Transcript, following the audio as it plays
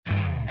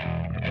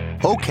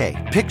Okay,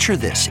 picture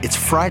this. It's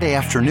Friday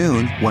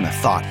afternoon when a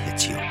thought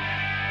hits you.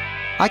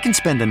 I can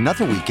spend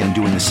another weekend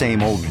doing the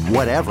same old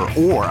whatever,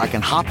 or I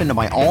can hop into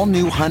my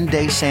all-new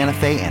Hyundai Santa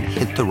Fe and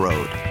hit the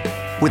road.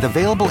 With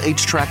available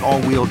H-Track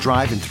all-wheel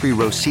drive and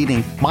 3-row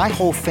seating, my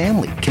whole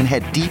family can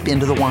head deep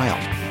into the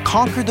wild.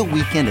 Conquer the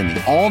weekend in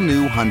the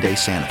all-new Hyundai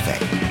Santa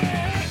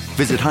Fe.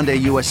 Visit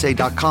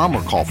HyundaiUSA.com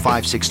or call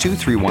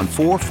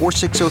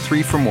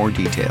 562-314-4603 for more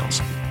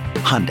details.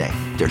 Hyundai,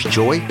 there's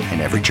joy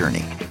in every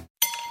journey.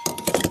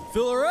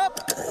 Fill her up.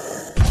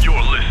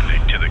 You're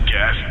listening to the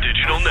Gas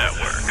Digital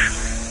Network.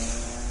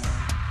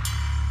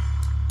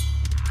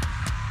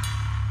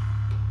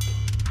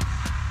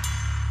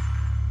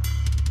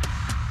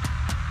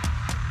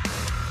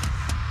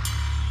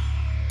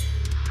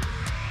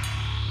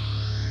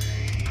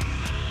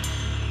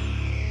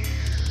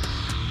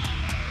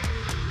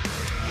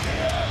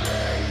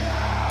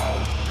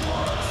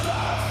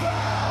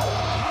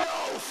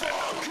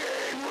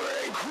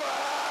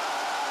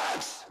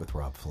 With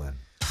Rob Flynn.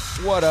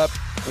 What up?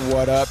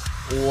 What up?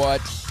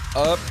 What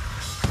up?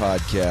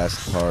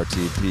 Podcast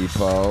party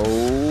people.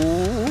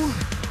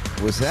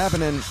 What's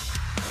happening?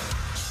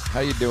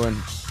 How you doing?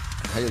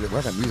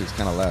 Well, that music's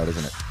kind of loud,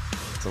 isn't it?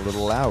 It's a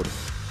little loud.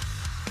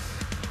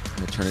 I'm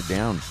gonna turn it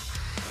down.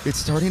 It's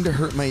starting to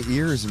hurt my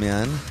ears,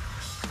 man.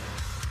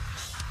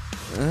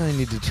 I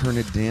need to turn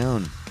it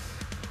down.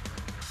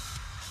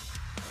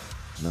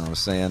 You know what I'm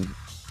saying?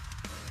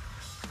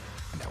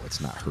 No, it's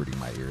not hurting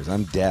my ears.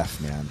 I'm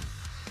deaf, man.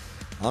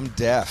 I'm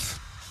deaf.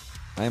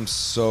 I am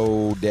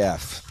so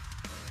deaf.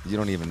 You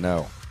don't even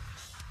know.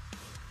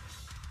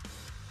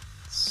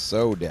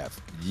 So deaf.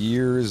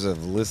 Years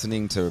of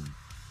listening to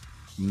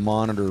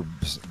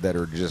monitors that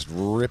are just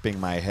ripping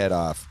my head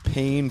off.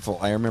 Painful.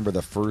 I remember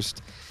the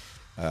first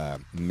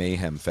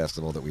Mayhem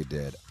festival that we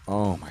did.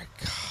 Oh my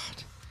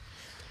God.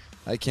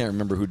 I can't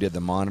remember who did the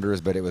monitors,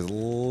 but it was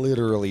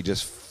literally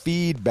just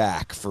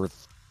feedback for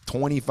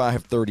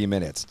 25, 30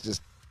 minutes.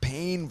 Just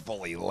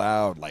painfully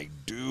loud, like,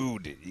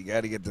 dude, you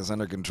got to get this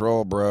under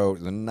control, bro.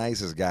 The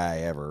nicest guy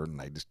ever,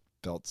 and I just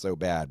felt so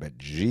bad, but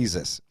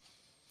Jesus,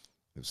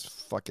 it was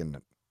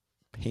fucking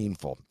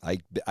painful. I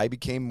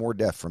became more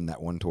deaf from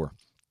that one tour.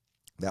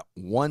 That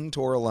one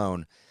tour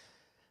alone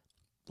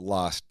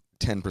lost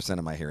 10%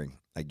 of my hearing.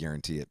 I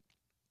guarantee it.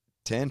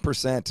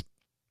 10%.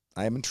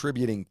 I am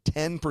attributing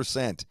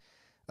 10%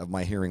 of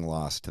my hearing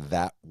loss to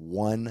that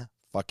one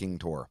fucking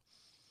tour,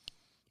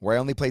 where I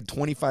only played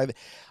 25.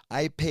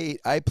 I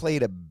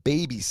played a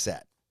baby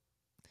set.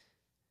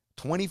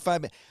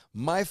 25.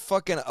 My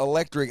fucking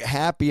electric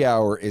happy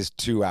hour is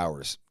 2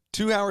 hours.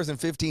 2 hours and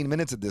 15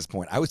 minutes at this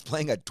point. I was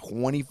playing a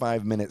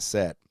 25-minute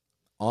set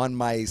on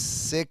my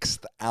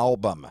 6th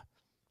album.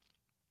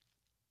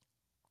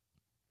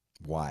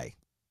 Why?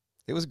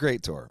 It was a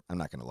great tour. I'm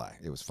not going to lie.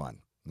 It was fun.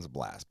 It was a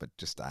blast. But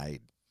just I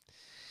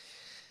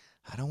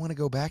don't want to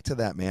go back to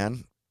that,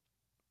 man.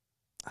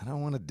 I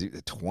don't want to do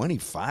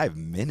 25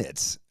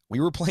 minutes. We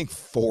were playing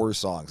 4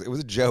 songs. It was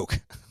a joke.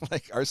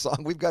 Like our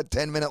song, we've got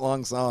 10-minute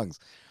long songs.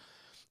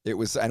 It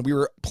was, and we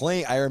were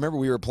playing, I remember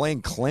we were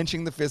playing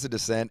Clenching the Fist of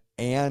Descent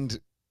and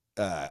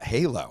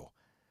Halo,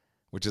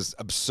 which is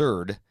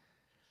absurd.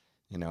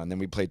 You know, and then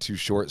we played 2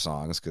 short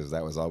songs because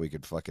that was all we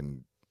could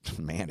fucking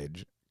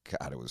manage.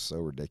 God, it was so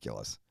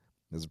ridiculous.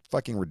 It was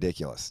fucking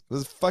ridiculous. It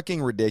was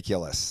fucking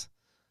ridiculous.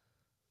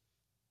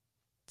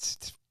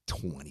 It's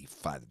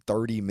 25,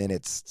 30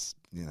 minutes,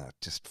 you know,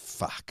 just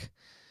fuck.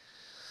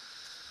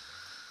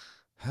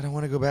 I don't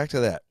want to go back to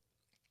that.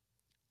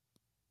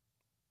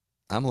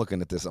 I'm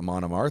looking at this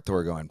Amon Amarth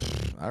tour going,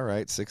 all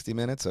right, 60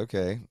 minutes,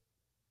 okay.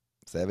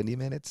 70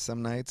 minutes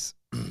some nights.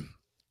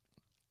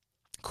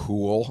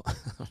 Cool.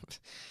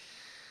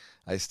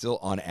 I still,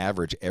 on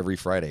average, every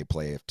Friday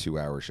play a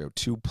 2-hour show,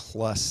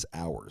 2+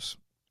 hours.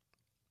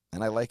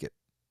 And I like it.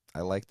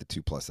 I like the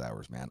 2+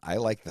 hours, man. I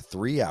like the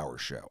 3-hour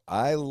show.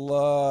 I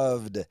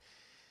loved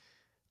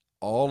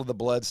all of the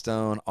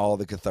Bloodstone, all of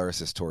the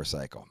Catharsis tour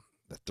cycle.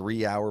 The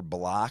 3-hour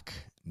block,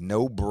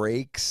 no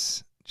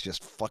breaks,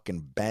 just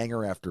fucking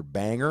banger after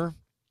banger.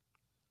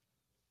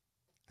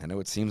 I know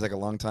it seems like a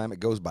long time. It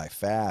goes by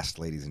fast,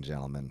 ladies and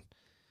gentlemen.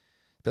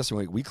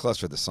 Especially when we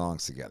cluster the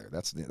songs together.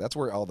 That's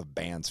where all the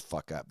bands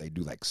fuck up. They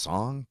do like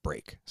song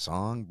break,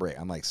 song break.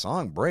 I'm like,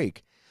 song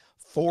break?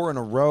 4 in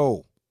a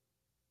row.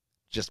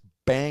 Just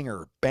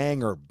banger,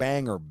 banger,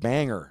 banger,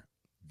 banger.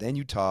 Then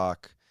you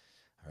talk,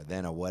 or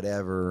then a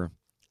whatever.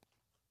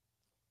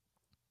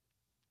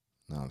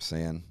 Know what I'm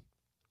saying?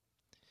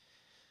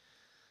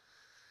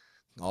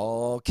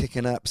 All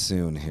kicking up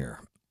soon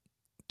here.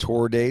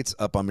 Tour dates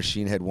up on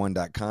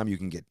MachineHead1.com. You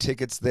can get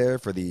tickets there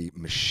for the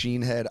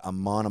Machine Head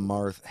Amon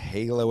Amarth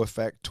Halo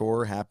Effect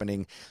Tour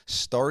happening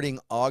starting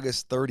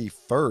August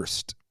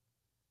 31st.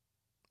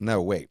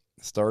 No, wait.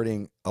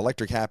 Starting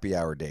Electric Happy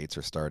Hour dates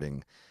are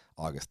starting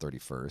August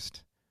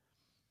 31st.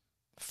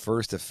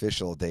 First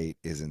official date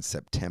is in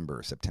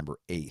September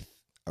 8th.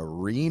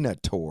 Arena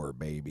tour,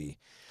 baby.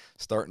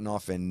 Starting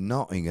off in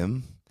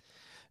Nottingham,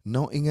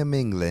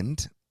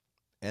 England,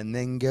 and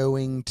then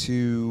going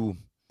to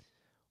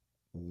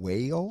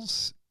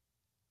Wales,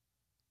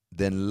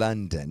 then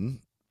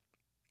London,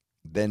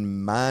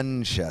 then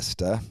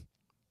Manchester,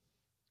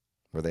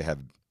 where they have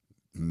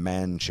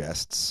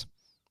Manchests,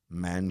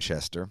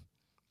 Manchester,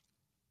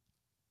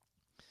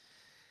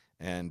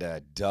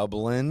 and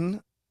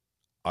Dublin,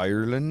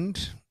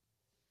 Ireland.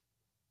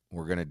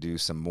 We're going to do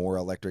some more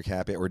Electric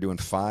Happy. We're doing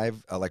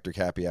 5 Electric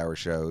Happy Hour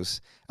shows.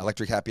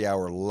 Electric Happy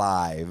Hour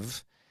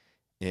live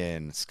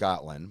in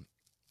Scotland.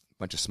 A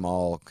bunch of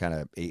small, kind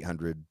of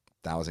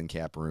 800,000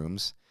 cap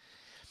rooms.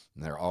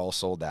 And they're all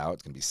sold out.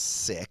 It's going to be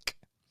sick.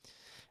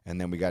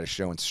 And then we got a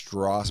show in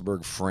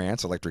Strasbourg,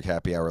 France, Electric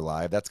Happy Hour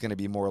live. That's going to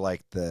be more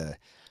like the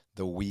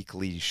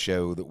weekly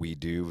show that we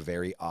do,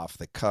 very off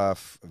the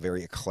cuff,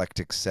 very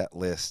eclectic set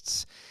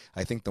lists.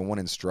 I think the one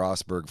in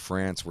Strasbourg,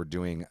 France, we're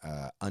doing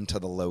Unto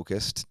the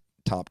Locust,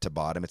 top to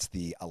bottom. It's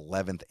the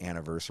 11th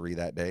anniversary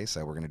that day,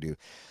 so we're going to do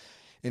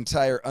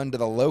entire Unto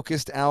the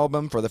Locust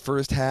album for the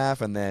first half,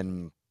 and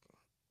then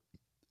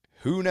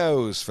who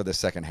knows for the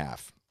second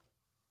half.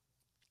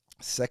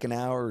 Second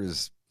hour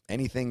is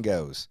anything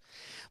goes.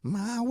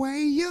 My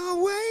way,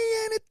 your way,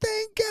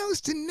 anything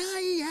goes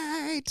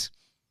tonight.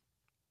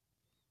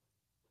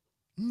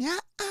 Yeah,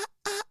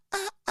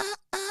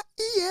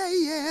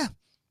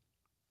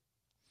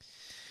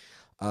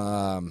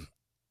 yeah.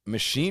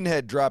 Machine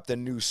Head dropped a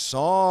new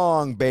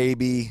song,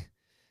 baby.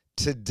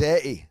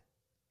 Today.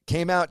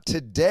 Came out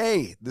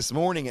today, this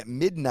morning at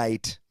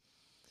midnight.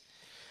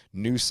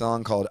 New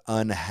song called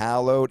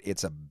Unhallowed.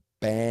 It's a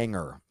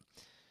banger.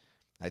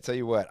 I tell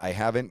you what, I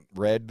haven't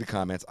read the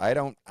comments.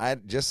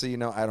 Just so you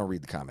know, I don't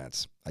read the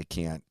comments. I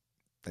can't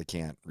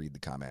read the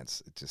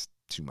comments. It's just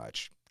too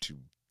much.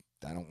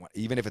 I don't want,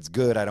 even if it's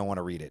good, I don't want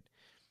to read it.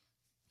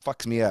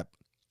 Fucks me up.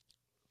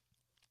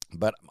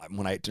 But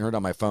when I turned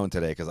on my phone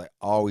today, because I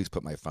always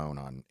put my phone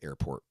on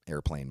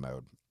airplane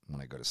mode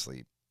when I go to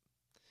sleep.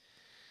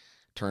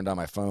 Turned on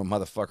my phone,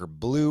 motherfucker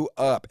blew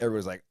up.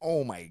 Everybody's like,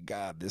 oh my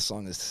God, this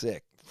song is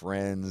sick.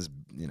 Friends,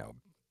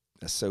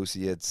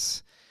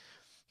 associates,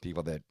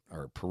 people that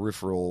are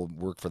peripheral,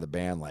 work for the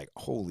band, like,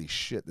 holy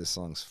shit, this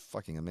song's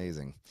fucking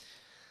amazing.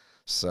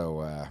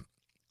 So,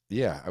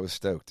 yeah, I was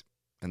stoked.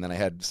 And then I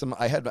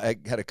had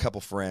a couple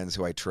friends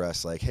who I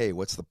trust, like, hey,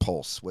 what's the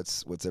pulse?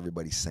 What's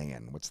everybody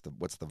saying? What's the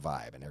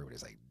vibe? And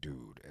everybody's like,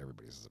 dude,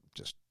 everybody's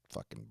just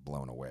fucking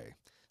blown away.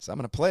 So I'm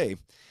gonna play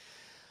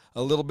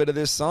a little bit of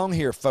this song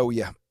here for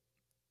you.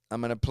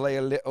 I'm gonna play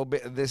a little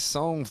bit of this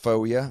song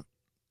for you.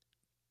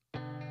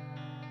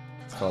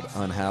 It's called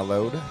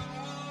Unhallowed.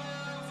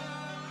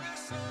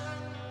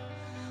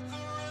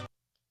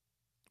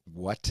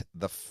 What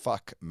the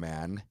fuck,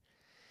 man?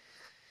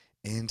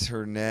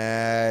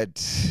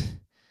 Internet.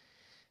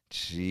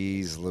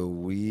 Jeez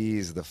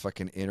Louise, the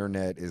fucking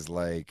internet is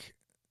like,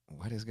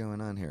 what is going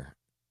on here?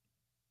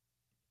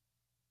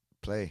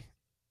 Play.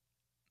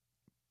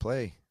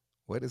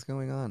 What is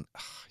going on?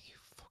 Oh, you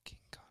fucking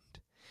cunt.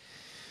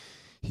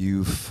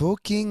 You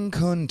fucking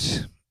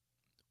cunt.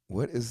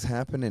 What is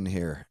happening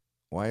here?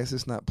 Why is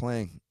this not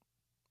playing?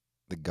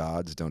 The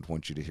gods don't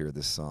want you to hear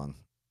this song.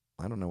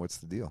 I don't know what's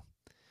the deal.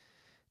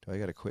 Do I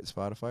gotta quit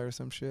Spotify or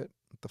some shit?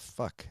 What the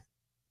fuck?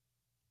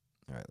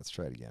 All right, let's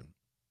try it again.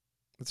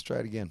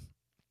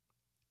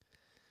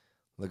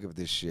 Look at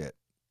this shit.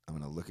 I'm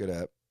going to look it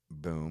up.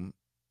 Boom.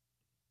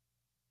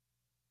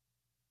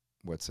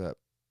 What's up?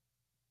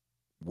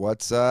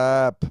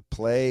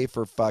 Play,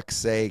 for fuck's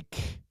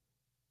sake.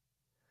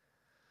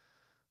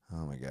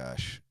 Oh my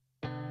gosh.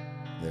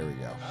 There we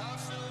go.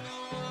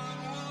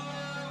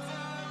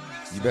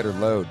 You better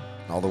load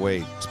all the way,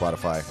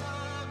 Spotify.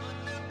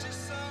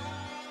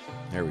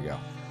 There we go.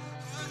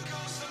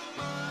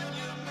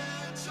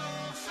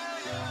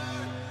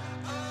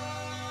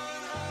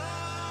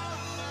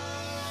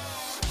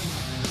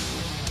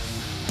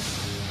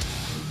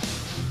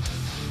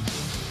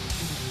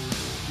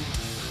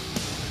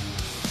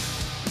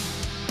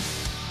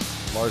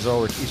 Lars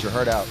Ulrich, eat your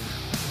heart out.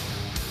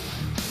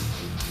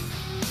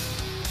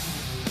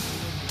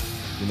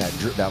 And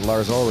that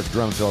Lars Ulrich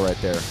drum fill right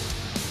there.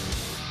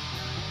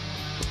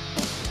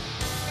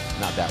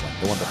 Not that one,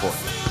 the one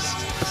before.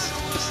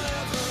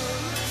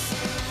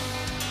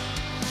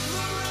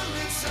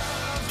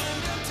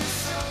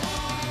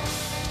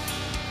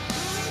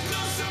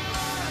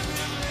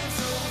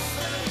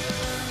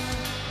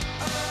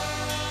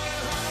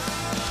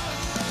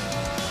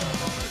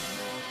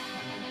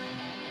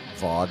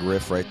 Vogue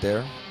riff right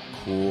there.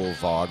 Cool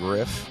Vogue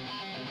riff.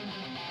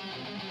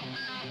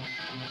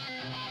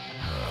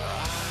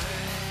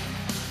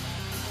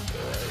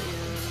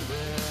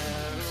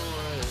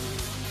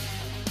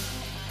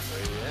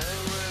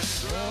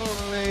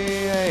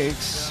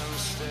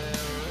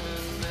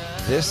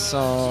 This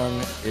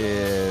song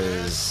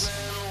is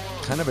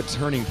kind of a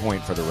turning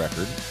point for the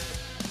record.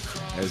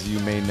 As you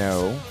may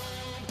know,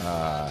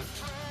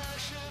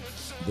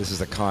 this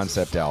is a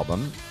concept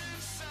album.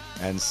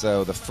 And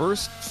so the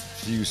first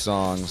few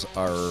songs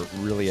are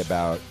really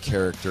about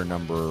character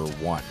number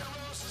 1.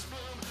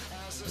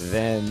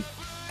 Then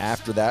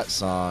after that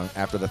song,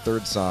 after the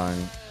third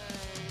song,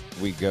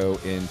 we go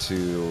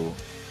into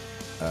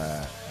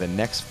the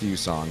next few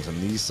songs, and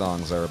these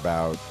songs are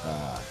about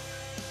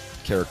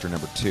character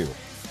number 2.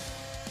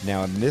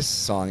 Now, in this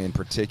song in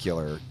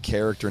particular,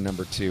 character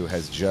number 2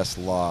 has just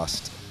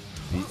lost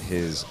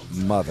his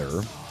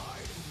mother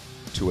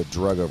to a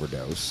drug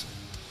overdose,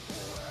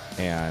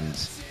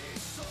 and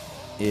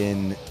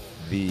in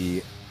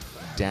the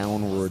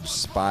downward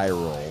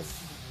spiral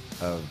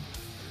of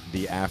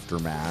the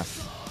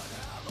aftermath,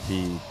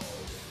 he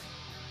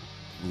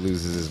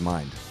loses his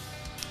mind.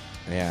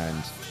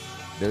 And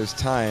there's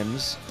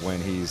times when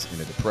he's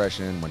in a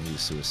depression, when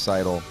he's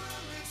suicidal,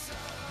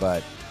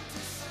 but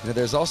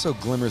there's also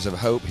glimmers of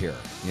hope here.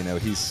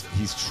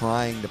 He's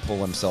trying to pull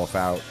himself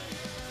out.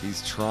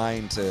 He's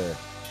trying to,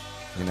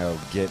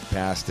 get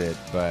past it,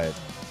 but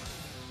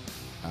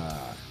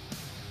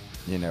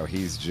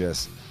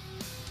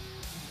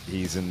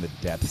he's in the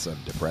depths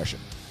of depression.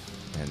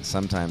 And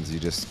sometimes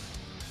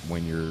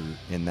when you're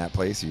in that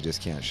place, you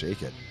just can't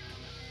shake it.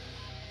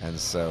 And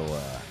so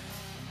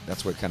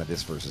that's what kind of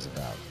this verse is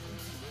about.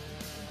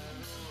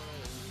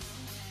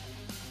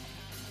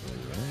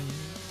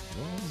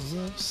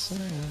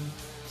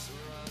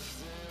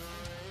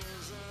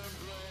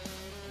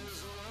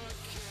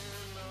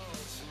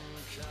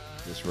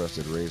 This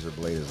rusted razor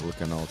blade is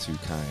looking all too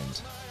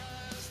kind.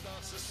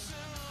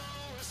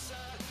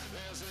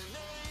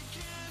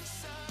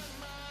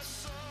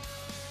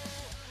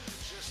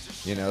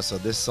 So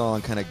this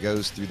song kind of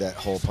goes through that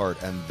whole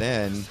part, and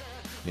then,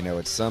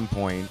 at some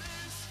point,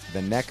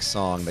 the next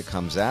song that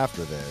comes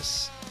after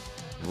this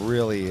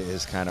really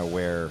is kind of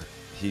where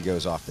he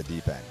goes off the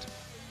deep end.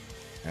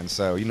 And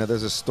so,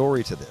 there's a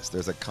story to this.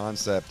 There's a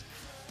concept.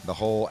 The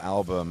whole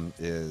album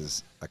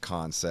is a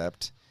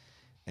concept,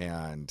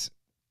 and,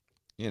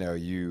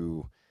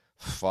 you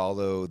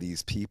follow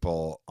these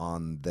people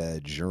on the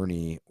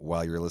journey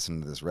while you're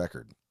listening to this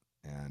record.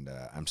 And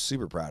I'm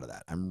super proud of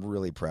that. I'm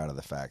really proud of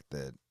the fact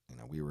that,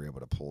 we were able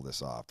to pull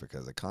this off,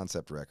 because a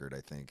concept record,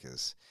 I think,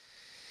 is,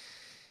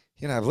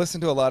 I've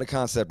listened to a lot of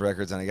concept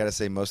records, and I got to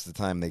say, most of the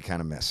time they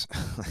kind of miss.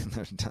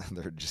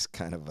 They're just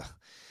kind of,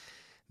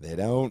 they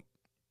don't,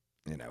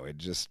 it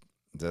just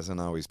doesn't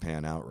always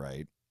pan out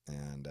right.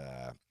 And,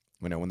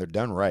 when they're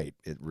done right,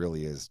 it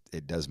really is,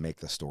 it does make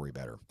the story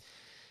better.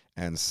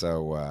 And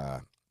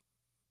so,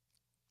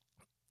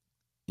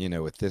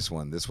 with this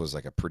one, this was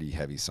like a pretty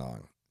heavy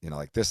song.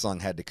 Like this song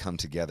had to come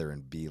together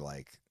and be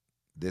like,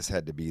 this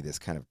had to be this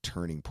kind of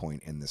turning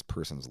point in this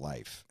person's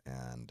life.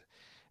 And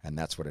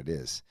that's what it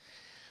is.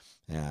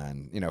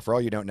 And, for all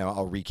you don't know,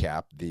 I'll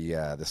recap.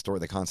 The story,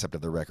 the concept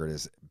of the record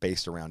is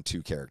based around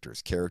 2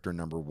 characters. Character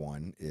number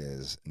 1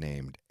 is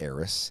named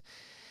Eris.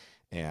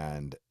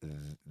 And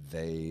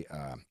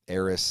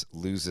Eris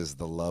loses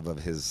the love of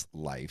his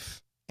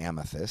life,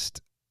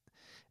 Amethyst,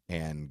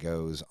 and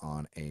goes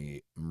on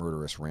a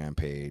murderous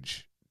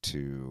rampage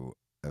to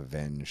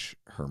avenge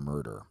her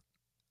murder.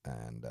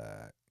 And,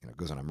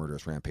 goes on a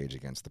murderous rampage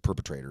against the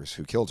perpetrators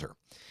who killed her.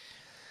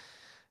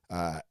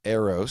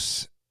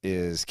 Eros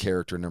is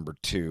character number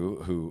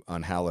 2, who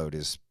Unhallowed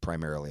is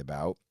primarily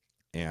about.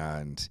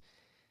 And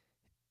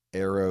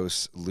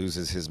Eros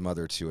loses his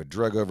mother to a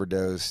drug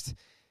overdose.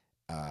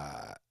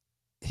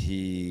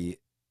 He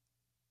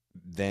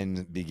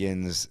then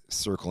begins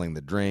circling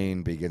the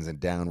drain, begins a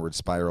downward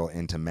spiral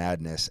into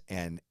madness,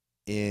 and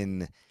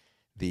in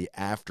the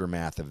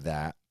aftermath of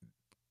that,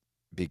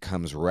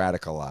 becomes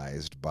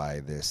radicalized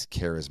by this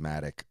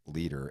charismatic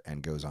leader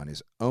and goes on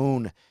his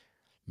own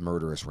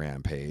murderous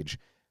rampage,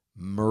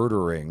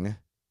 murdering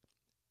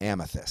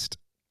Amethyst.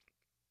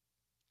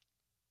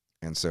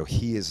 And so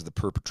he is the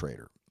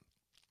perpetrator.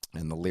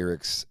 And the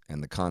lyrics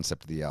and the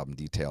concept of the album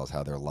details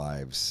how their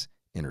lives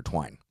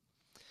intertwine.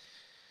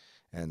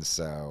 And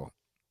so,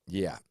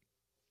 yeah,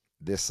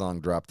 this song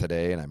dropped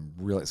today, and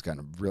it's kind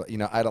of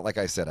really, I don't, like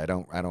I said, I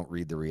don't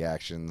read the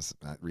reactions,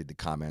 I read the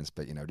comments,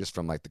 but, just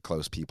from like the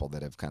close people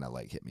that have kind of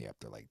like hit me up,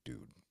 they're like,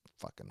 dude,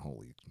 fucking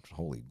holy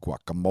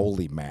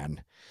guacamole,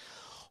 man.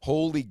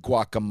 Holy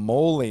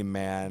guacamole,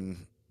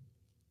 man.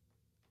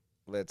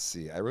 Let's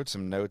see. I wrote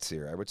some notes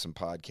here. I wrote some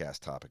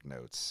podcast topic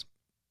notes.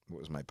 What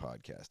was my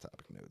podcast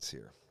topic notes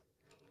here?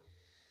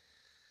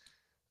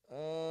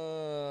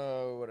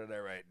 What did I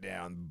write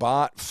down?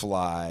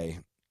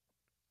 Botfly.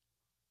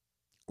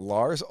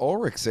 Lars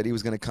Ulrich said he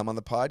was going to come on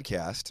the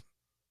podcast.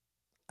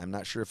 I'm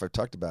not sure if I've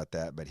talked about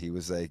that, but he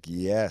was like,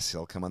 yes,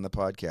 he'll come on the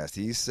podcast.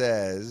 He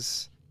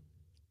says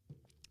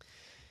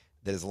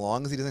that as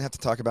long as he doesn't have to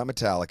talk about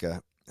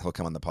Metallica, he'll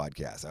come on the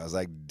podcast. I was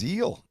like,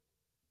 deal.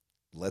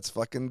 Let's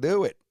fucking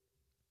do it.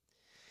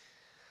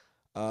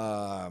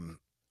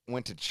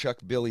 Went to Chuck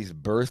Billy's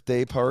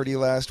birthday party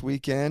last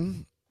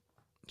weekend.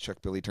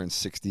 Chuck Billy turned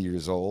 60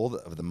 years old,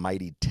 of the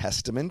Mighty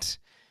Testament.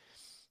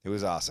 It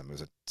was awesome. It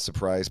was a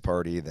surprise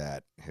party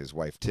that his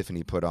wife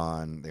Tiffany put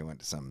on.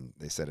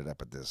 They set it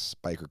up at this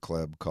biker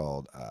club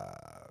called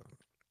a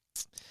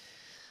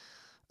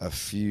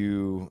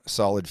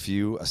Solid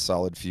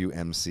Few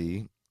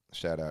MC.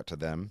 Shout out to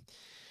them.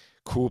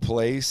 Cool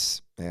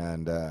place.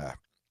 And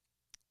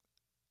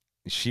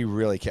she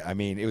really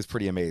it was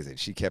pretty amazing.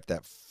 She kept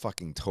that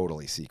fucking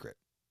totally secret.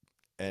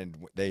 and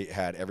they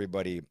had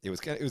everybody. It was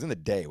in the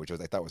day, which I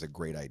thought was a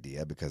great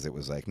idea because it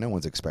was like no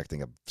one's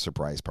expecting a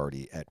surprise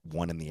party at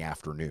 1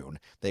 p.m.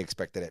 They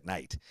expect it at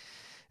night,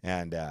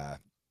 and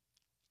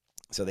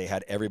so they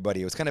had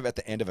everybody. It was kind of at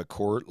the end of a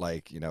court,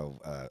 like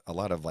a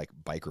lot of like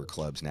biker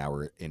clubs now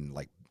are in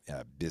like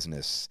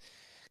business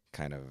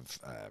kind of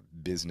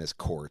business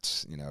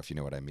courts, if you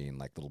know what I mean,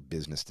 like little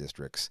business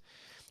districts,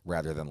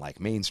 rather than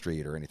like Main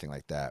Street or anything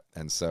like that,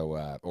 and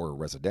so or a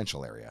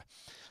residential area.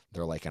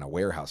 They're like in a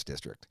warehouse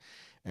district.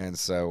 And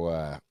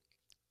so,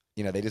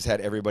 they just had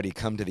everybody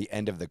come to the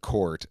end of the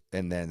court.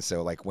 And then,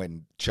 so like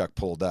when Chuck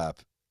pulled up,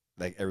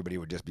 like everybody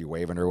would just be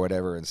waving or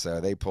whatever. And so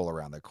they pull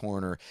around the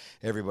corner.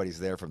 Everybody's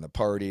there from the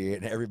party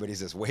and everybody's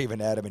just waving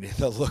at him. And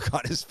the look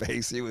on his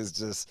face, he was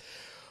just,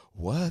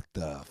 what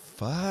the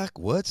fuck?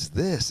 What's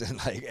this?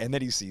 And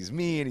then he sees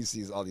me and he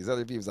sees all these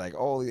other people. He's like,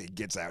 oh, he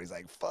gets out. He's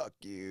like, fuck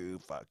you,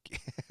 fuck you.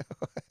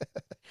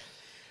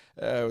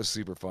 It was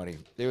super funny.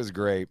 It was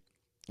great.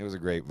 It was a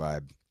great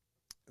vibe.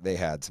 They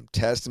had some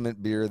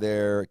Testament beer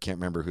there. I can't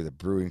remember who the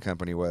brewing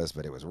company was,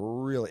 but it was a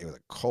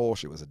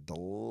Kolsch. It was a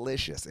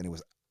delicious, and it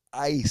was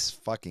ice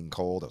fucking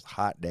cold. It was a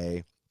hot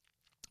day.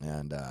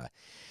 And,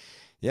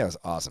 it was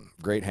awesome.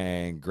 Great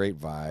hang, great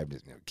vibe.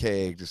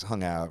 Cake, just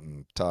hung out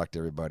and talked to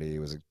everybody. It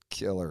was a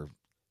killer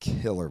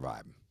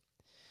vibe.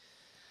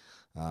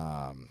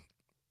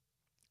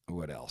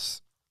 What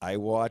else? I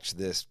watched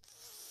this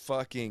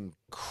fucking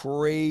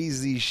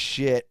crazy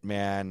shit,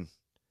 man.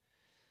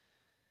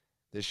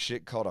 This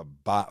shit called a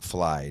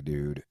botfly,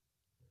 dude.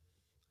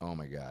 Oh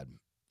my god.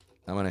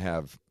 I'm gonna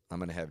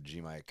have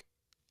G Mike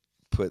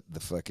put the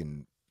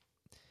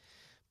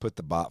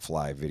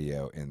botfly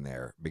video in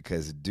there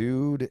because,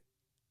 dude,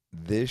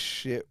 this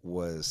shit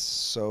was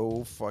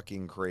so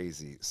fucking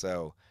crazy.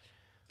 So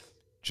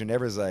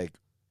Ginevra's like,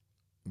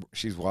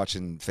 she's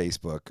watching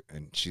Facebook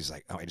and she's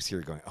like, I just hear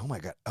her going, oh my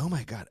god, oh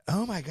my god,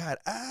 oh my god,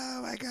 oh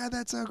my god,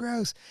 that's so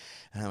gross.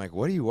 And I'm like,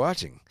 what are you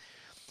watching?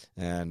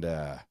 And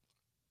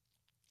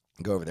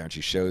go over there and she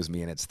shows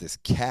me, and it's this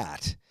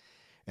cat,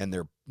 and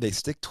they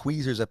stick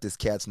tweezers up this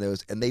cat's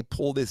nose and they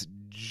pull this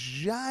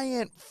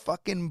giant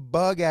fucking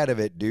bug out of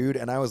it, dude.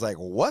 And I was like,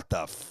 what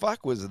the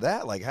fuck was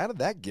that? Like, how did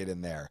that get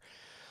in there?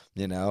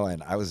 And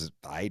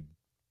I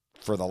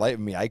for the life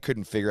of me, I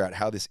couldn't figure out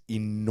how this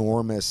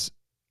enormous,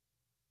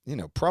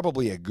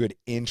 probably a good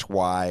inch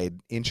wide,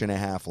 1.5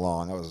 inches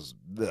long. I was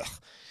ugh.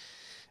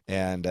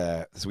 And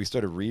so we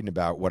started reading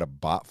about what a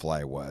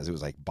botfly was. It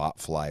was like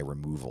botfly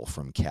removal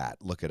from cat.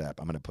 Look it up.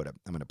 I'm gonna put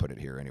it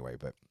here anyway.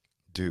 But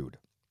dude,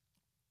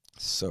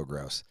 so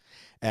gross.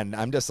 And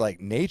I'm just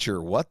like,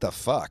 nature, what the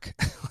fuck?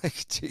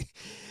 Like, gee.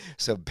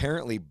 So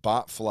apparently,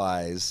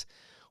 botflies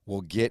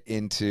will get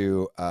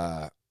into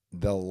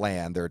the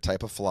land. They're a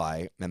type of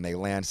fly, and they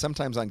land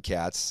sometimes on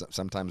cats,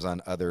 sometimes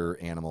on other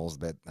animals,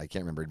 but I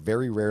can't remember.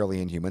 Very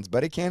rarely in humans,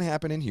 but it can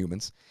happen in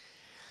humans.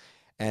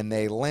 And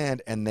they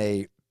land and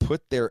they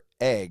put their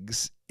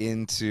eggs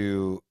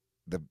into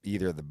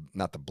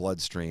not the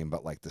bloodstream,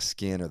 but like the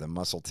skin or the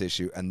muscle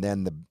tissue, and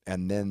then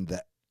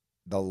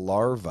the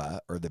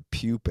larva or the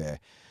pupa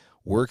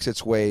works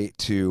its way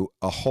to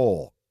a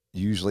hole,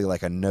 usually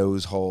like a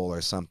nose hole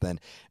or something,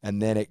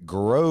 and then it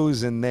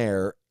grows in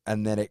there,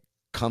 and then it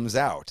comes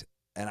out.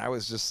 And I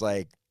was just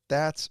like,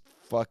 that's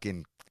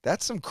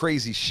some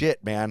crazy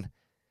shit, man.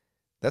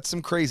 That's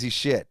some crazy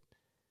shit.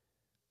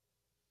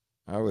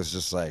 I was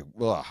just like,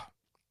 ugh,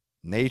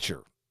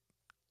 nature.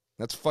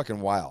 That's fucking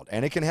wild.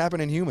 And it can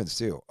happen in humans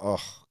too.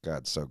 Oh,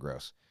 God, so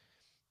gross.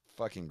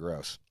 Fucking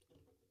gross.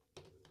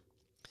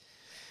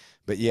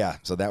 But yeah,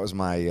 so that was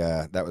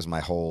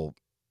my whole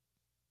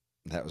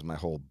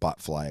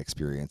botfly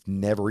experience.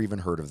 Never even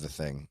heard of the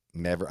thing.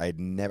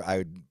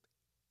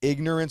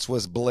 Ignorance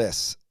was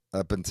bliss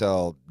up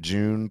until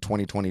June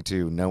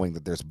 2022, knowing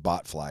that there's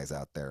botflies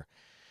out there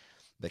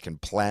that can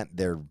plant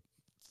their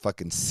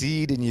fucking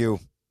seed in you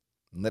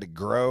and let it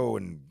grow.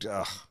 And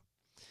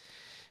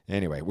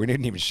anyway, we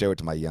didn't even show it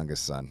to my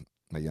youngest son.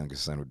 My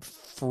youngest son would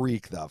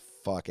freak the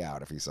fuck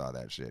out if he saw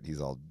that shit.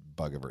 He's all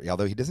bug averse.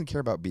 Although he doesn't care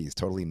about bees.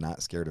 Totally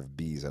not scared of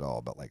bees at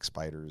all. But like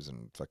spiders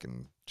and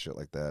fucking shit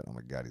like that. Oh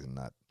my God, he's a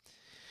nut.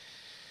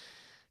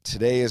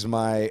 Today is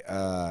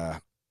my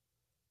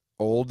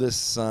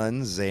oldest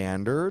son,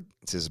 Xander.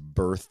 It's his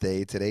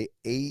birthday today.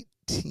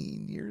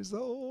 18 years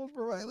old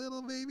for my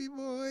little baby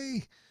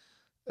boy.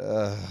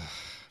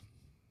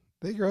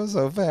 They grow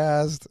so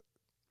fast.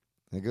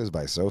 It goes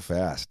by so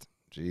fast.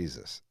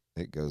 Jesus.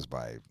 It goes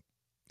by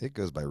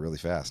really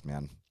fast,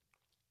 man.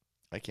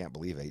 I can't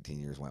believe 18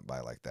 years went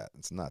by like that.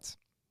 It's nuts.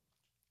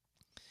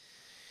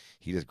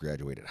 He just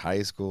graduated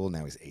high school.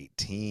 Now he's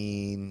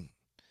 18.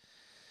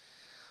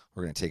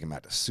 We're going to take him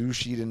out to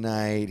sushi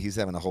tonight. He's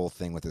having a whole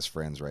thing with his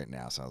friends right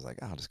now. So I was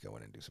like, I'll just go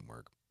in and do some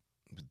work.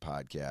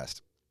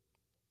 Podcast.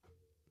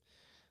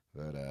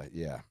 But,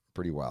 yeah,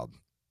 pretty wild.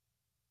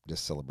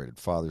 Just celebrated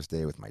Father's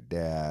Day with my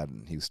dad,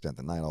 and he spent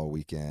the night all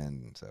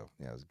weekend. So,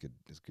 yeah, it was good.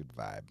 It was good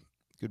vibe.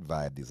 Good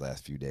vibe these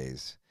last few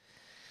days.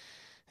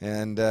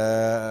 And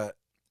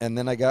And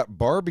then I got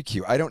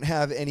Barbecue. I don't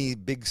have any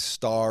big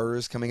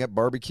stars coming up.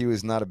 Barbecue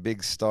is not a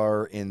big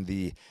star in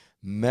the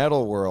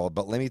metal world,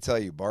 but let me tell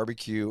you,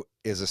 Barbecue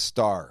is a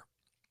star.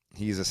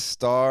 He's a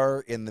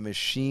star in the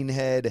Machine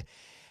Head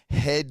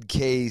head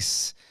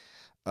case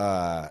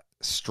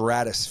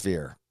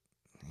stratosphere.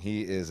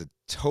 He is a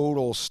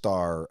total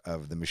star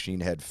of the Machine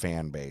Head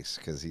fan base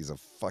because he's a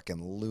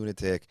fucking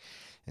lunatic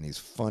and he's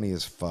funny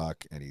as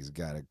fuck and he's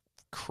got a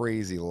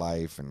crazy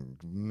life and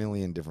a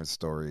million different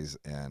stories.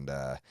 And,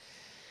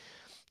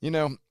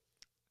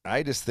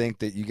 I just think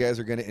that you guys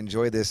are going to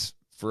enjoy this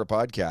for a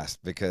podcast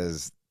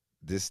because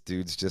this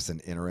dude's just an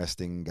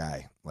interesting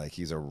guy. Like,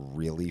 he's a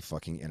really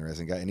fucking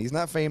interesting guy. And he's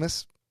not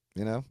famous,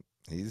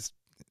 He's,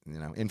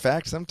 in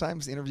fact,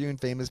 sometimes interviewing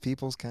famous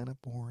people is kind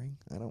of boring.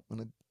 I'm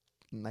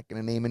not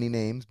going to name any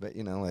names, but,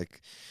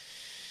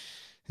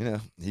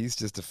 he's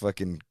just a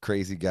fucking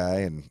crazy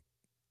guy. And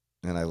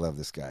I love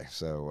this guy.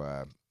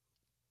 So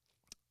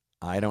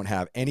I don't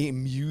have any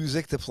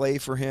music to play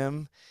for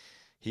him.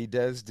 He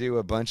does do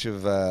a bunch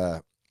of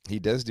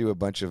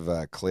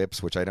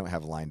clips, which I don't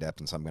have lined up,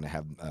 and so I'm going to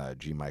have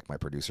G Mike, my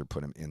producer,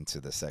 put him into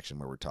the section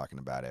where we're talking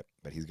about it.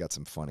 But he's got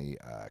some funny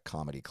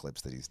comedy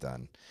clips that he's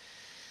done,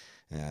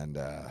 and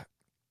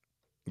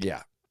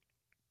yeah,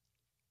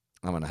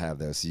 I'm going to have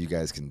those so you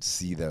guys can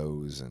see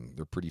those, and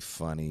they're pretty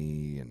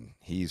funny, and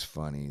he's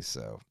funny.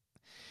 So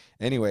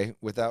anyway,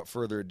 without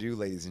further ado,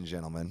 ladies and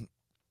gentlemen,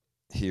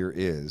 here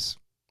is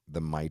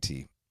the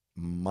mighty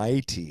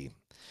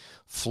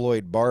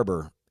Floyd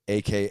Barber,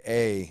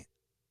 a.k.a.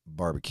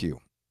 Barbecue.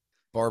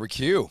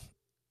 Barbecue.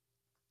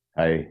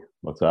 Hey,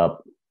 what's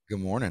up? Good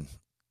morning.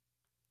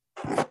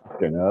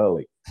 Fucking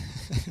early.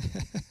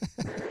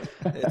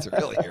 It's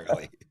really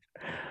early.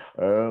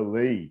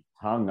 Early.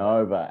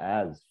 Hungover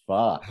as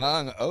fuck.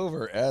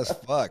 Hungover as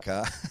fuck,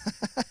 huh?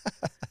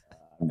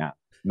 Nah,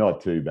 not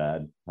too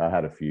bad. I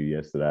had a few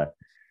yesterday.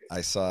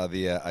 I saw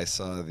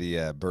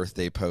the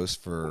birthday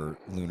post for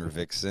Lunar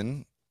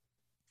Vixen.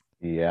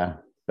 Yeah,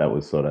 that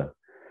was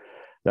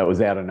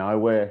out of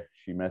nowhere.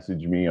 She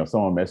messaged me, or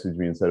someone messaged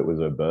me and said it was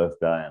her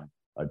birthday, and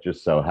I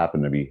just so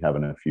happened to be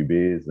having a few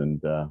beers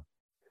and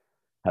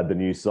had the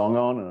new song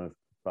on, and a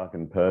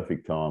fucking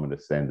perfect time to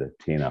send a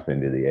tin up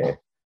into the air.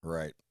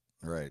 Right,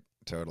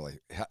 totally.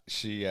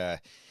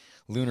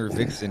 Lunar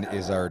Vixen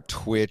is our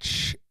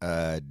Twitch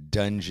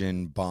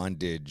dungeon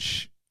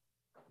bondage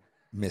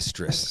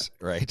mistress,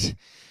 right?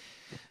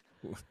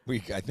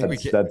 She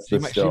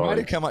might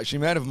have come out. She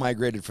might have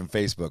migrated from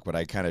Facebook,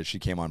 but she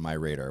came on my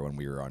radar when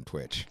we were on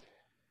Twitch.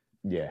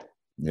 Yeah.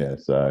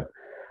 So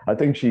I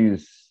think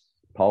she's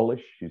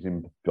Polish. She's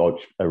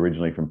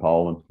originally from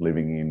Poland,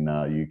 living in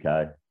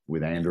UK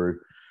with Andrew.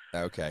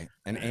 Okay.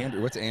 And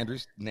Andrew, what's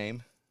Andrew's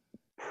name?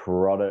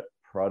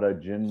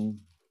 Protogen.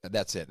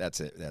 That's it.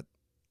 That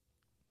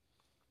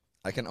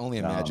I can only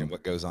imagine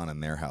what goes on in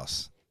their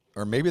house.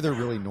 Or maybe they're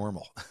really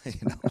normal.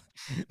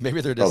 Maybe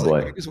they're just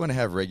like, we just want to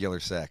have regular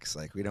sex.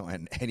 Like, we don't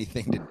want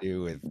anything to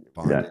do with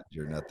bondage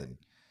or nothing.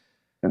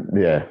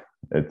 Yeah,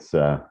 it's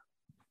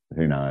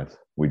who knows.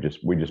 We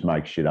just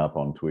make shit up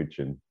on Twitch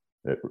and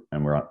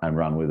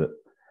run with it.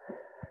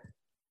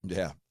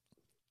 Yeah.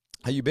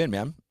 How you been,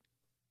 man?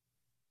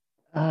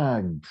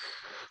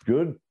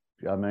 Good.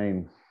 I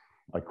mean,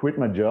 I quit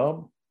my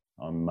job.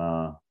 I'm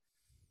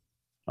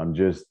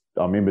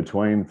in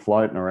between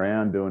floating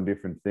around doing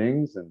different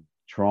things and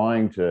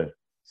trying to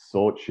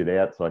sort shit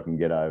out so I can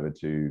get over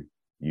to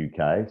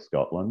UK,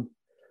 Scotland.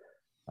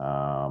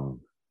 Weren't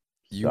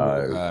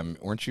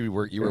you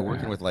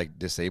working with like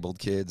disabled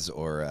kids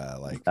or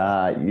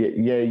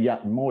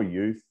more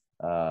youth,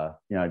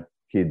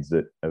 kids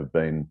that have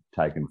been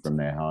taken from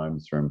their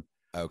homes from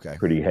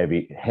pretty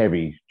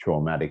heavy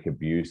traumatic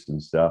abuse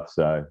and stuff.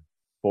 So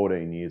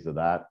 14 years of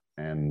that,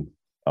 and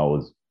I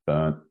was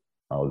burnt.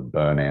 I was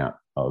burnt out.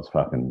 I was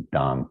fucking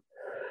done.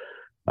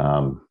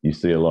 You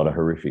see a lot of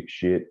horrific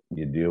shit.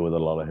 You deal with a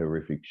lot of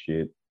horrific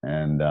shit.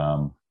 And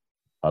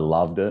I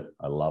loved it.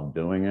 I loved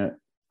doing it.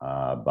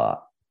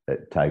 But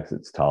it takes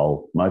its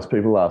toll. Most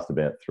people last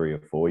about 3 or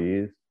 4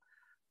 years.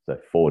 So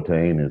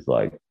 14 is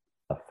like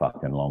a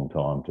fucking long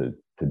time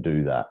to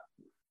do that.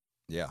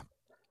 Yeah.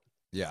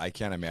 Yeah, I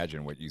can't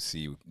imagine what you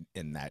see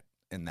in that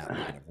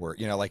line of work.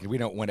 Like we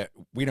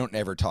don't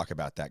ever talk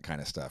about that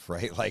kind of stuff,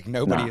 right? Like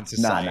nobody in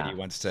society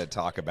wants to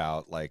talk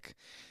about like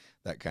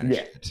that kind of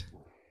shit.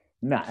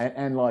 No,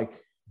 and like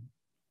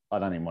I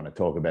don't even want to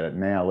talk about it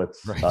now.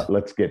 Let's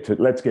get to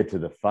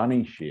the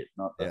funny shit,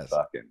 not the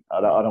fucking.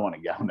 I don't want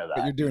to go into that.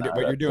 But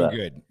you're doing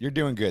good. You're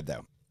doing good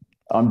though.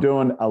 I'm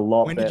doing a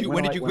lot. When did you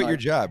quit your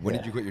job? When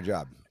did you quit your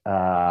job?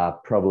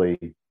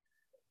 Probably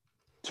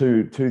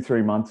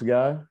 2-3 months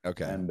ago.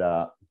 Okay. And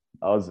I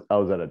was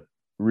at a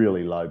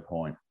really low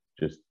point,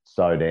 just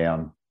so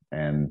down,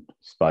 and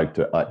spoke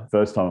to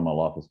first time in my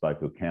life I spoke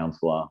to a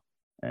counselor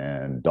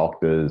and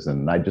doctors,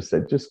 and they just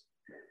said, just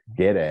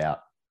get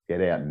out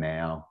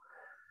now.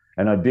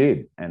 And I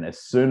did. And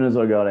as soon as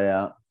I got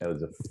out, there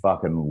was a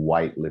fucking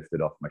weight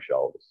lifted off my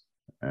shoulders.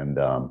 And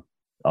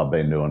I've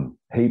been doing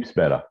heaps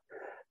better.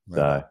 Right.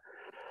 So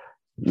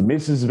the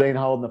missus has been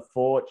holding the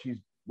fort. She's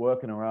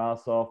working her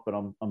ass off, but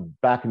I'm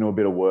back into a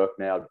bit of work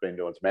now. I've been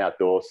doing some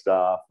outdoor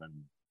stuff and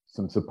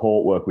some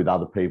support work with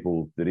other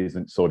people that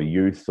isn't sort of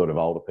youth, sort of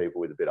older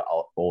people with a bit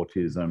of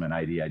autism and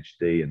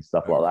ADHD and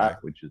stuff like that,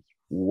 which is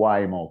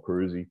way more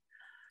cruisy.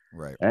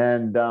 Right.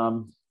 And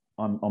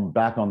I'm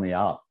back on the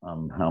up.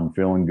 I'm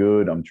feeling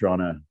good. I'm trying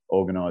to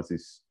organize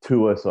this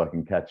tour so I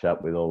can catch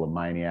up with all the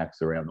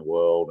maniacs around the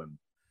world.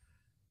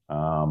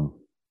 And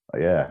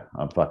yeah,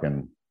 I'm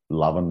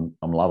loving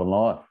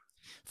life.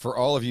 For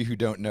all of you who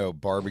don't know,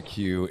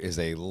 Barbecue is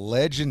a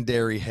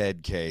legendary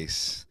head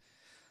case,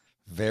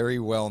 very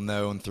well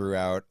known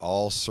throughout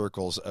all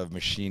circles of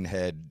Machine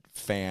Head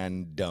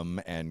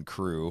fandom and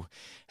crew.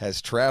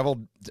 Has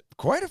traveled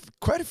quite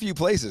a few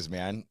places,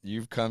 man.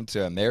 You've come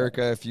to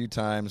America a few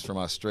times from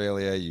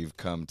Australia. You've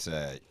come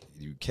to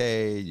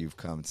UK. You've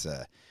come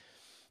to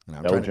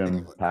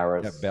Belgium,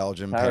 Paris. Yeah,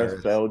 Belgium,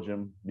 Paris.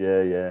 Belgium.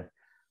 Yeah.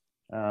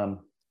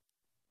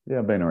 Yeah,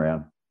 I've been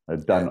around.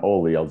 I've done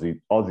all the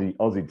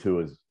Aussie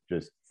tours,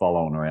 just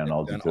following around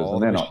Aussie tours.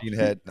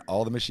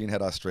 All the Machine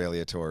Head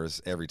Australia tours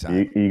every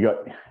time. You got,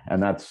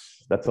 and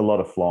that's a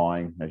lot of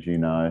flying, as you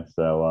know.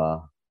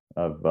 So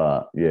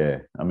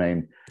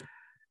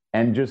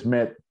and just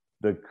met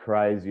the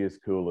craziest,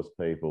 coolest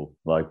people.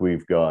 Like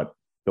we've got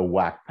the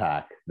Whack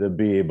Pack, the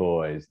Beer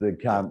Boys, the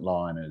Cunt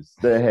Liners,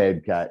 the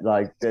Head Cat.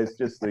 Like there's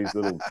just these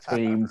little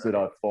teams that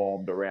I've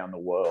formed around the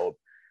world,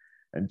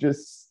 and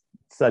just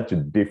such a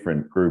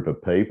different group of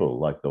people.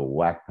 Like the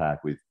Whack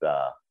Pack with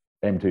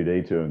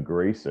M2D2 and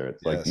Greaser.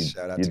 It's like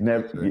shout out to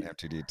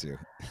M2D2.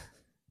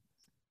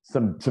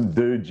 Some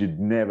dudes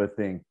you'd never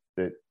think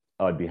that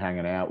I'd be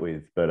hanging out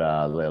with, but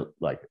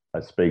like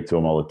I speak to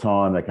them all the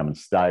time. They come and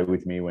stay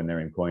with me when they're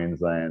in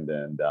Queensland,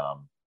 and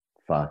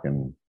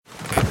fucking.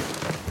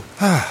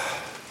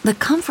 The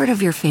comfort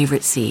of your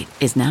favorite seat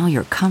is now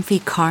your comfy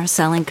car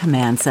selling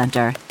command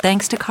center,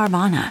 thanks to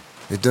Carvana.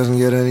 It doesn't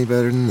get any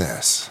better than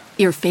this.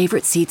 Your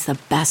favorite seat's the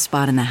best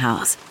spot in the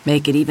house.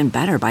 Make it even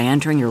better by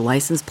entering your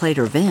license plate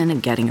or VIN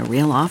and getting a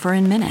real offer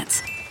in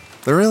minutes.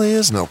 There really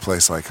is no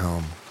place like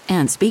home.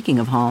 And speaking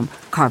of home,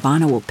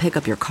 Carvana will pick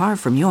up your car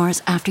from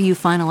yours after you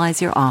finalize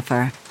your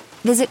offer.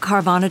 Visit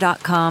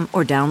Carvana.com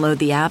or download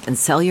the app and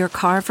sell your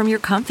car from your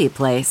comfy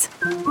place.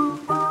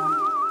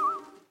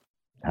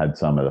 Had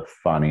some of the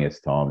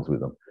funniest times with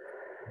them.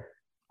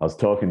 I was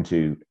talking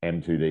to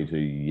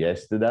M2D2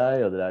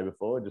 yesterday or the day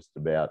before just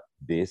about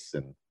this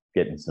and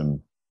getting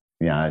some,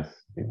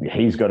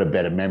 he's got a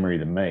better memory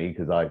than me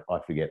because I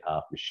forget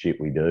half the shit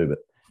we do, but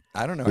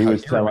I don't know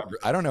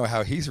I don't know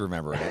how he's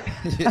remembering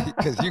it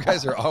because you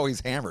guys are always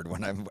hammered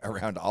when I'm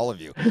around all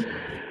of you.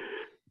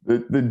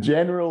 The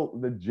general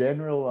the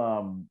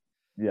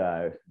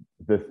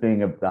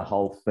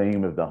whole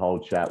theme of the whole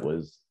chat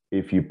was,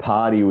 if you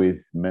party with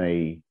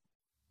me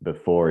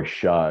before a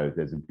show,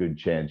 there's a good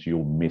chance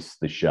you'll miss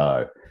the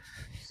show.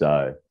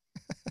 So,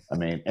 I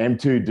mean,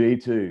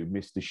 M2D2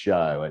 missed the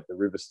show at the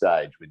River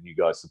Stage when you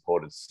guys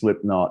supported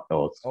Slipknot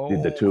or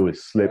did the tour with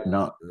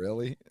Slipknot.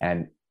 Really?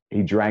 And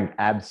he drank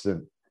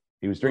absinthe.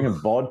 He was drinking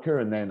vodka,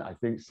 and then I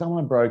think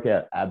someone broke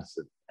out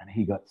absinthe, and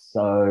he got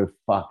so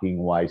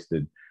fucking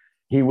wasted.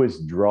 He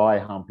was dry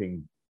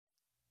humping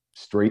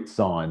street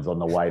signs on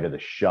the way to the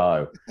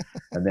show.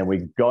 And then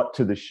we got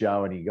to the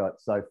show and he got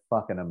so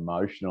fucking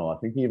emotional. I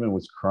think he even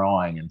was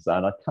crying and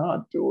saying, I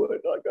can't do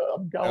it.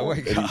 I'm going. Oh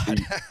my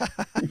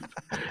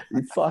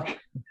God.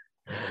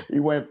 He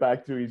went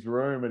back to his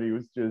room and he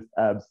was just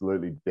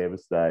absolutely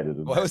devastated.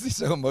 What was he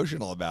so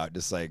emotional about?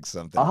 Just like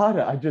something. Not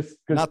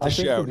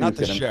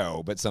the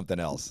show, but something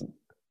else.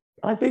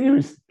 I think he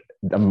was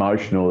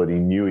emotional that he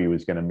knew he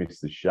was going to miss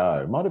the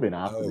show. It might have been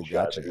after the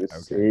show.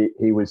 Gotcha.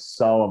 He was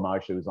so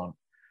emotional. He was on,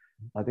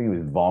 I think he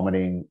was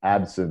vomiting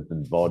absinthe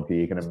and vodka.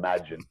 You can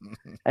imagine.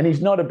 And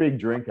he's not a big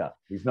drinker.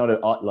 He's not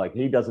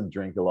he doesn't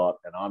drink a lot.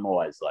 And I'm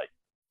always like,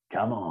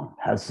 come on,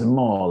 have some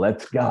more.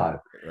 Let's go.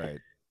 Right.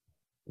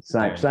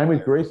 Same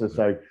with Greaser.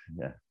 So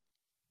yeah.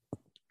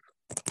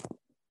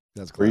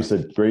 That's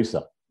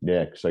Greaser.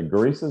 Yeah. So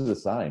Greaser's the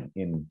same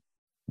in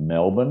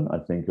Melbourne. I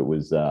think it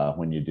was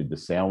when you did the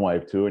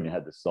Soundwave tour and you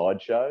had the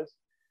side shows.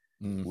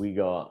 We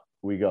got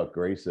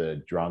Greaser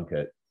drunk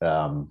at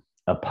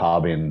a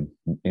pub in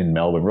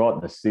Melbourne, right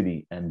in the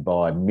city, and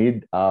by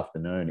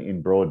mid-afternoon,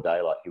 in broad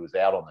daylight, he was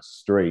out on the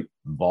street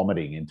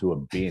vomiting into a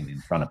bin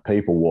in front of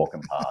people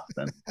walking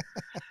past,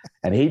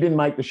 and he didn't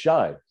make the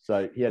show.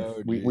 So he had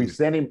we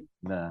sent him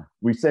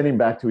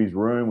back to his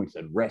room. We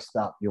said, rest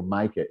up, you'll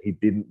make it. He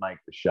didn't make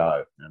the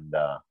show, and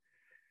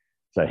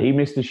so he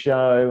missed a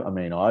show. I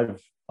mean,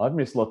 I've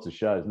missed lots of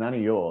shows, none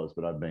of yours,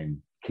 but I've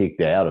been kicked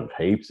out of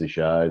heaps of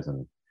shows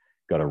and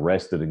got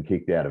arrested and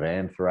kicked out of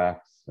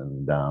Anthrax,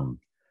 and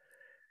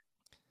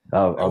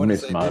I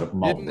missed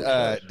multiple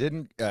shows.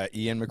 Didn't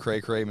Ian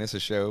McCray miss a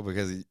show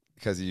because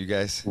of you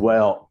guys?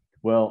 Well,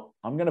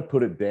 I'm going to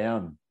put it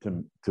down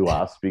to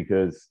us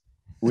because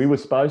we were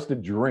supposed to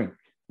drink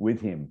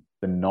with him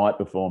the night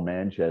before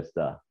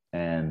Manchester,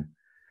 and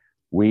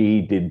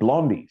we did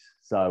Blondies.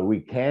 So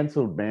we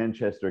cancelled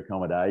Manchester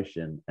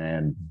accommodation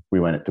and we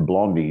went to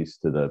Blondies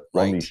to the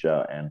Blondie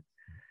show, and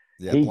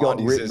he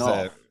got written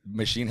off.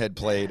 Machine Head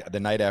played the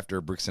night after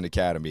Brixton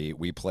Academy.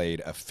 We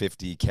played a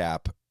 50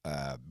 cap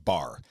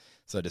bar.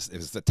 So it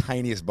was the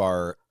tiniest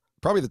bar,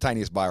 probably the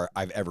tiniest bar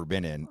I've ever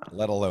been in,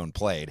 let alone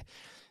played.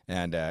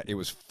 And it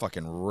was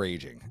fucking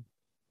raging.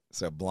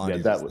 So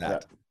Blondie was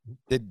that.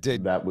 Did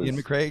Ian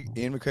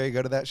McRae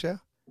go to that show?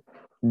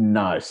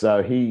 No.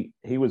 So he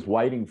was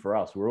waiting for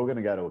us. We were all going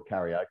to go to a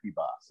karaoke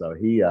bar. So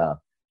he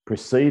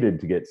proceeded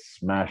to get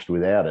smashed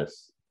without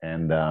us.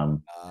 And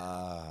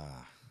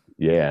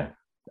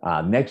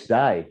next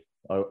day,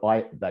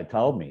 they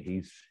told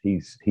me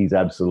he's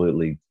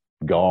absolutely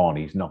gone.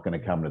 He's not going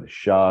to come to the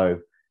show.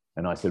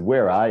 And I said,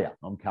 "Where are you?"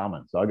 "I'm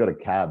coming." So I got a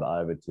cab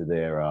over to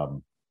their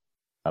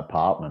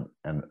apartment,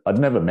 and I'd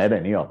never met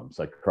any of them.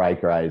 So Cray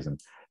Crays and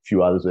a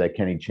few others were there,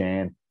 Kenny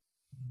Chan.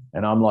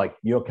 And I'm like,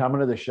 "You're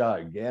coming to the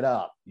show. Get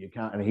up. You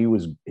can't." And he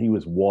was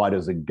white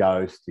as a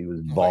ghost. He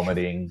was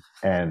vomiting,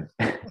 and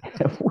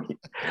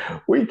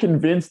we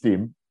convinced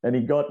him. And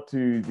he got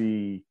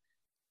to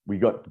we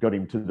got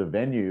him to the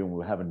venue, and we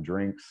were having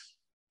drinks.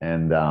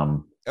 And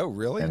oh,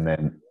 really? And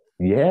then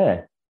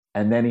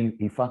and then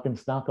he fucking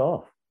snuck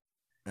off.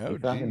 Oh, he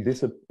fucking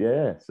disappeared.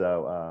 Yeah.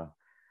 So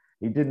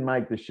he didn't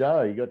make the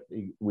show.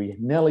 We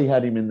nearly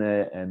had him in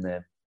there, and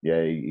then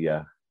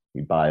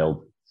he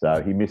bailed.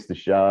 So he missed the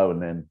show, and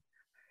then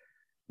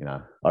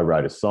I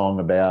wrote a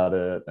song about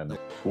it. And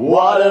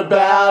what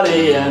about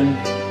Ian?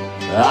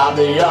 I'm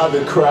the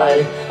other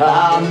Cray.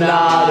 I'm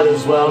not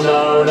as well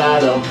known.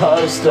 I don't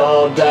post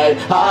all day.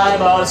 I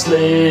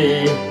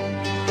mostly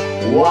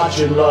watch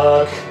and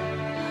look.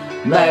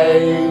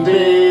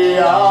 Maybe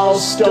I'll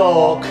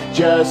stalk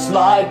just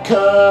like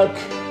Kirk.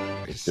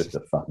 It's just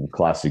a fucking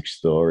classic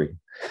story.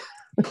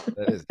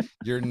 That is.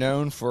 You're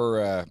known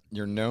for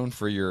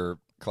your.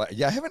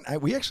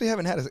 We actually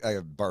haven't had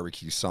a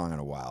barbecue song in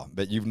a while,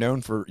 but you're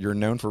known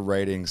for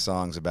writing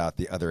songs about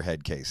the other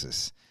head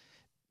cases,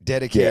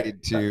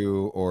 dedicated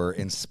to or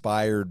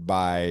inspired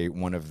by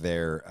one of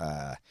their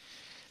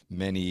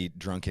many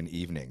drunken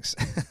evenings,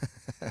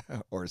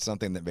 or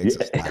something that makes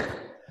us laugh.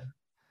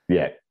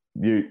 Yeah,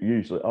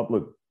 usually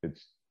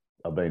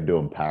I've been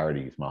doing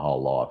parodies my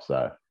whole life,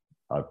 so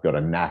I've got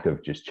a knack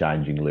of just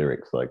changing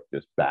lyrics, like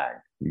just bang.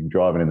 You're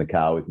driving in the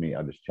car with me,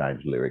 I just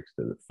change lyrics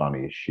to the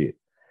funniest shit.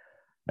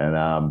 And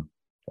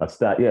I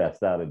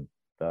started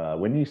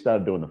when you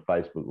started doing the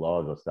Facebook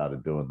Lives, I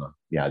started doing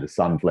the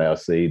sunflower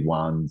seed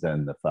ones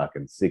and the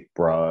fucking sick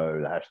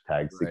bro, the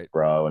hashtag sick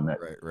bro, and that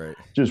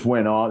just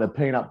went on. The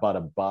peanut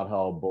butter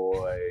butthole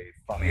boy.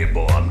 Yeah,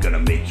 boy, I'm gonna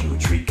make you a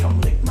treat. Come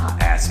lick my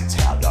ass, it's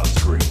how dogs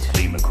greet.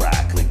 Leave a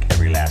crack, lick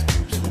every last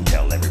poops, and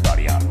tell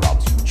everybody I'm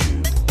Rob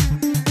Chew.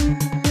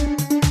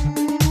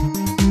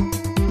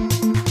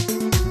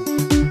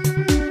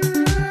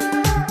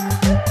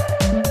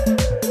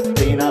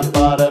 Peanut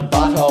butter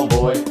butthole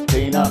boy,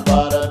 peanut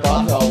butter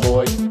butthole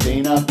boy,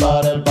 peanut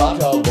butter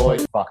butthole boy.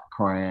 Fuck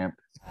cramp.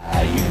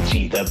 You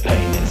see the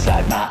pain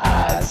inside my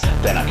eyes.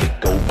 Then I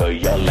kick over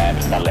your lamp.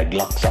 My leg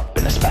locks up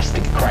in a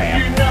spastic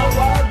cramp. You know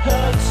what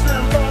hurts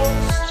the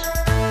most?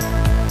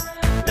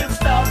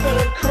 It's not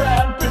the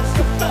cramp, it's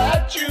the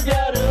fact you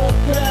get up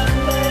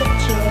and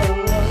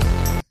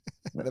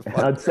later.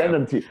 I'd send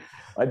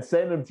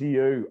them to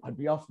you. I'd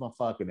be off my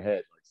fucking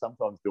head. Like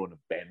sometimes doing a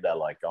bender,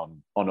 like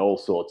on all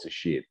sorts of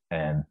shit.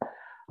 And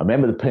I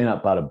remember the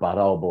peanut butter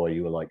butthole boy.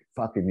 You were like,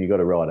 "Fucking, you got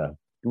to write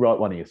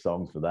one of your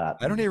songs for that."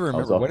 I don't even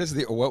remember what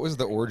was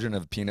the origin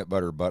of peanut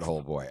butter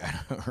butthole boy. I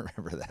don't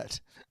remember that.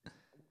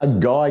 A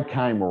guy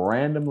came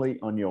randomly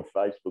on your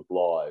Facebook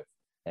Live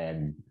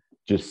and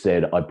just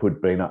said, "I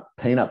put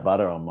peanut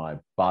butter on my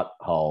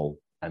butthole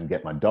and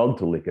get my dog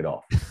to lick it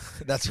off."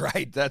 That's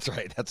right. That's what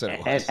it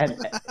was.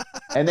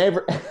 And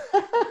every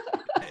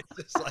it's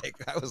just like,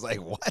 I was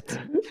like, "What?"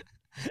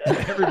 And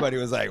everybody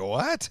was like,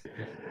 "What?"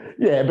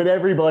 Yeah, but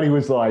everybody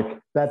was like,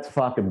 "That's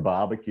fucking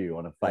barbecue"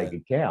 on a fake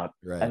account.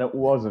 Right. And it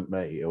wasn't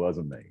me.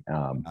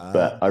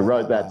 But I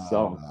wrote that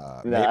song.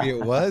 Maybe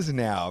it was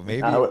now.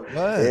 Maybe it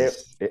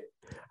was. It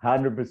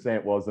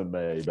 100% wasn't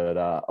me. But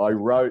I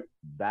wrote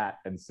that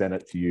and sent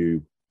it to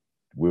you.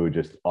 We were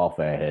just off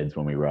our heads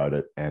when we wrote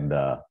it. And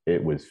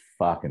it was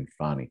fucking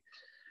funny.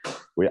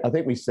 I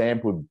think we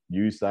sampled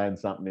you saying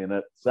something in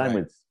it. Same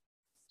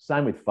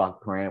with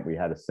Fuck Cramp. We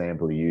had a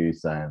sample of you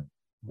saying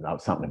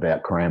something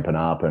about cramping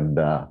up, and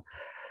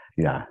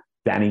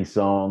Danny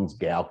songs,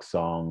 Gauk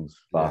songs,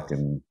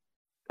 fucking.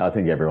 I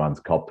think everyone's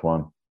copped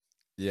one.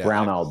 Yeah,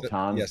 Brown old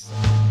tongue. Yes.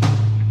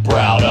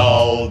 Brown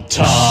old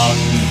tongue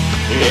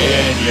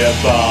in your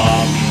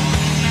bum.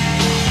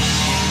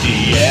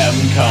 DM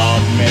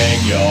coming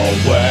your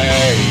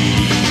way.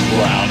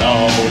 Brown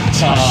old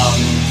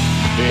tongue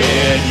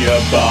in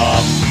your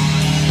bum.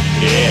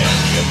 In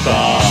your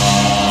bum.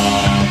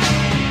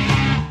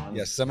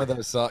 Yeah, some of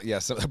those songs. Yeah,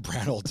 some of the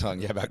brown old tongue.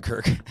 Yeah, about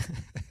Kirk.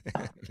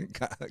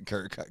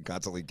 Kirk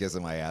constantly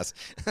kissing my ass.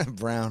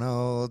 Brown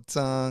old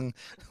tongue.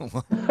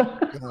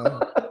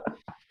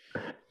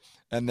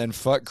 And then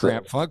Fuck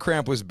Cramp. Fuck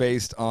Cramp was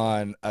based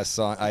on a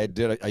song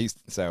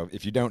so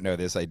if you don't know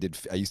this, I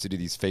used to do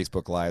these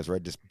Facebook Lives where I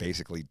just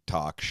basically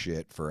talk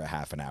shit for a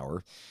half an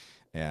hour.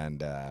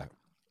 And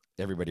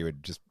everybody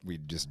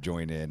we'd just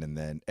join in. And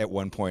then at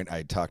one point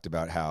I talked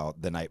about how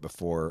the night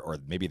before, or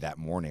maybe that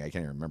morning, I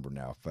can't even remember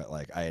now, but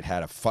like I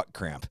had a fuck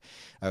cramp.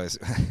 I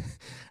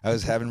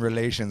was having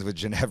relations with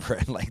Ginevra,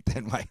 and like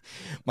then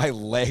my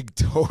leg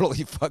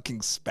totally fucking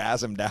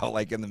spasmed out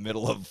like in the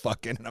middle of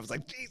fucking, and I was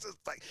like, Jesus,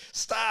 like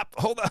stop,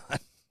 hold on.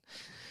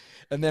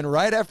 And then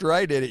right after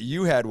I did it,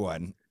 you had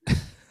one.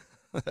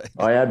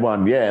 I had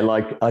one, yeah.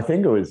 Like I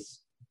think it was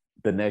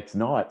the next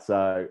night.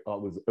 So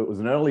it was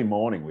an early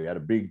morning. We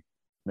had me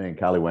and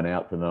Carly went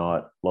out for the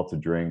night, lots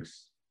of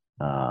drinks,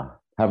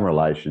 having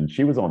relations.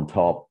 She was on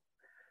top.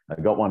 I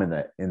got one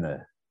in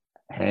the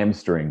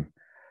hamstring,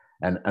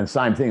 and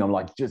same thing. I'm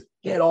like, just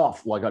get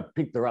off. Like I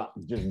picked her up,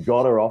 and just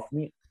got her off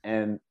me,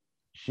 and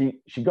she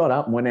got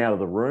up and went out of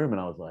the room, and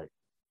I was like,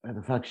 where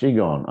the fuck's she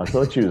gone? I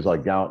thought she was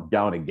like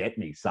going to get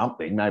me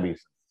something, maybe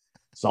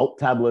salt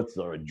tablets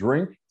or a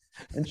drink.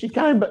 And she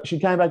came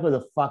back with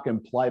a fucking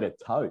plate of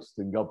toast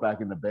and got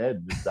back in the bed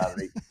and just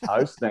started eating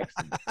toast next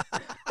to me.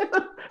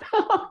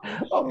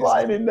 I'm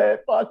laying in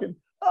there fucking,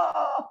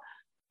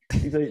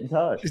 she's eating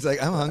toast. She's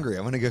like, I'm hungry.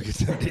 I want to go get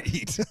something to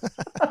eat.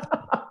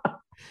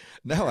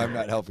 No, I'm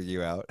not helping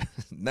you out.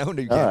 No,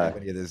 you can't have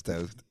any of this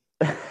toast.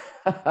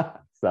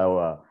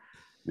 So,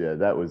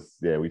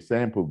 we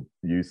sampled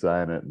you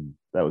saying it, and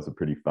that was a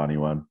pretty funny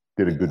one.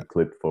 Did a good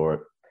clip for it.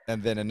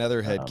 And then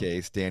another head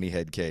case, Danny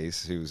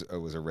Headcase, who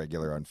was a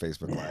regular on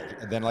Facebook Live.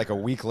 And then like a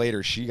week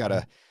later, she got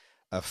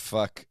a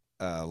fuck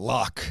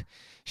lock.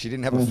 She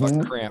didn't have a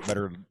fuck cramp, but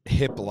her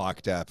hip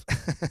locked up.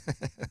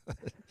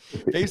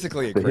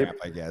 Basically a cramp,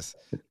 I guess.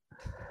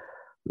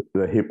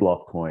 The hip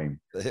lock queen.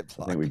 The hip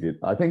lock.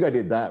 I think I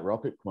did that.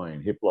 Rocket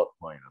Queen, hip lock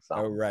queen or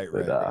something. Oh, right.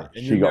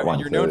 And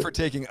you're known for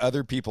taking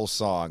other people's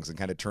songs and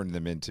kind of turning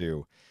them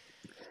into.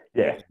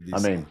 Yeah. I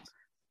mean,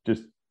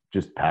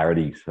 just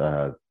parodies.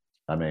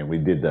 I mean, we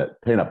did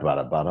that Peanut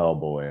Butter Butthole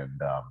Boy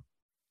and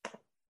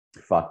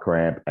Fuck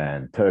Cramp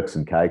and Turks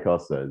and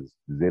Caicos. So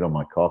Zit on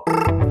my cock.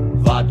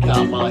 Vodka,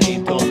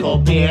 mojito,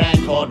 cold beer, and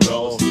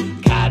cornrows.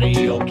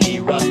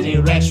 Karaoke, Rusty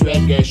Rex,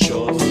 reggae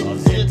shows.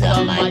 Zit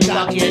on my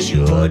cock, yes,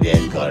 you heard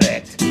it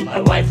correct. My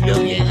wife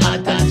looking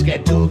hot and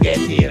scared to get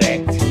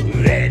erect.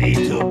 Ready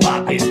to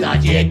pop, it's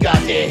not yet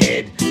got a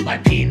head. My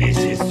penis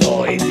is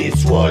sore, it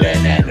is swollen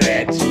and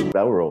red.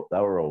 They were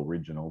all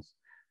originals.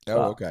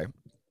 Oh, okay.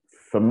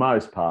 For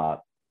most part,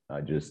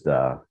 I just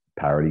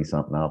parody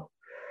something up.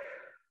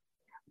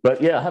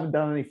 But yeah, I haven't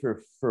done any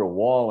for a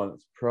while, and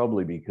it's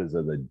probably because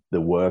of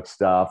the work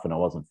stuff, and I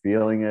wasn't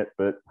feeling it.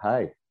 But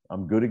hey,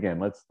 I'm good again.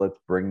 Let's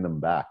bring them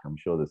back. I'm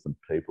sure there's some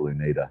people who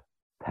need a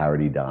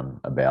parody done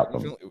about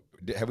them.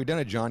 Have we done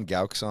a John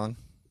Gauck song?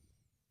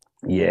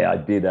 Yeah, I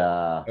did.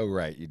 Oh,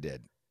 right, you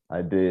did.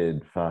 I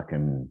did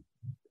fucking.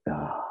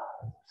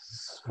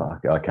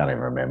 Fuck, I can't even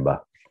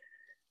remember.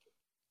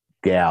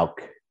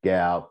 Gauck.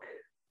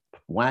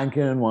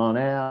 Wanking one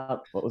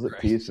out. What was it?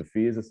 Right. Tears for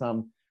Fears or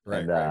something.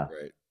 Right, and,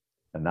 right.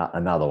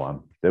 Another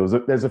one. There's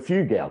a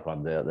few Gauck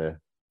ones out there.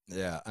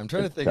 Yeah, I'm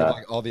trying to think of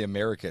like all the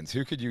Americans.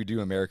 Who could you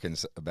do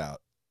Americans about?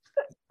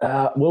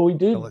 Well, we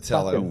did.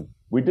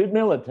 We did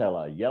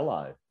Militello,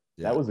 Yellow.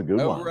 Yeah. That was a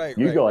good one. Right,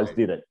 you guys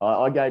did it.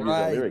 I gave you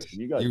the lyrics.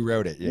 You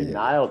wrote it. Yeah,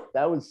 nailed.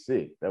 That was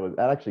sick. That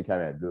actually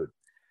came out good.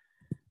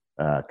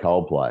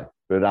 Coldplay,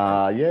 but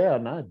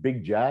no,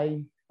 Big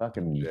J,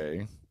 fucking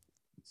J.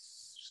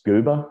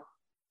 Scuba.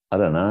 I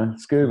don't know.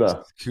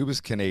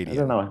 Scuba's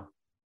Canadian.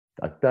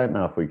 I don't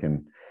know if we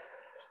can.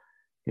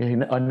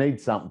 Yeah, I need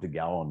something to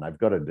go on. They've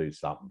got to do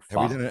something.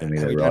 Have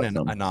we done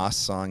a Nas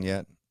song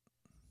yet?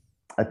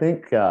 I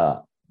think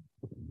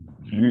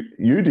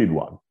you did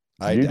one.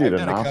 You did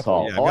a Nas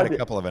song. Yeah, I've got a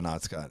couple of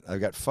Nas.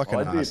 I've got fucking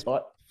Nas.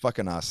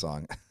 Fucking Nas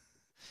song.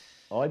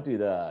 I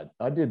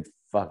did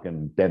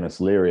fucking Dennis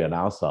Leary an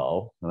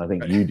asshole, and I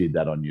think you did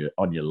that on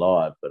your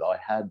live. But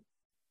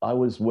I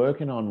was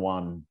working on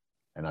one,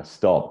 and I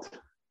stopped.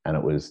 And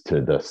it was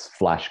to the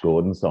Flash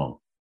Gordon song,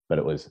 but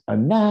it was a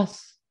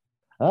Nas,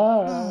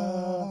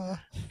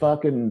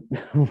 fucking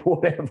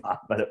whatever.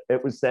 But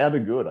it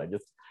sounded good. I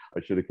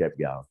should have kept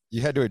going.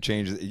 You had to have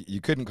changed. You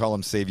couldn't call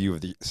him savior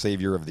of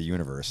the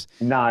universe.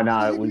 No,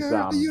 it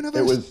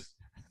was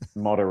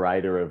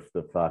moderator of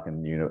the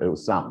fucking universe. It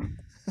was something.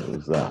 It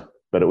was,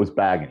 but it was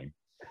bagging him.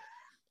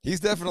 He's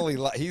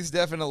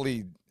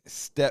definitely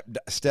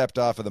stepped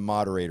off of the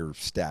moderator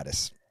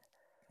status.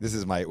 This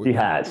is he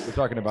has. We're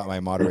talking about my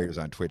moderators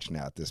on Twitch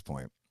now at this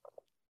point.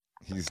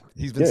 He's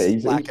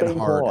been slacking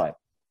hard. Quiet.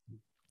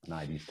 No,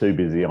 he's too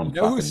busy on. You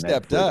know who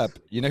stepped Netflix. up?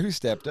 You know who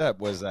stepped up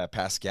was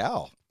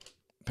Pascal.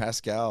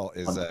 Pascal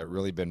has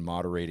really been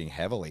moderating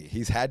heavily.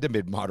 He's had to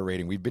be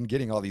moderating. We've been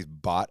getting all these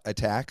bot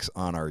attacks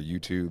on our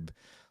YouTube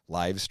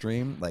live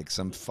stream. Like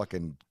some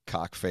fucking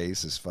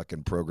cockface is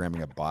fucking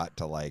programming a bot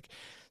to like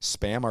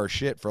spam our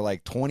shit for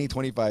like 20,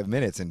 25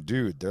 minutes. And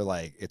dude, they're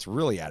like, it's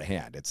really out of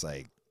hand. It's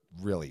like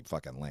really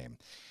fucking lame.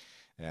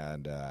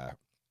 And,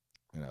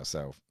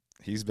 so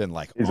he's been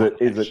like,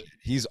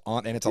 he's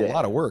on, and it's a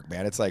lot of work,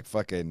 man. It's like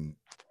fucking,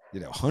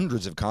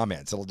 hundreds of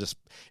comments.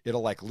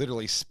 It'll like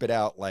literally spit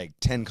out like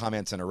 10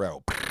 comments in a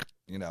row,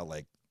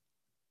 like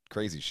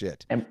crazy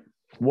shit. And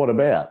What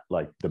about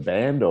like the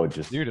band or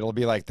just dude? It'll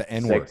be like the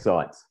N-word. Sex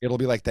sites. It'll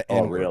be like the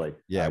N-word. Oh, really?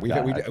 Yeah,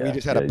 okay, we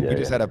just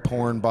had a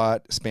porn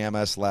bot spam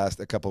us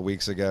a couple of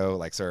weeks ago.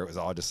 Like, so it was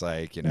all just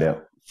like, you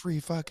know, free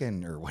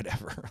fucking or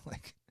whatever.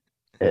 Like,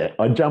 yeah,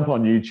 I jump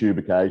on YouTube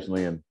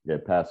occasionally, and yeah,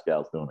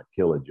 Pascal's doing a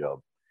killer job.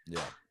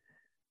 Yeah.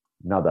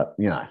 Another,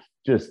 you know,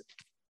 just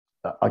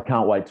I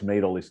can't wait to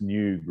meet all this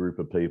new group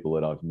of people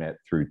that I've met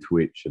through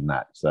Twitch and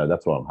that. So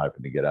that's what I'm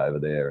hoping to get over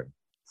there and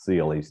see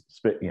all these.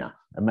 You know,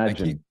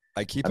 imagine.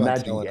 I keep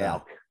imagine on telling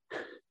Gauk.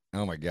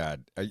 Oh my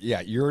God.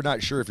 Yeah. You're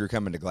not sure if you're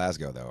coming to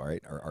Glasgow though,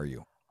 right? Or are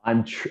you?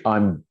 I'm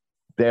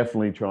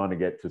definitely trying to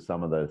get to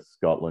some of the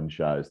Scotland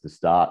shows to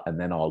start, and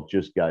then I'll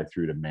just go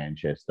through to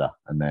Manchester,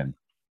 and then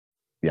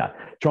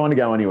trying to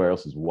go anywhere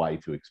else is way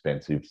too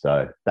expensive.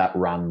 So that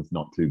run's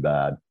not too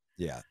bad.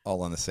 Yeah.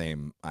 All on the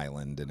same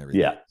island and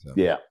everything. Yeah. So.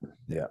 Yeah.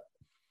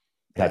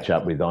 Catch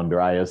up with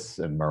Andreas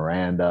and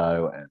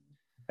Mirando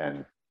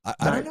and I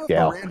don't know if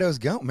Mirando's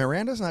going.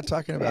 Mirando's not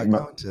talking about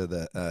going to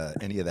the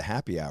any of the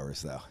happy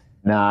hours though.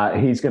 Nah,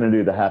 he's going to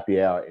do the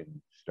happy hour in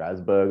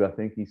Strasbourg. I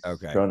think he's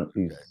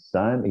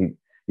saying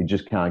he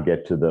just can't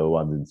get to the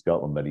ones in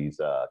Scotland, but he's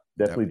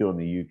definitely doing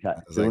the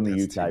UK. Doing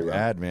the UK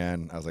run.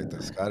 Man, I was like,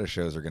 the Scottish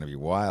shows are going to be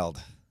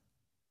wild.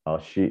 Oh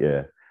shit,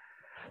 yeah.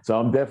 So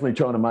I'm definitely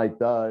trying to make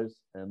those,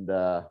 and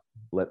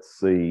let's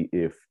see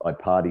if I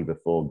party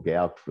before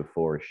Gauk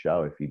before a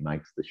show if he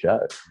makes the show.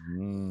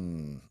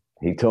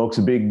 He talks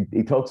a big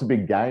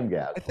game,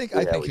 Gauk. I think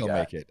he'll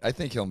make it. I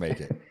think he'll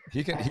make it.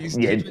 He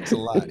drinks a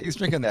lot. He's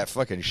drinking that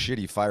fucking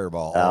shitty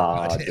Fireball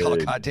all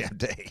goddamn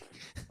day.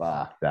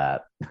 Fuck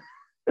that.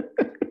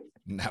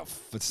 No,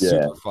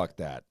 super fuck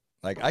that.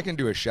 Like, I can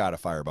do a shot of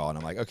Fireball, and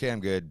I'm like, okay, I'm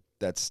good.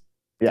 That's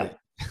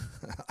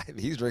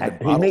he's drinking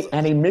bottles.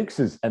 He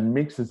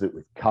mixes it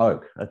with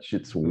Coke. That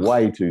shit's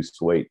way too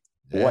sweet.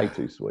 Yeah. Way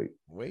too sweet.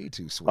 Way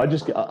too sweet.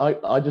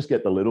 I just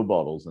get the little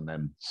bottles and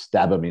then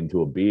stab them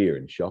into a beer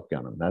and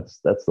shotgun them.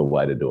 That's the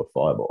way to do a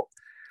Fireball.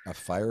 A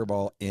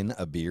Fireball in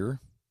a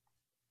beer?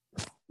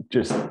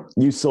 Just,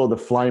 you saw the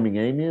Flaming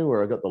Emu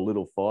where I got the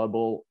little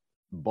Fireball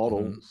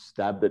bottle,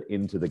 stabbed it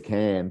into the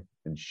can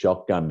and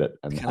shotgunned it.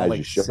 And as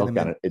you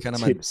shotgun it, it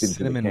tips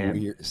into the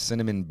can.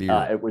 Cinnamon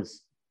beer.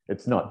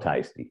 It's not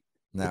tasty.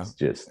 No, it's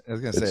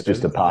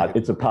just a party.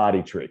 It's a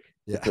party trick.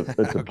 Yeah.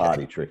 It's a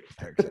party trick.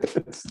 Okay.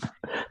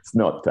 It's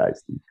not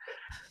tasty.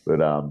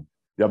 But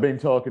I've been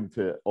talking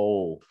to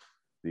all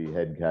the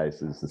head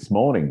cases this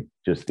morning,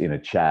 just in a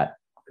chat,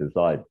 because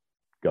I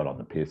got on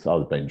the piss.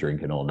 I've been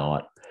drinking all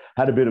night,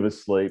 had a bit of a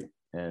sleep,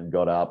 and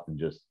got up and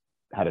just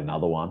had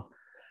another one.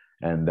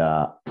 And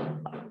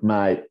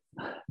mate,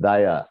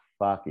 they are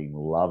fucking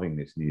loving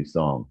this new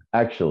song.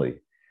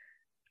 Actually,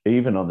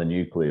 even on the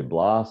Nuclear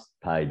Blast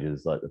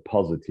pages, like the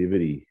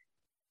positivity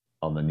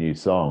on the new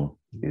song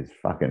is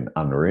fucking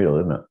unreal,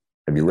 isn't it?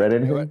 Have you read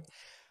anything?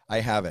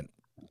 I haven't.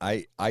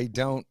 I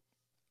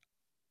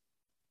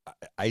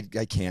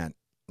can't.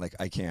 Like,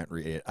 I can't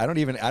read it. I don't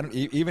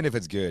even if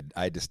it's good,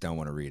 I just don't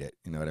want to read it.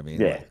 You know what I mean?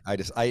 Yeah.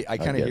 Like, I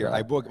kind of hear.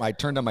 I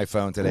turned on my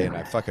phone today, and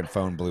my fucking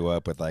phone blew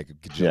up with like a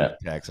gajillion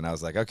texts, and I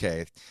was like,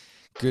 okay,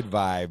 good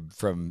vibe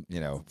from, you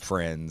know,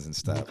 friends and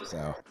stuff.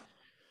 So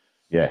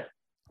yeah.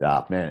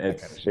 Man,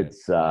 it's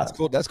that's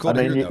cool. That's cool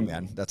to hear, though,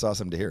 man. That's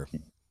awesome to hear.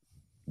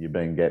 You've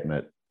been getting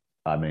it.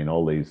 I mean,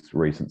 all these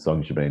recent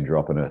songs you've been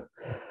dropping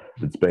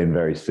it's been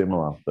very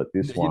similar, but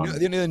this one,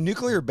 you know, the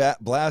Nuclear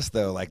Blast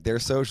though, like their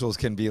socials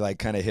can be like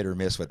kind of hit or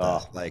miss with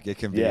that. Like it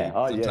can be.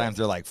 Sometimes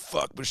they're like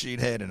fuck Machine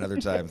Head, and other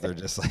times they're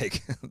just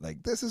like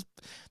this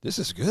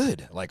is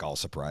good. Like all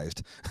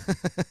surprised.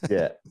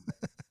 Yeah.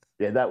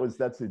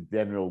 That's a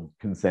general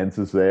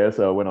consensus there.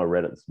 So when I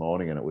read it this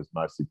morning and it was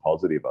mostly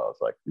positive, I was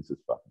like, this is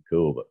fucking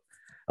cool. But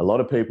a lot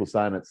of people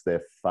saying it's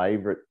their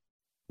favorite.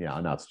 You know,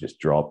 I know it's just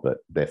dropped, but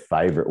their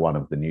favorite one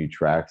of the new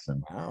tracks.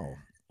 And wow.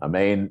 I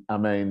mean,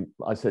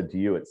 I said to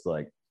you, it's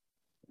like,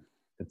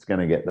 it's going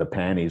to get the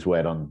panties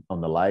wet on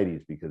the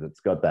ladies, because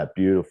it's got that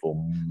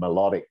beautiful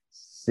melodic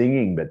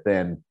singing, but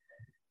then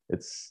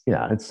it's, you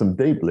know, it's some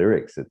deep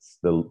lyrics. It's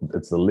the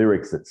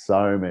lyrics that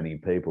so many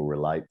people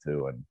relate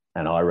to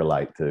and I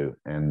relate to.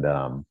 And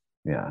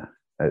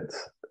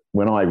it's,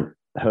 when I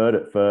heard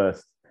it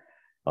first,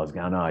 I was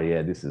going, oh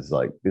yeah, this is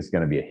going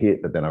to be a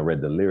hit. But then I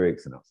read the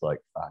lyrics and I was like,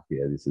 fuck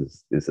yeah, this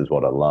is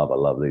what I love. I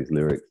love these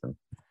lyrics. And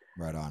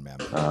right on, man.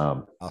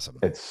 Awesome.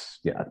 It's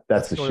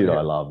that's the shit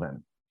I love,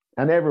 man.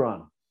 And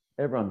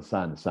everyone's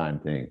saying the same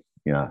thing,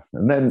 you know.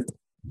 And then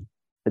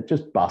it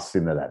just busts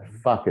into that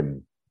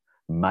fucking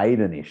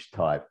Maidenish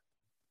type,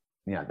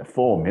 you know, the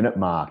 4-minute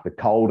mark, the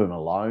Cold and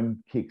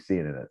Alone kicks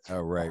in, and it's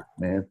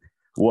man,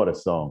 what a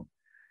song.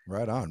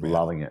 Right on, man.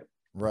 Loving it.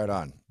 Right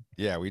on.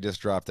 Yeah, we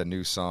just dropped a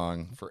new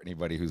song for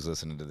anybody who's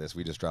listening to this.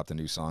 We just dropped a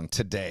new song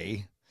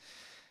today.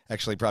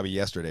 Actually, probably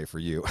yesterday for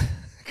you,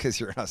 because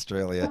you're in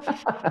Australia.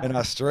 In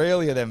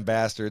Australia, them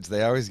bastards,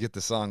 they always get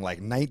the song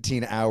like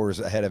 19 hours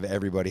ahead of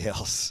everybody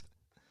else.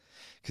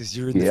 Because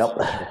you're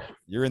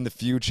in the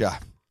future.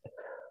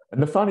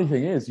 And the funny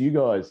thing is, you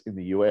guys in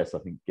the US, I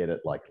think, get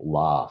it like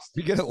last.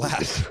 We get it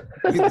last.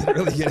 We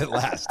really get it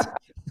last.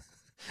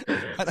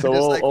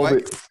 So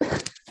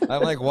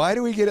I'm like, why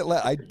do we get it?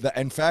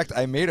 In fact,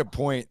 I made a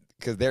point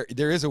because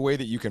there is a way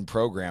that you can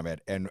program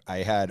it. And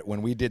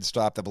when we did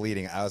Stop the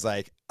Bleeding, I was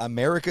like,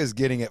 America's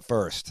getting it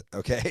first.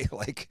 Okay.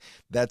 Like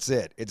that's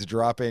it. It's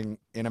dropping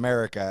in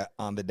America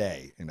on the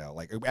day, in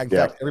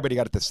fact, everybody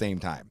got it at the same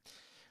time.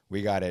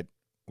 We got it.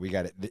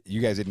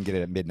 You guys didn't get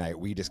it at midnight.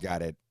 We just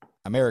got it.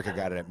 America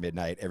got it at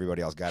midnight.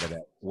 Everybody else got it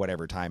at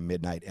whatever time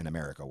midnight in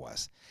America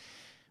was.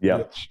 Yeah.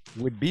 Which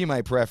would be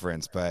my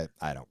preference, but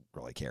I don't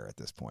really care at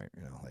this point.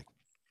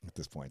 At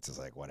this point, it's just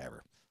like,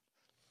 whatever.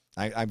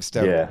 I'm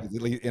stoked. Yeah.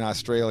 In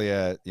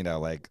Australia,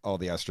 like all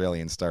the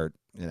Australians start,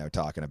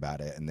 talking about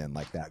it, and then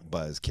like that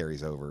buzz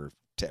carries over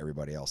to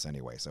everybody else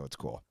anyway. So it's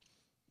cool.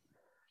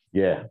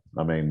 Yeah.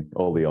 I mean,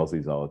 all the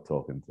Aussies I was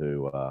talking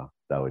to,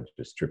 they were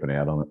just tripping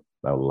out on it.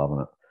 They were loving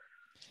it.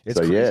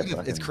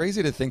 It's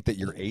crazy to think that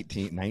you're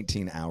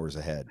 19 hours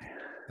ahead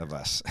of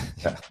us.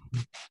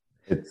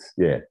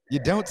 You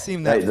don't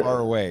seem that far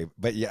away,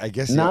 but yeah, I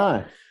guess.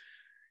 No.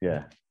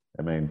 Yeah.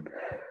 I mean,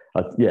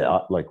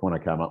 like when I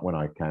came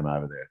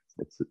over there,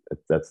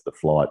 that's the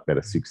flight, about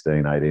a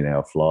 16,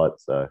 18-hour flight.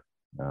 So,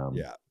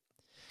 yeah.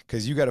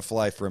 Because you got to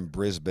fly from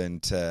Brisbane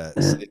to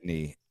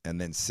Sydney and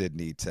then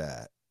Sydney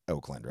to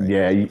Oakland, right?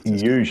 Yeah.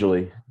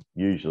 Usually,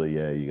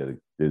 yeah, you got to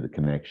do the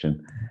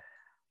connection.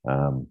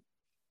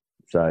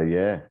 So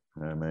yeah,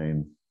 I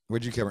mean,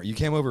 where'd you come? You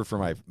came over for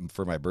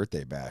my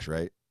birthday bash,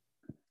 right?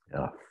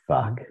 Oh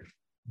fuck!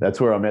 That's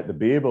where I met the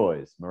beer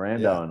boys,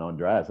 Miranda and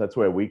Andreas. That's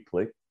where we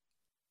clicked.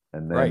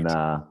 And then,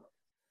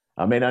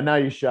 I mean, I know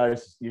your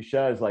show's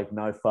like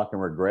no fucking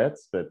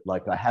regrets, but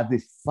like I have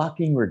this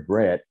fucking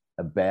regret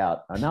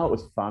about. I know it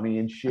was funny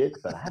and shit,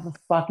 but I have a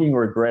fucking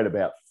regret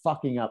about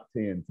fucking up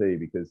TNT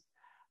because,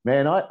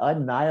 man, I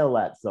nail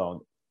that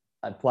song.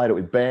 I played it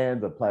with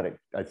bands.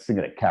 I sing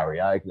it at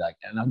karaoke,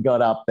 and I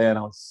got up there and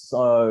I was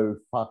so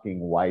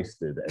fucking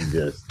wasted and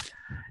just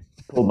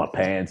pulled my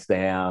pants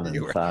down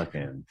and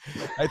fucking.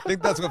 I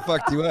think that's what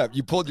fucked you up.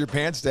 You pulled your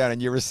pants down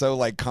and you were so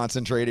like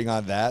concentrating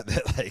on that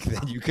like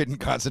then you couldn't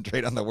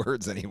concentrate on the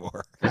words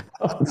anymore.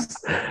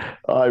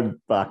 I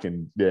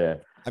fucking yeah.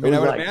 I mean, I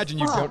would imagine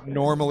you don't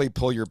normally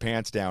pull your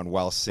pants down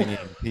while singing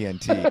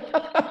TNT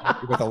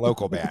with a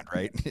local band,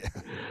 right?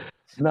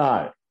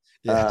 No.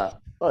 Yeah.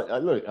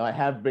 Look, I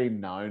have been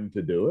known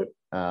to do it.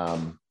 I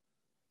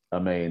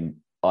mean,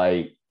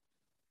 the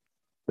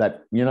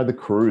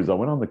cruise. I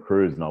went on the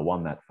cruise and I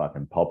won that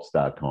fucking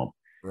Popstar comp.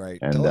 Right.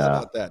 And, tell us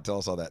about that. Tell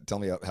us all that. Tell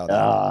me how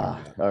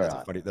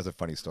that. That's a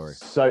funny story.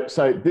 So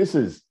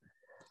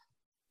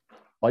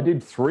I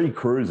did 3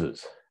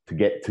 cruises to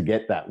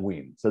get that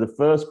win. So the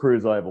first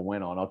cruise I ever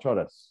went on, I'll try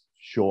to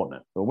shorten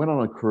it. I went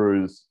on a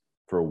cruise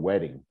for a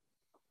wedding,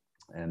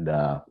 and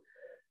I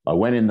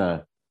went in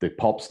the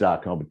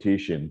Popstar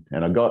competition,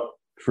 and I got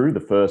through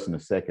the first and the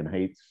second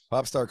heats.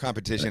 Popstar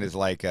competition is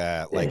like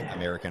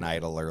American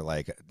Idol or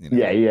like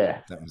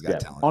Something's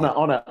Got Talent.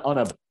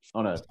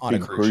 On a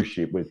big cruise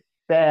ship with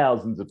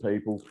thousands of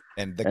people,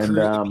 and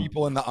the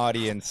people in the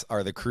audience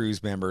are the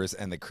cruise members,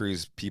 and the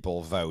cruise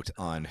people vote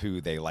on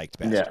who they liked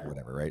best or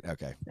whatever, right?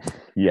 Okay.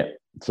 Yeah.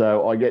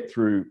 So I get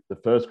through the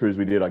first cruise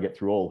we did. I get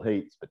through all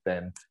heats, but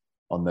then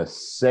on the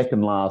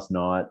second last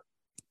night,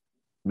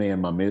 me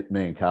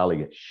and Carly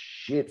get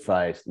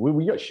shit-faced.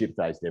 We got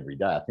shit-faced every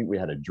day. I think we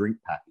had a drink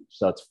package.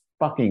 So it's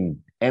fucking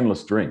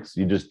endless drinks.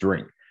 You just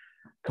drink.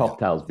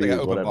 Cocktails, beers,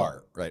 like whatever.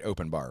 Bar, right?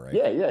 Open bar, right?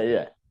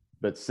 Yeah.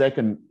 But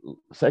second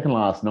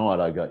last night,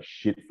 I got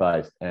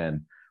shit-faced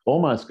and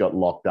almost got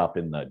locked up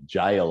in the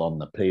jail on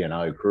the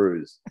P&O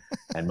cruise.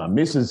 And my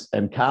missus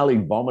and Carly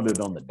vomited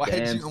on the dance floor.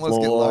 Why did you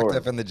almost get locked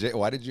up in the jail?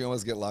 Why did you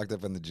almost get locked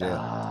up in the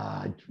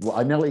jail? Well,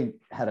 I nearly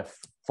had a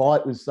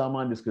fight with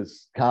someone just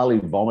because Carly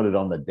vomited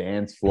on the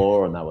dance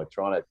floor and they were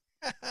trying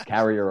to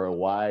carry her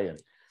away.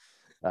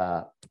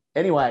 And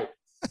anyway,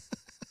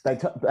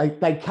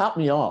 they cut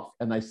me off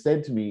and they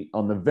said to me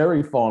on the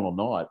very final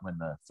night when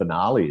the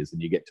finale is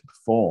and you get to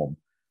perform,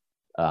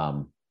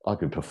 I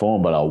could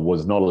perform, but I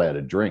was not allowed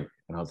to drink.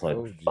 And I was like,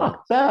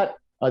 fuck that.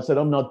 I said,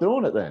 I'm not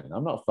doing it then.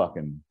 I'm not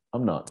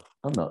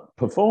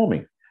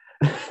performing.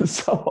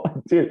 So I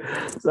did.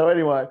 So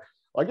anyway,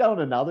 I go on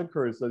another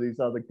cruise. So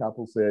these other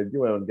couple said, you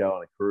want to go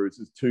on a cruise.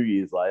 It's 2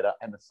 years later.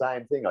 And the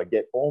same thing, I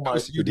get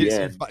almost to the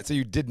end. So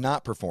you did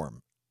not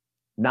perform?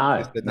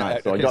 No. So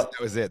that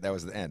was it. That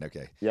was the end.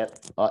 Okay. Yep.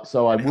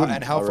 So I wouldn't.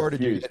 And how far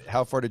did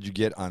you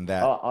get on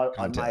that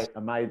contest?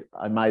 I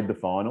made the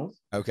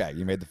finals. Okay.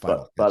 You made the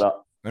finals.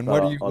 And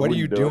what are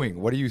you doing?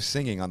 What are you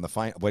singing on the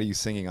final? What are you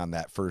singing on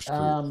that first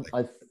cruise?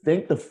 I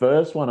think the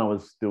first one I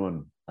was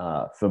doing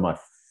for my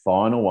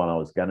final one, I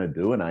was going to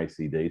do an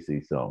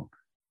AC/DC song.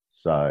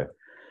 So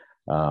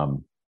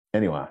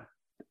anyway,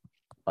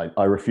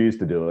 I refused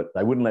to do it.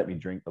 They wouldn't let me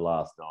drink the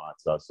last night,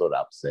 so I was sort of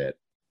upset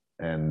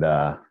and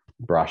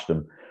brushed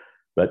them.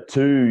 But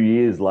 2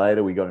 years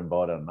later, we got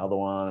invited on another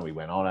one, and we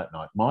went on it.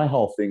 And my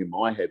whole thing in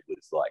my head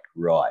was like,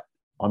 right,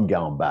 I'm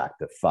going back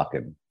to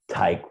fucking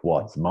take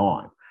what's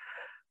mine.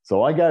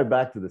 So I go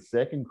back to the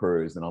second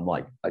cruise, and I'm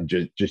like, I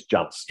just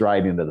jumped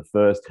straight into the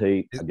first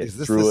heat. Is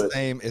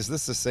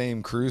this the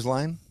same cruise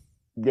line?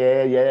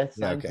 Yeah,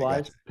 same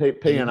place. Gotcha.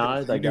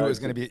 P&O. You knew it was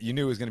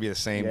going to be the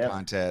same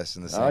contest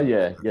and the same. Oh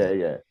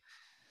yeah.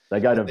 They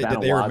go to Vanuatu.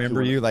 Did they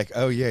remember you? Like,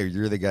 oh yeah,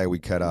 you're the guy we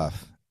cut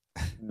off.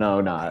 No.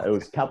 It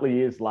was a couple of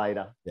years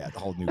later. Yeah, the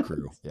whole new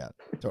crew. Yeah,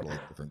 totally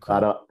different crew.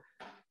 But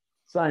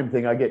same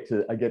thing. I get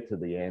to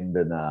the end,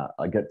 and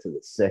I get to the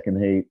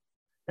second heat,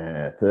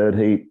 third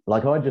heat.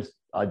 Like I just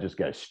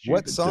go stupid.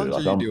 What songs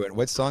are you doing?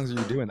 What songs are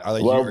you doing?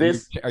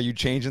 Are you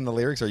changing the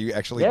lyrics? Are you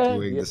actually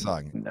doing the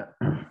song? No.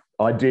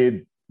 I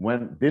did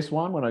when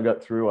I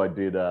got through. I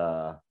did.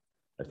 I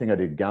think I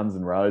did Guns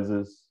N'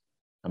 Roses.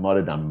 I might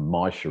have done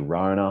My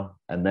Sharona,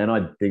 and then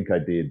I think I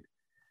did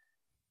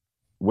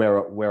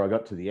where I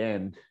got to the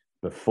end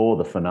before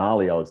the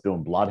finale. I was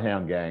doing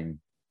Bloodhound Gang,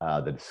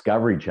 the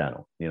Discovery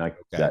Channel. You know,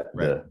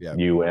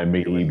 You and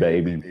Me,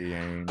 baby.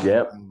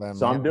 Yep.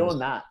 So I'm doing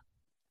that,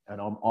 and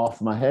I'm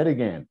off my head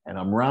again, and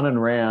I'm running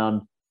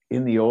around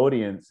in the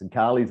audience, and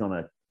Carly's on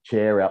a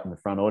chair out in the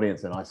front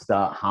audience, and I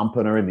start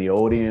humping her in the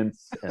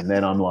audience, and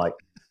then I'm like,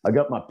 I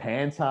got my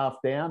pants half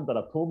down, but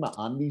I pulled my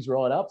undies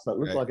right up, so it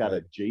looked like I had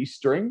a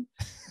G-string,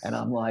 and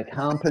I'm like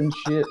humping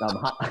shit.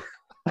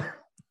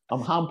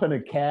 I'm humping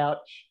a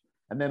couch,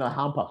 and then I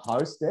hump a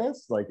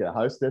hostess. Like a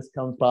hostess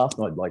comes past,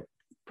 and I'd like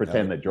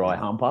pretend to dry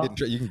hump her.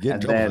 You can get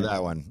in trouble for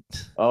that one.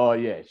 Oh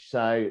yeah.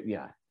 So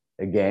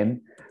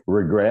again,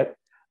 regret.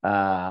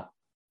 And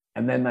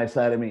then they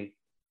say to me,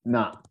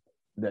 "No,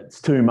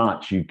 that's too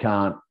much. You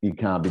can't be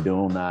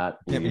doing that.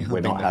 We're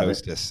not having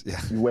hostess.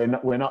 Yeah.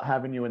 We're not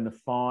having you in the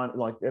final."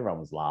 Like everyone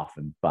was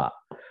laughing, but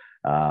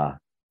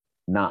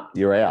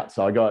you're out.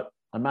 So I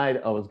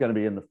was going to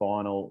be in the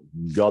final,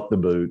 got the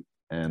boot,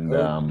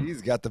 and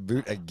he's got the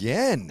boot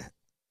again.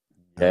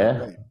 Yeah.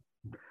 Right.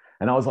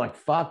 And I was like,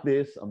 fuck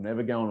this. I'm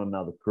never going on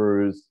another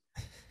cruise.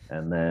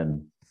 And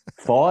then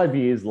 5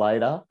 years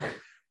later,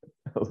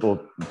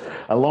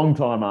 a long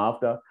time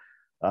after,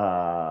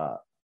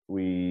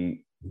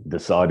 we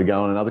decided to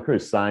go on another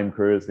cruise. Same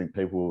cruise. I think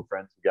people were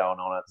friends were going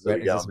on it. So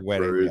we go on the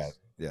cruise.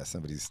 Yeah,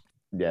 somebody's.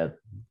 Yeah.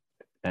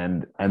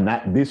 And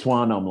this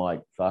one, I'm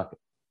like, fuck,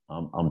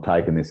 I'm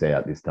taking this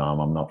out this time.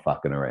 I'm not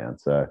fucking around.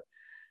 So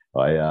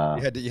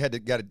you got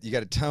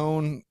to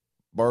tone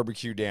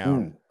barbecue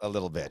down a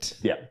little bit.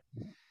 Yeah.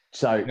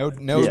 So no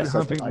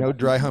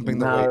dry humping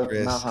the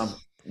waitress.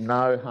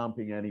 No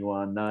humping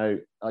anyone. No,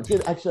 I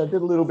did a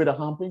little bit of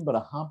humping,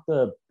 but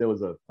there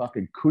was a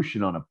fucking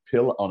cushion on a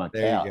pillow on a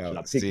couch, and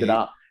I picked it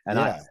up and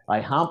I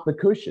humped the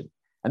cushion.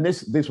 And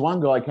this one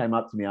guy came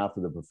up to me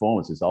after the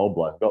performance, this old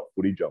bloke, got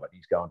footage of it.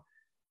 He's going,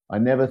 I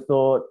never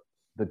thought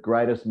the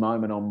greatest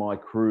moment on my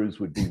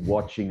cruise would be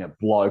watching a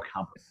bloke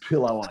hump a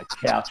pillow on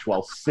a couch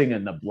while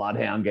singing the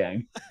Bloodhound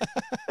Gang.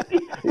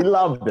 He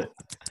loved it.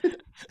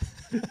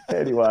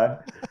 Anyway,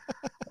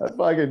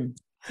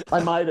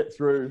 I made it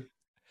through.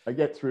 I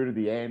get through to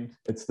the end.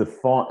 It's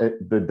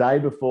the day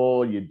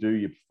before you do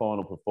your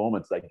final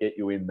performance. They get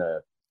you in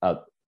a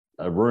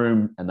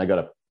room, and they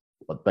got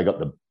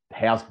the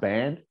house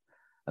band,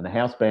 and the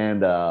house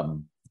band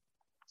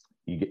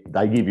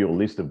they give you a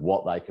list of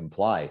what they can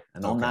play,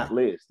 and on that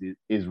list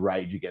is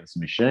Rage Against the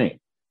Machine,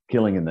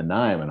 Killing in the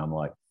Name, and I'm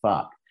like,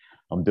 fuck,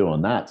 I'm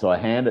doing that. So I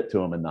hand it to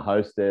them, and the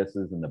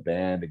hostesses and the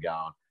band are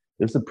going,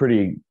 "It's a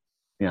pretty,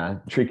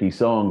 tricky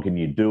song. Can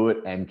you do it?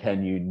 And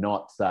can you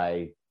not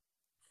say,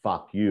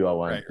 fuck you, I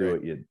won't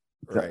do it."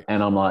 Right.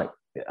 And I'm like,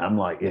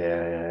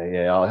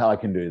 yeah, I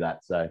can do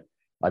that. So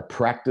I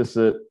practice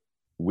it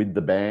with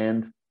the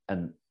band,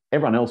 and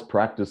everyone else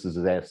practices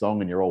their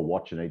song, and you're all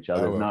watching each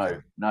other.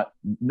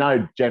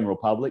 No general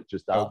public,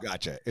 just us. Oh,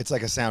 gotcha. It's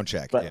like a sound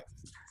check. But,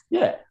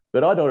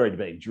 but I'd already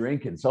been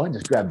drinking, so I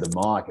just grabbed the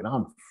mic and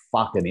I'm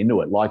fucking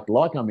into it, like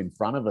I'm in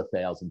front of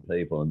 1,000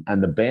 people,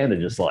 and the band are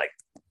just like,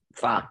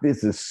 fuck,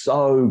 this is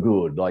so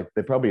good. Like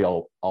they're probably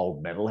old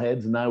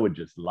metalheads, and they were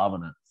just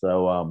loving it.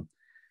 So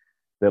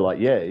they're like,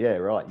 yeah,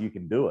 right, you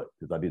can do it,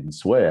 because I didn't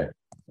swear.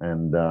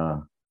 And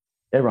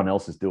everyone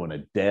else is doing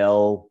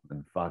Adele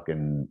and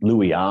fucking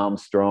Louis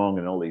Armstrong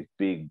and all these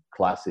big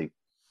classic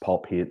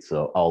pop hits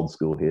or old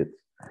school hits.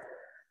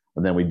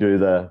 And then we do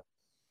the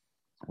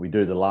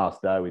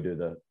last day, we do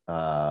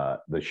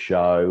the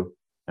show,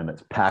 and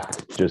it's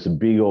packed, just a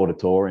big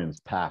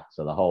auditorium's packed.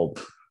 So the whole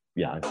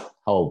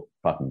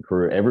fucking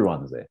crew,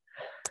 everyone's there.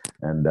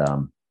 And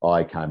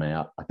I came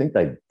out. I think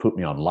they put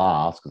me on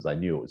last because they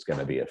knew it was going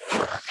to be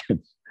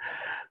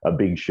a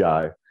big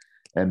show.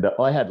 And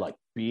I had like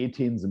beer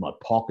tins in my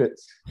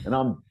pockets, and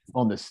I'm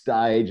on the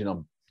stage and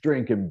I'm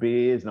drinking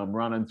beers and I'm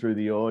running through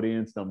the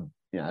audience and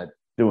I'm,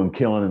 doing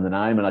Killing in the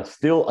Name. And I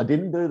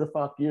didn't do the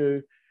fuck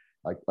you.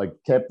 I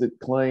kept it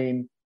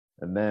clean.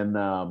 And then,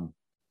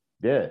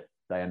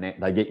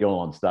 they get you all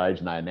on stage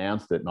and they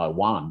announced it, and I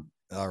won.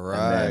 All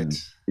right.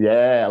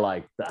 Then,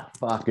 like the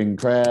fucking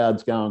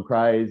crowd's going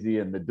crazy,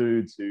 and the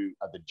dudes who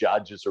are the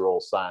judges are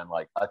all saying,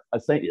 like, I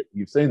think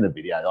you've seen the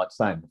video, like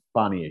saying the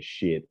funniest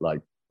shit,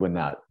 like when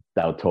they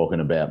were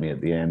talking about me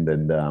at the end,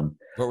 and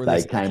what were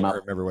they came up.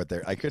 Remember what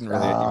I couldn't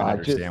really even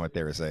understand what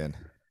they were saying.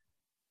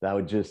 They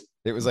were just.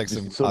 It was like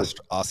some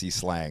Aussie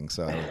slang.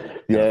 So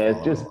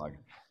yeah,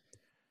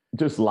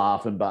 just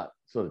laughing. But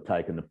sort of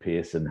taking the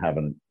piss and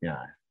having,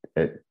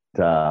 having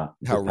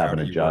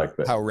a joke.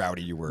 But how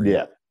rowdy you were.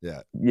 Yeah.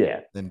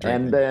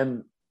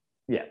 And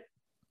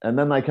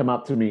then they come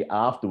up to me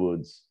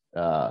afterwards.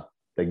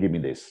 They give me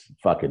this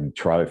fucking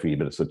trophy,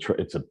 but it's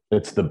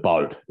the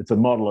boat. It's a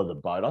model of the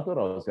boat. I thought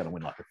I was going to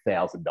win like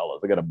 $1,000.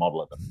 I got a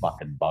model of the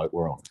fucking boat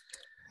we're on.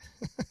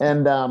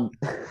 And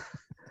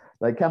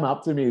they come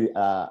up to me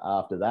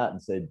after that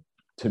and said,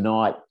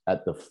 tonight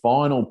at the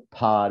final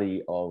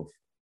party of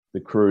the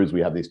cruise,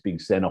 we have this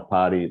big send-off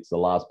party. It's the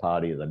last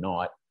party of the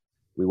night.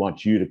 We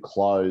want you to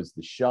close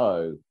the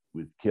show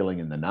with Killing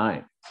in the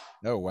Name.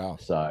 Oh, wow.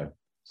 So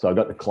I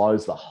got to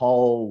close the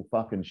whole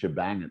fucking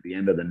shebang at the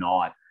end of the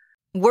night.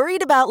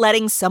 Worried about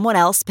letting someone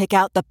else pick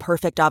out the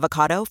perfect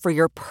avocado for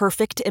your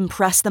perfect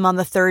impress them on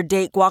the third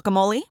date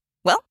guacamole?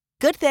 Well,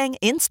 good thing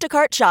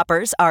Instacart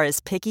shoppers are as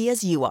picky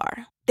as you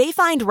are. They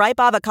find ripe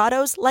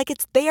avocados like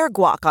it's their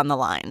guac on the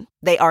line.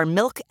 They are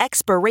milk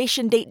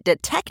expiration date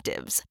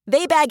detectives.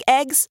 They bag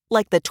eggs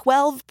like the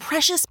 12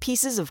 precious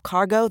pieces of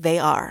cargo they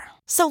are.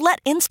 So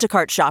let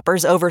Instacart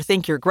shoppers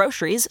overthink your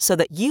groceries so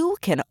that you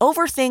can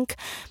overthink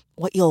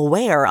what you'll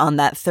wear on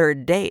that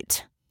third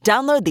date.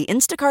 Download the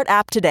Instacart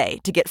app today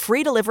to get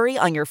free delivery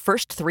on your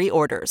first 3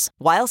 orders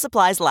while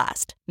supplies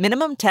last.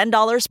 Minimum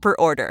 $10 per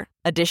order.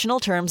 Additional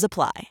terms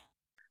apply.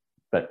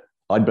 But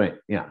I'd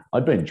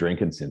been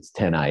drinking since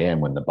 10 a.m.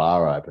 when the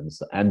bar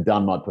opens and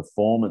done my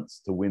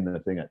performance to win the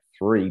thing at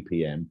 3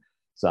 p.m.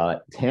 So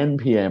at 10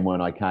 p.m.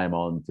 when I came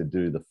on to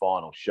do the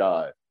final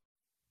show,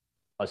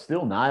 I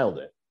still nailed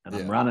it. And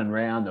I'm running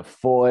around the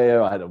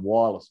foyer. I had a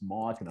wireless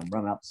mic and I'm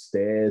running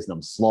upstairs and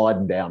I'm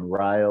sliding down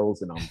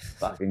rails and I'm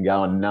fucking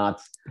going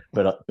nuts.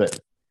 But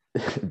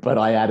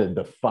I added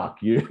the fuck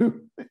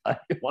you. I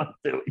didn't want to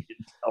do what you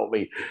told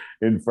me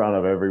in front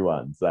of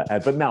everyone. So,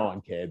 but no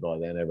one cared by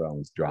then. Everyone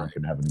was drunk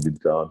and having a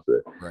good time. So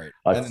right.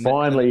 And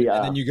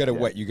then you go to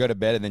what? You go to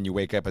bed and then you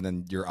wake up and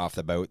then you're off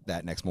the boat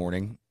that next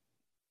morning.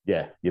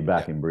 Yeah, you're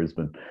back in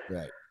Brisbane.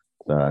 Right.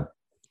 So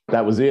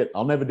that was it.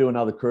 I'll never do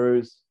another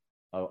cruise.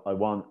 I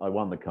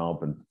won the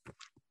comp, and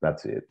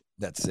that's it.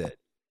 That's it.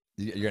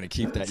 You're gonna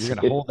keep that. You're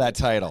gonna hold that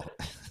title.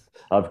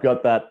 I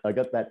got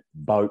that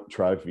boat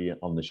trophy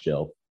on the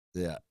shelf.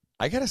 Yeah,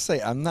 I gotta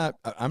say, I'm not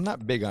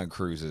big on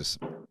cruises.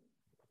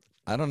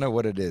 I don't know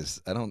what it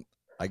is.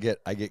 I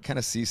get kind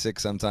of seasick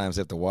sometimes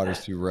if the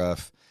water's too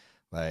rough.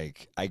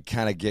 Like I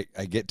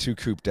get too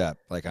cooped up.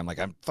 Like I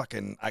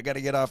got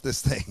to get off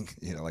this thing.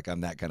 Like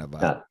I'm that kind of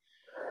vibe.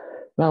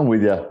 No, I'm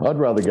with you. I'd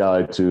rather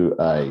go to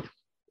a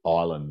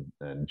island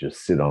and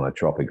just sit on a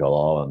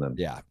tropical island and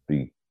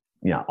be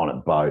on a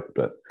boat.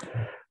 But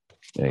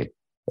like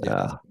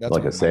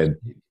I said,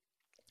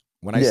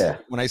 when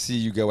I see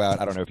you go out,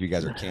 I don't know if you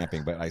guys are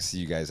camping, but I see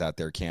you guys out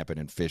there camping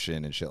and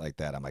fishing and shit like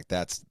that. I'm like,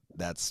 that's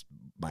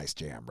my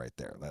jam right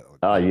there.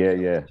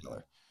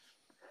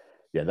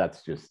 Yeah,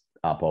 that's just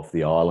up off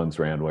the islands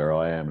around where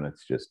I am, and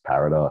it's just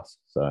paradise.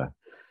 So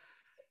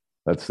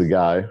that's the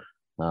go.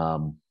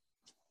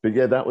 But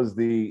yeah, that was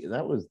the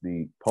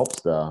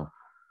Popstar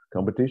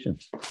competition.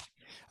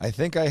 I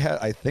think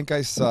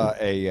I saw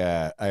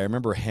I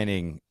remember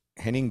Henning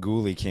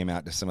Gooley came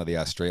out to some of the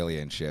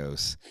Australian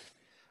shows,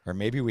 or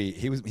maybe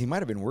he might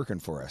have been working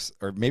for us,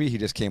 or maybe he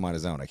just came on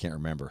his own. I can't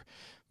remember,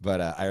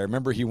 but I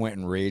remember he went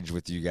and raged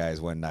with you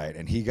guys one night,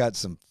 and he got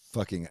some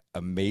fucking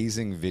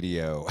amazing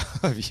video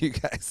of you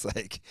guys.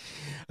 Like,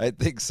 I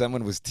think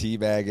someone was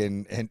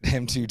teabagging and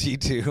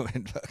M2D2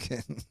 and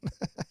fucking.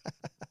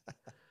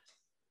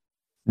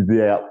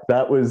 Yeah,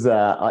 that was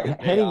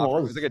Henning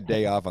was. It was like a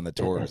day off on the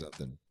tour or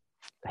something.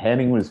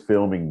 Henning was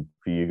filming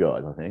for you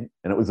guys, I think,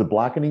 and it was a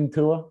blackening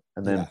tour,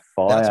 and then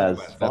Fires.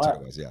 That's what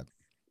it was. Yeah,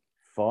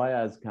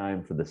 Fires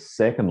came for the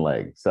second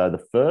leg. So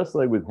the first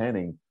leg with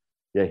Henning,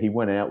 he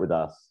went out with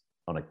us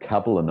on a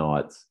couple of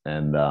nights,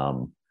 and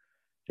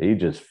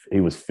he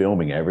was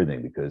filming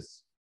everything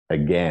because,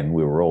 again,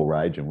 we were all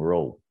raging, we were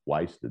all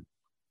wasted.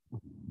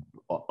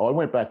 I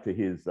went back to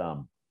his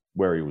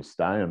where he was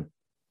staying.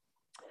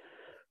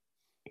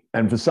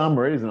 And for some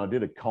reason, I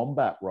did a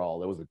combat roll.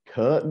 There was a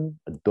curtain,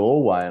 a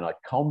doorway, and I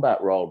combat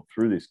rolled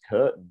through this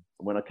curtain.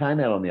 And when I came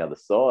out on the other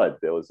side,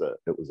 it was a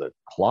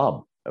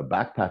club, a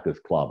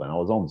backpackers club, and I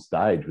was on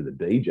stage with a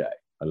DJ.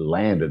 I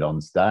landed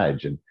on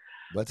stage, and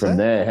what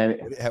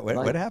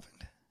happened?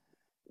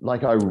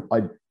 Like I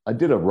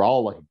did a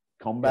roll, like a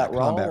combat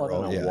roll. I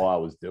don't know why I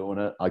was doing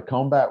it. I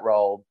combat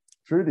rolled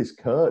through this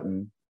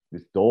curtain,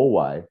 this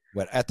doorway.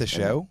 What, at the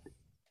show?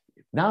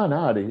 No,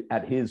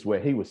 at his where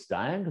he was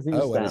staying, because he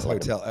was staying at his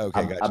hotel.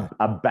 Okay, gotcha.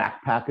 A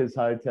backpackers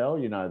hotel,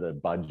 the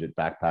budget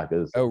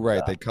backpackers. Oh,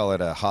 right, they call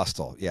it a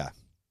hostel. Yeah.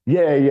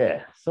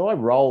 Yeah. So I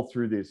rolled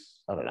through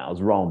this. I don't know. I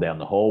was rolling down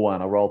the hallway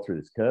and I rolled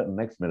through this curtain.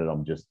 Next minute,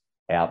 I'm just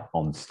out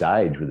on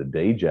stage with a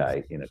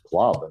DJ in a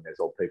club, and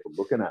there's all people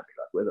looking at me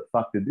like, "Where the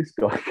fuck did this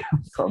guy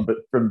come from?" But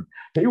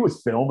he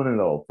was filming it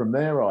all. From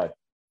there, I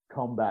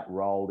combat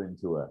rolled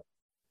into a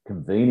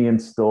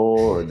convenience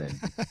store and then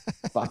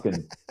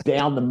fucking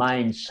down the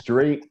main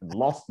street and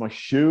lost my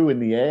shoe in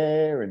the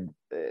air, and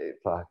it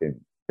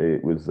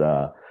was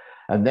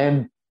and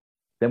then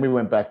we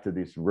went back to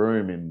this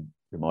room in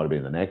it might have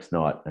been the next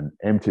night, and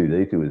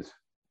M2D2 was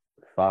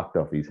fucked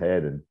off his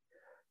head, and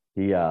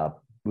he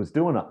was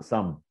doing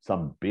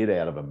some bit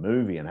out of a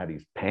movie and had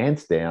his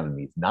pants down and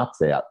his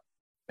nuts out,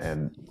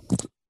 and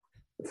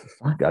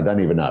fuck, I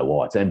don't even know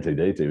why. It's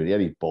M2D2, but he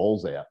had his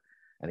balls out,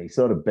 and he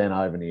sort of bent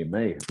over near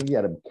me. I think he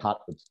had him cut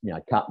and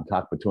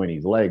tuck between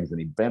his legs, and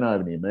he bent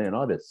over near me, and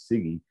I had a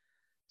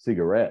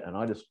cigarette, and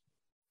I just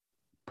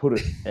put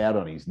it out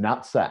on his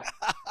nutsack.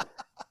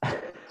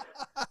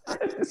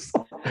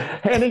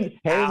 Henning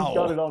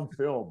got it on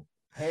film.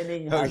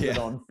 Henning has it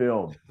on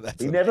film.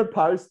 He never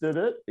posted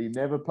it.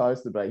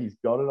 But he's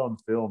got it on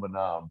film. And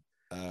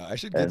I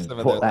should get some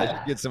of those. I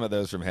should get some of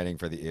those from Henning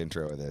for the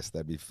intro of this.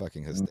 That'd be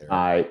fucking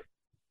hysterical.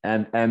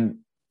 And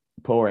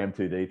poor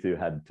M2D2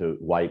 had to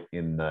wait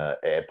in the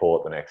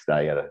airport the next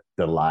day at a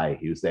delay.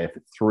 He was there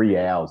for 3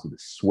 hours with a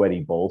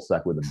sweaty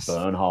ballsack with a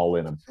burn hole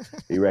in him.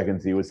 He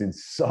reckons he was in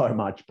so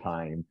much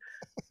pain.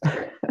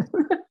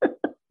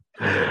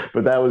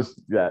 But that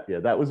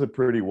was a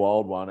pretty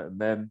wild one. And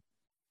then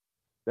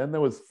there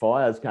was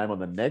Fires came on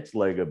the next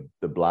leg of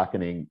the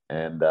Blackening,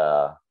 and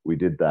we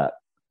did that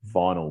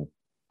final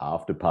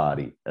after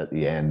party at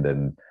the end,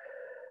 and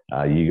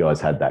you guys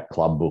had that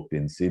club booked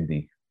in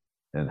Sydney,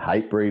 and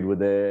Hatebreed were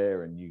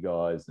there, and you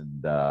guys,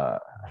 and there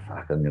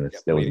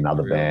was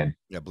another band,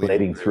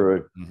 Bleeding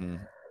Through. Mm-hmm.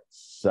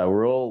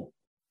 So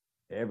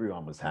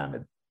everyone was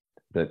hammered.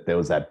 But there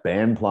was that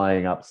band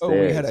playing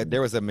upstairs.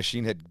 There was a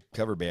Machine Head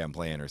cover band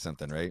playing or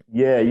something, right?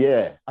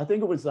 Yeah. I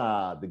think it was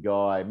the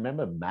guy,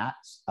 remember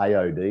Matt's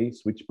AOD,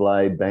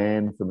 Switchblade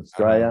band from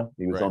Australia?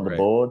 He was on the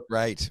board.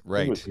 Right.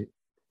 It was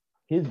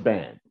his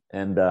band.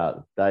 And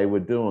they were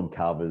doing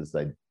covers.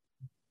 They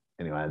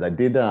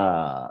did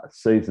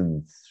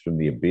Seasons from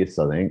the Abyss,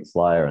 I think,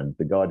 Slayer, and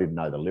the guy didn't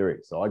know the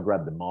lyrics. So I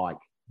grabbed the mic,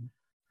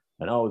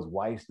 and I was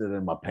wasted,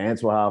 and my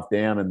pants were half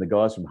down, and the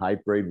guys from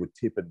Hatebreed were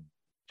tipping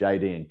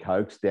JD and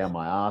Cokes down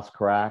my ass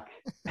crack.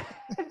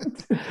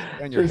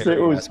 And your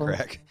ass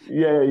crack.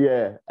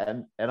 Yeah.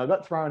 And I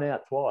got thrown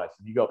out twice,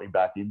 and you got me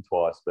back in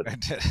twice. But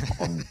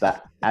on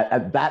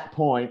at that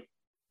point,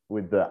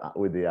 with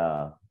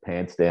the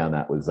pants down,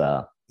 that was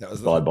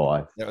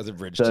bye-bye. That was a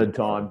bridge. Third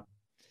time.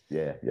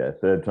 Yeah.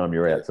 Third time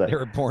you're out. So they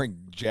were pouring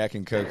Jack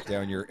and Coke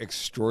down your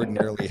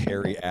extraordinarily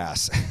hairy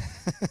ass.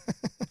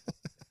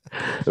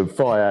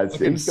 Fires.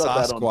 Looking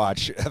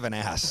Sasquatch of an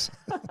ass.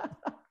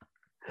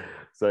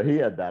 So he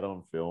had that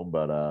on film,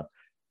 but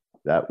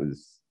that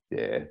was,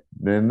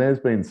 Then there's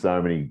been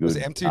so many good. Was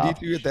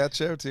M2D2 at that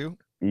show too?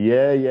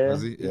 Yeah. He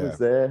was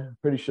there.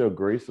 Pretty sure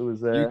Greaser was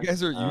there. You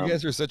guys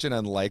are such an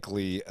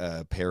unlikely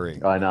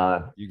pairing. I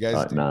know. You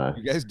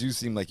guys do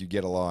seem like you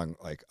get along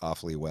like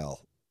awfully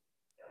well.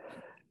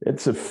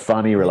 It's a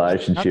funny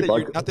relationship.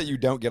 Not that you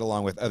don't get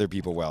along with other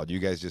people well. You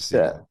guys just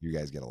seem like you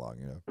guys get along,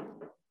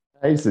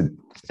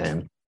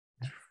 And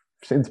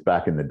since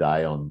back in the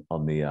day on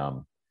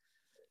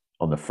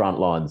the front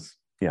lines,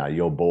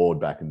 your board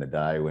back in the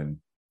day when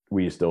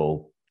we used to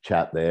all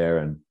chat there,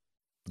 and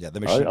the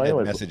Machine Head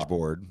message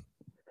board.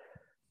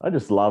 I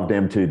just loved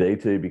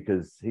M2D2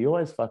 because he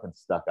always fucking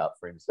stuck up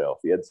for himself.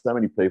 He had so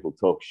many people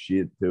talk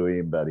shit to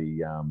him, but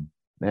he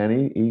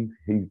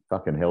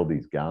fucking held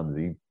his guns.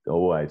 He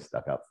always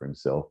stuck up for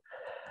himself.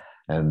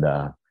 And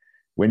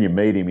when you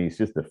meet him, he's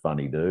just a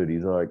funny dude.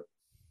 He's like,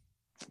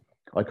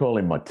 I call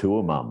him my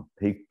tour mum.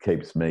 He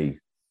keeps me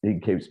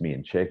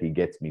in check. He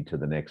gets me to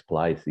the next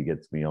place. He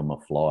gets me on my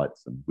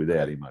flights, and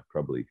without him, I'd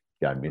probably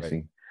go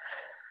missing.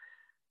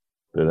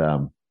 Right.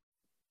 But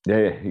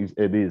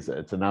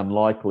it's an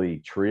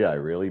unlikely trio,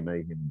 really, me,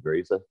 him, and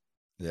Greaser.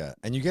 Yeah,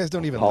 and you guys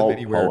don't even live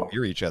anywhere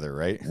near each other,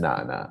 right?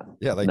 No.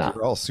 Yeah,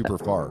 you're all super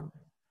far.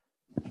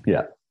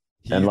 Yeah,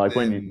 he's in like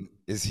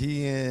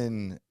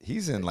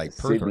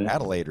Perth Sydney. or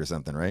Adelaide or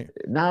something, right?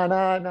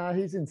 No,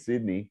 he's in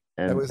Sydney,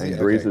 and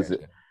Greaser's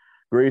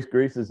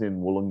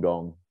in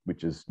Wollongong,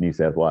 which is New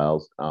South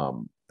Wales.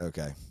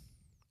 Okay.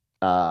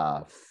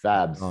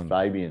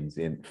 Fabian's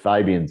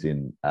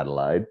in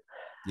Adelaide.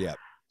 Yeah.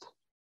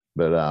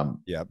 But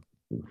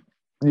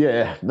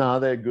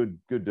they're good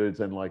dudes,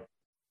 and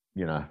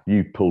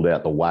you pulled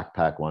out the Whack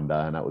Pack one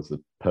day, and that was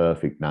the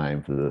perfect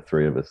name for the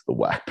three of us, the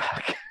Whack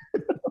Pack.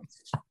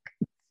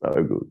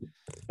 So good.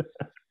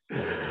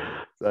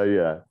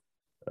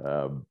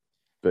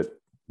 But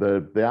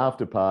the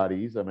after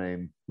parties, I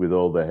mean, with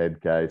all the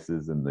head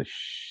cases and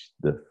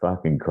the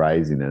fucking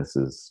craziness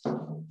has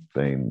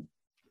been.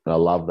 I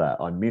love that.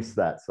 I miss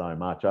that so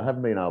much. I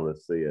haven't been able to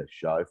see a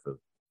show for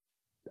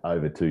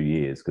over 2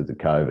 years because of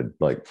COVID.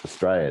 Like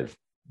Australia,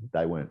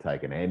 they weren't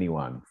taking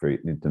anyone for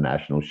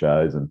international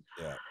shows, and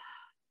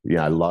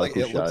local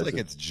shows. It looks like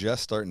it's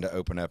just starting to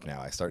open up now.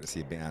 I start to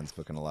see bands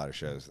booking a lot of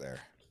shows there.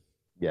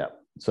 Yeah.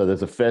 So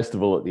there's a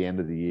festival at the end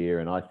of the year,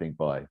 and I think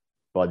by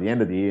the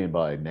end of the year and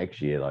by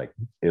next year,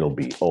 it'll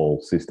be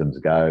all systems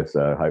go.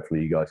 So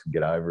hopefully you guys can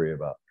get over here.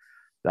 But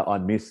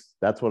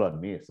that's what I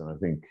miss. And I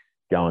think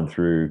going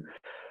through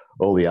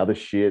all the other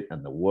shit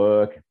and the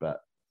work, but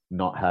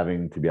not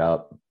having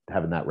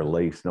that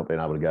release, not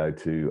being able to go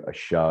to a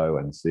show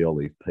and see all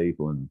these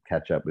people and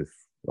catch up with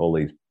all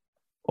these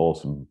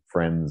awesome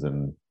friends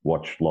and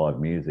watch live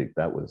music,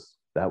 that was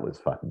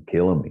fucking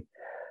killing me.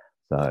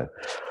 So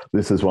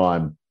this is why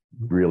I'm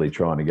really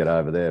trying to get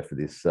over there for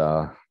these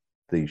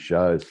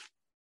shows.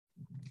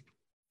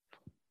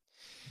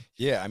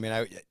 Yeah, I mean,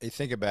 I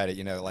think about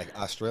it, like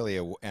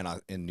Australia and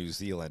in New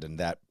Zealand and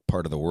that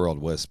part of the world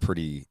was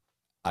pretty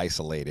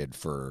isolated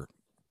for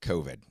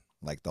COVID.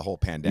 Like the whole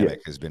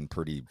pandemic has been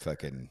pretty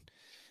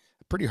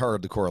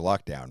hardcore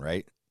lockdown,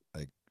 right?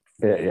 Like,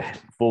 yeah,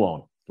 full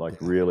on, like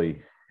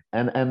really,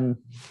 and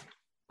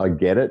I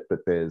get it, but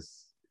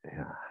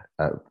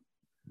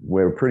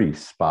we're a pretty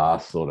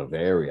sparse sort of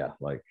area.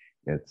 Like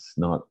it's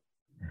not.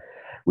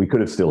 We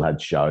could have still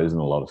had shows in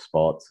a lot of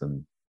spots,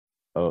 and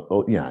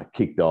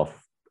kicked off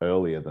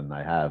earlier than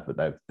they have, but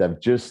they've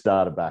just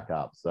started back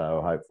up.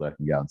 So hopefully I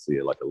can go and see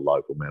like a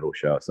local metal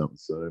show or something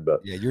soon.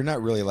 But yeah, you're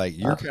not really like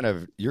you're kind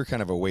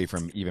of away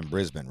from even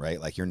Brisbane, right?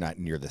 Like you're not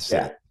near the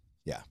city.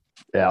 Yeah.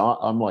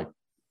 I'm like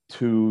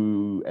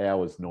 2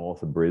 hours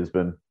north of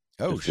Brisbane.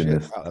 Oh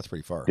shit! Wow, that's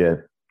pretty far. Yeah,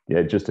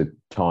 just a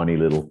tiny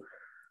little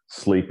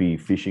sleepy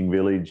fishing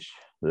village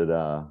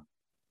that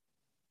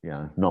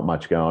not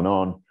much going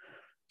on.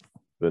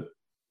 But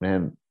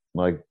man,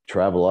 like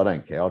travel, I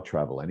don't care. I'll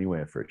travel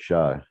anywhere for a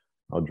show.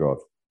 I'll drive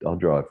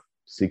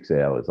 6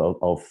 hours.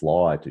 I'll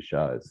fly to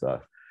shows. So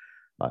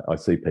I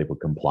see people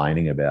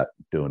complaining about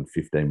doing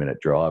 15-minute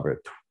drive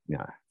or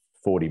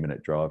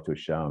 40-minute drive to a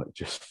show, and it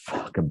just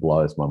fucking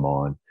blows my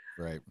mind.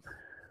 Right.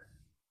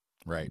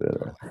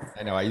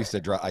 I know. I used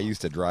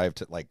to drive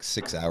to like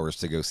 6 hours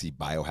to go see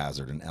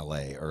Biohazard in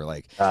LA, or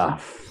like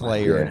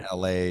Slayer in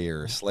LA,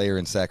 or Slayer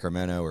in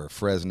Sacramento, or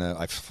Fresno.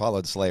 I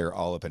followed Slayer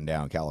all up and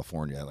down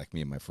California, like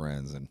me and my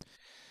friends, and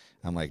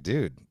I'm like,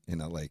 dude,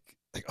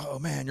 like, oh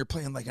man, you're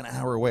playing like an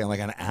hour away. I'm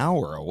like, an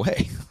hour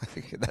away?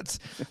 that's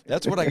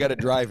what I got to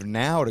drive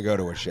now to go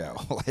to a show.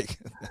 Like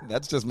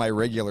that's just my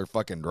regular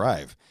fucking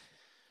drive.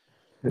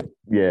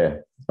 Yeah,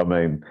 I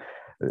mean,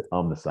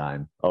 I'm the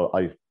same.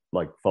 I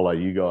like follow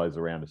you guys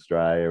around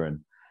Australia,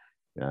 and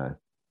the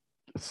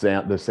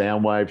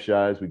Soundwave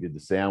shows. We did the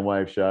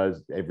Soundwave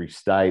shows every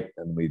state,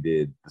 and we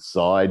did the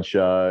side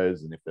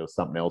shows. And if there was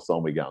something else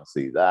on, we go and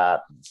see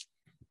that.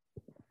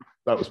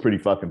 That was pretty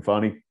fucking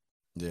funny.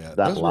 Yeah,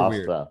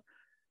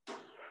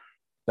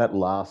 that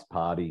last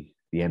party,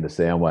 the end of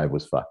Soundwave,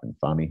 was fucking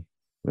funny.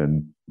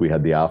 And we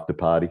had the after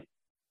party.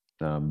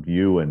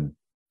 It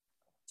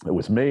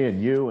was me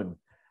and you and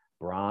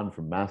Bran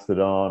from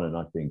Mastodon, and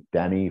I think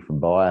Danny from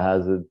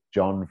Biohazard,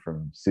 John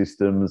from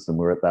Systems, and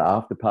we're at the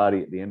after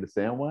party at the end of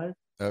Soundwave.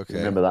 Okay,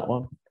 remember that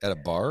one? At a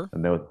bar?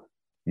 And there was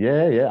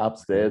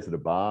upstairs at a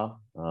bar.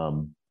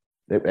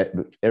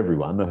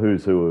 Everyone, the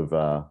who's who of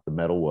the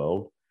metal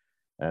world,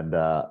 and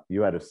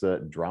you had a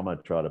certain drummer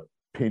try to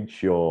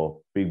pinch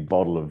your big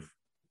bottle of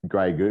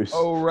Grey Goose.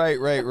 Oh, right.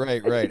 I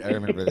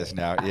remember this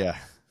now. Yeah.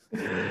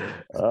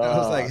 I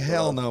was like,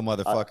 hell no,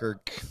 motherfucker.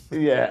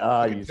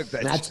 You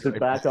snatched it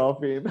back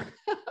off him.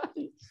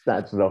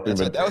 Snatched it off him.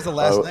 That was the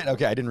last night?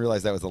 Okay, I didn't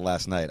realize that was the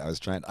last night. I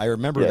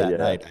remember that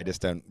night. I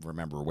just don't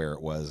remember where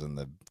it was in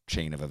the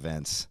chain of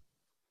events.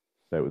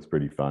 That was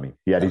pretty funny.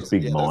 He had his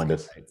big minder.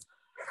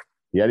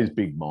 He had his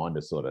big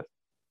minder sort of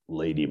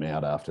lead him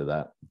out after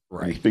that.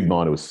 Right. His big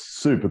minder was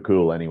super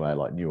cool anyway,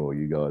 like knew all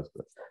you guys.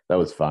 But that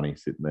was funny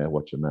sitting there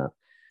watching that.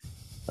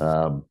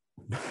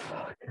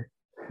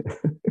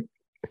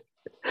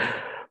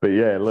 But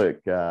yeah,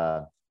 look.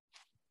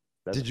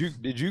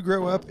 Did you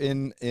grow up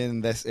in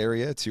this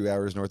area, 2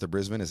 hours north of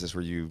Brisbane? Is this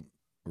where you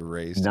were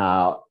raised?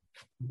 No.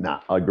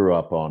 I grew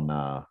up on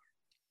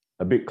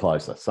a bit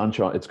closer,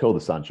 Sunshine. It's called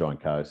the Sunshine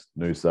Coast,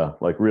 Noosa.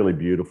 Like really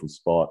beautiful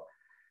spot.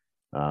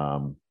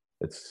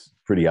 It's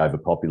pretty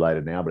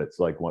overpopulated now, but it's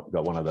like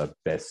got one of the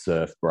best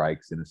surf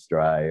breaks in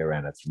Australia,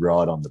 and it's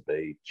right on the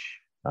beach.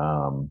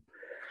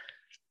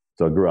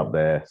 So I grew up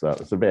there. So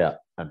it's about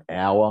an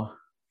hour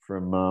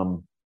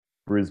from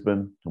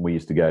Brisbane, and we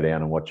used to go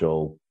down and watch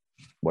all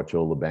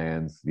the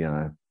bands,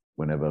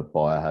 whenever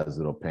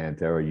Biohazard or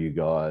Pantera, you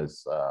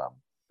guys.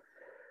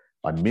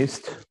 I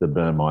missed the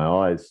Burn My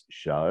Eyes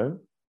show,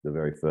 the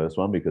very first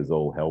one, because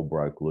all hell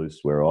broke loose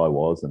where I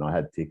was, and I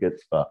had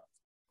tickets, but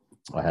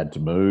I had to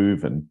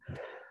move and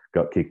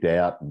got kicked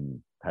out and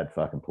had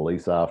fucking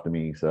police after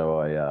me. So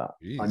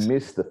I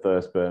missed the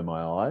first Burn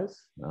My Eyes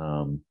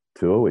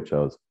tour, which I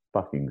was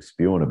fucking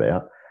spewing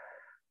about.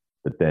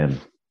 But then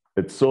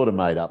it sort of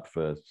made up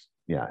for,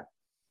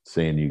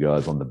 seeing you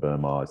guys on the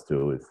Burn My Eyes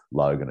tour with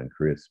Logan and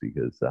Chris,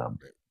 because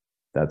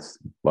that's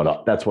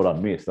what I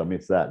missed. I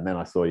missed that. And then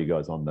I saw you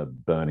guys on the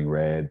Burning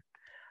Red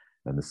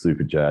and the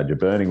Supercharger.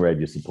 Burning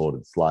Red, you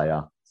supported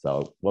Slayer,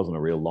 so it wasn't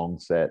a real long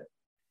set.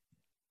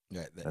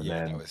 That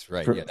was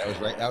right.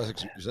 That was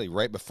actually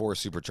right before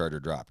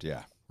Supercharger dropped.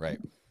 Yeah, right.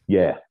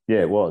 Yeah,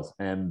 it was.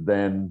 And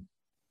then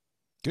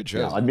good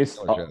shows. I missed.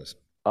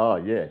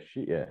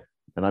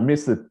 And I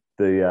missed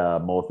the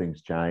More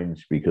Things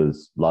Change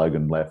because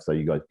Logan left, so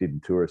you guys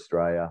didn't tour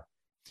Australia.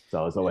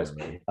 So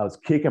I was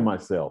kicking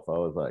myself. I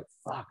was like,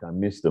 fuck, I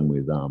missed them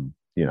with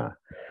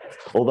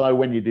although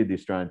when you did the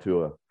Australian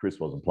tour, Chris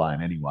wasn't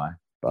playing anyway.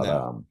 But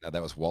no,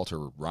 that was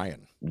Walter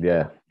Ryan.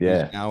 Yeah.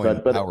 He's now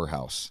in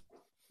Powerhouse.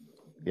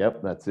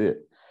 Yep, that's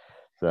it.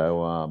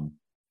 So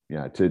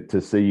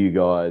to see you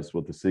guys,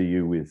 to see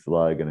you with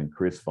Logan and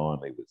Chris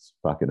finally was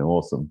fucking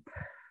awesome.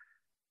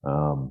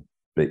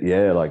 But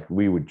yeah, like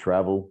we would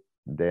travel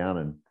down,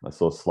 and I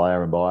saw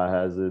Slayer and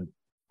Biohazard,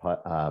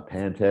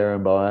 Pantera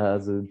and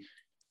Biohazard,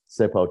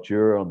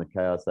 Sepultura on the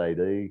Chaos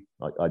AD.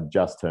 Like I'd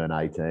just turned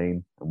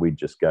 18, and we'd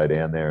just go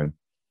down there and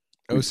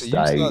so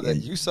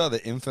you saw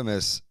the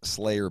infamous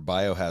Slayer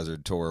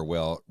Biohazard tour,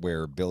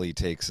 where Billy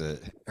takes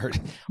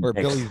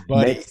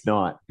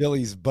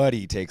Billy's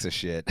buddy takes a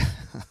shit.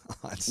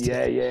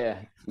 Yeah.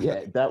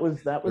 That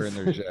was during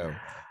their show.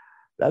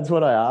 That's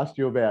what I asked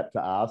you about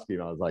to ask him.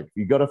 I was like,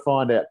 you got to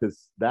find out,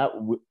 because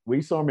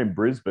we saw him in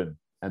Brisbane,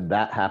 and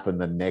that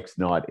happened the next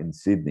night in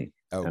Sydney.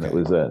 Okay. And it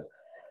was a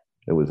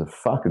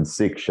fucking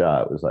sick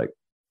show. It was like,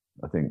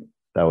 I think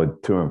they were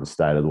touring for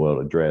State of the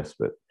World address,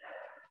 but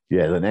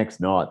yeah, the next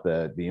night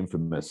the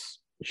infamous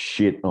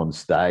shit on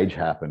stage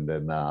happened,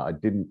 and I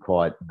didn't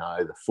quite know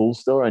the full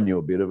story. I knew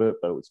a bit of it,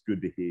 but it was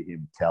good to hear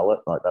him tell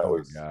it. Like that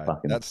was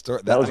fucking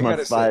that was my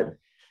favorite.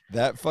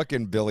 That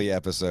fucking Billy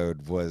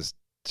episode was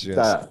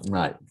just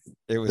mate.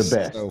 It was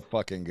so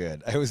fucking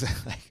good. I was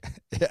like,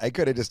 I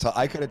could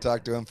have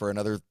talked to him for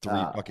another 3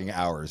 fucking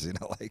hours.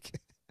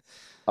 Like.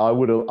 I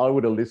would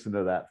have listened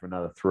to that for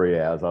another 3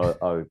 hours.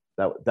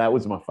 That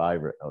was my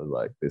favorite. I was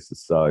like, this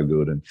is so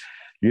good. And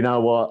you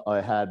know what?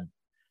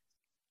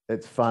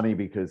 It's funny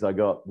because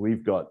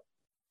we've got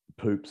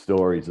poop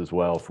stories as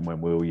well from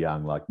when we were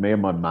young. Like me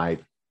and my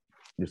mate,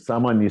 if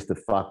someone used to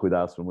fuck with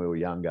us when we were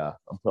younger,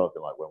 I'm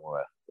talking like when we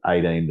were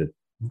 18 to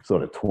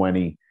sort of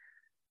 20,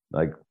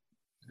 like,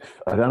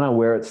 I don't know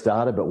where it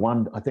started, but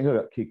I think I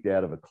got kicked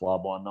out of a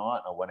club one night,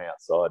 and I went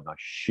outside and I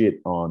shit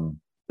on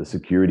the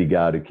security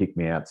guard who kicked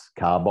me out's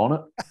car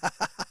bonnet.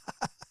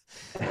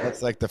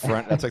 That's like the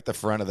front. That's like the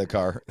front of the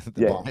car.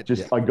 Bonnet.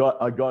 I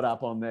got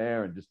up on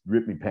there and just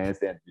ripped my pants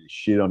down, and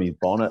shit on his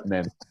bonnet, and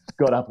then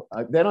got up.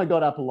 Then I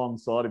got up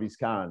alongside of his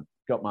car and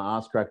got my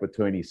ass cracked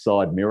between his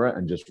side mirror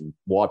and just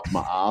wiped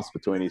my ass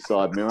between his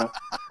side mirror,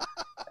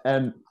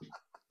 and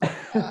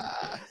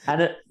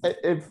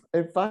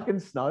it fucking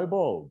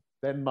snowballed.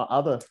 Then my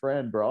other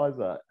friend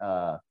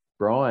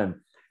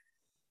Brian.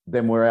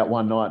 Then we're out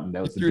one night and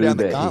there was a dude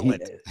there.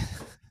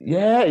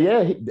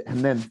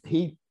 And then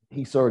he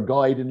saw a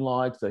guy he didn't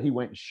like, so he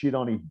went and shit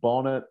on his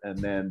bonnet, and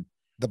then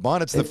the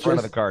bonnet's the front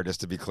of the car,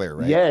 just to be clear,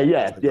 right?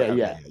 Yeah.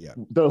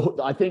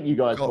 I think you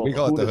guys we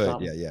call it the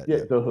hood. Yeah,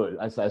 the hood.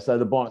 I say so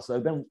the bonnet. So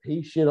then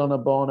he shit on a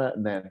bonnet,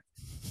 and then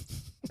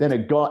a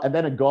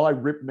guy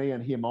ripped me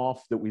and him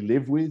off that we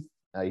lived with.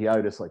 He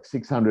owed us like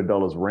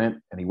 $600 rent,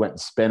 and he went and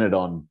spent it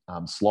on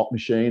slot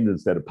machines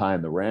instead of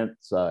paying the rent.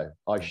 So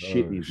I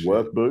shit in his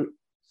work boot.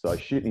 So I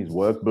shit in his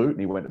work boot, and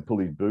he went to pull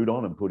his boot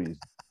on and put his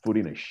foot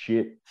in a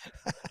shit.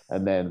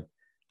 And then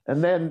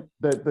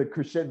the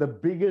crescendo, the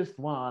biggest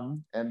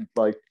one, and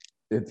like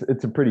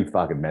it's a pretty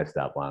fucking messed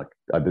up one.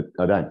 I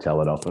don't tell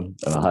it often,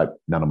 and I hope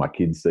none of my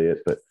kids see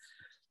it. But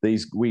we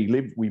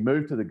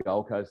moved to the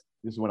Gold Coast.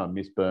 This is when I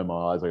missed Burn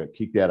My Eyes. I got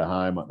kicked out of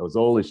home. There was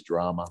all this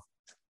drama,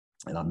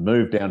 and I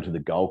moved down to the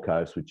Gold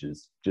Coast, which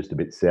is just a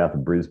bit south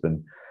of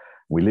Brisbane.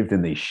 We lived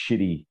in these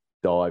shitty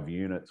dive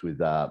units with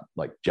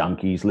like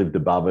junkies lived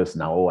above us,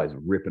 and they were always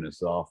ripping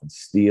us off and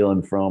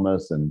stealing from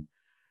us and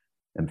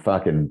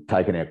fucking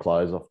taking our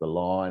clothes off the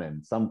line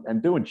and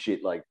doing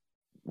shit. Like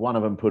one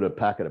of them put a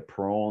packet of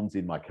prawns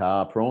in my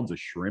car. Prawns are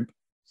shrimp.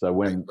 So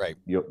when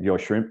your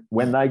shrimp,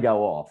 when they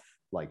go off,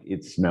 like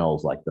it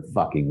smells like the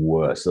fucking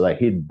worst. So they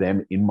hid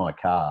them in my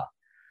car.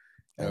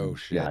 Oh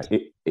shit.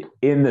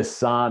 In the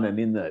sun and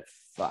in the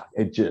fuck,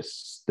 it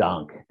just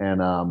stunk.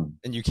 And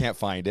you can't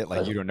find it,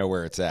 like you don't know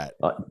where it's at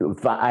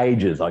for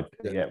ages. Like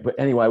but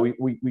anyway,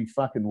 we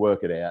fucking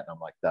work it out, and I'm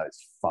like, those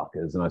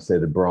fuckers. And I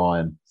said to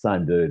Brian,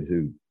 same dude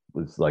who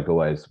was like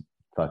always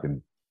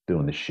fucking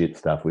doing the shit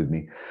stuff with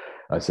me,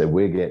 I said,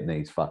 we're getting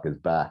these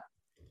fuckers back.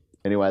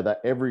 Anyway, that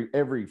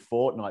every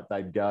fortnight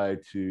they'd go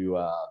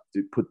to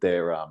put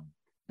their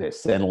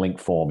Centrelink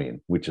form in,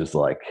 which is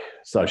like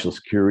Social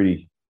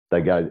Security.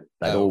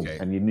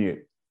 And you knew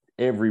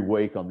every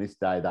week on this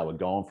day they were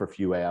gone for a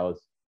few hours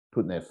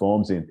putting their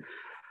forms in.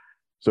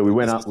 So we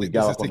went up. We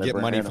go up to get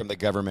money from the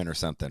government or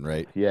something,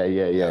 right? Yeah.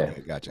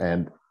 Okay,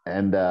 gotcha.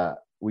 And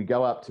we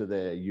go up to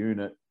their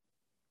unit,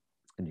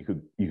 and you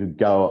could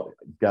go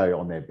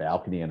on their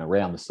balcony and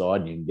around the side,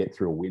 and you can get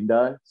through a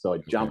window. So I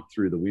jumped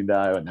through the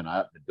window, and then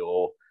I opened the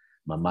door.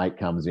 My mate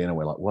comes in, and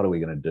we're like, "What are we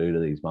going to do to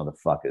these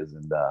motherfuckers?"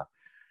 And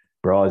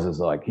Bryce is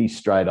like, he's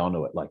straight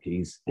onto it. Like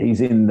he's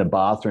in the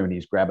bathroom and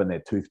he's grabbing their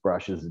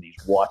toothbrushes and he's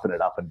wiping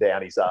it up and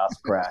down his ass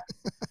crack.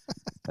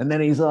 And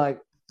then he's like,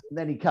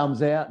 then he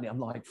comes out and I'm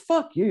like,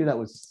 fuck you, that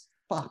was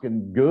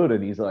fucking good.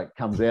 And he's like,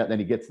 comes out, and then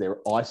he gets their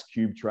ice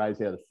cube trays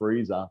out of the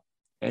freezer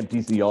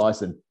empties the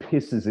ice and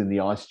pisses in the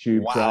ice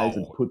tube trays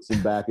and puts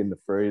them back in the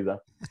freezer.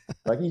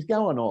 Like, he's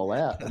going all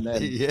out. And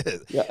then he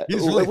is. Yeah,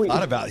 he's really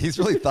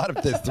thought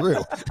of this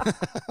through.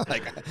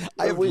 Like,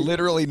 I've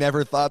literally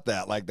never thought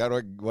that. Like, that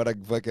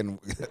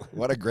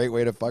what a great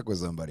way to fuck with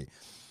somebody.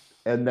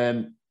 And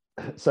then,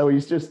 so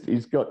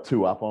he's got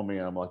two up on me,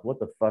 and I'm like, what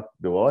the fuck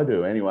do I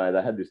do? Anyway,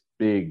 they had this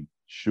big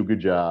sugar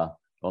jar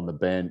on the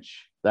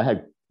bench. They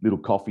had little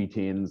coffee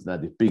tins, and they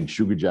had this big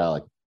sugar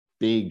jar,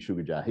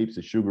 heaps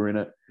of sugar in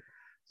it.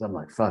 So I'm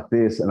like, fuck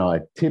this. And I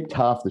tipped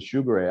half the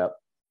sugar out,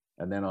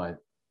 and then I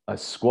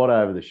squat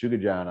over the sugar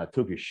jar and I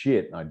took a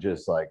shit, and I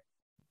just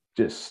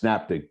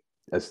snapped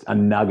a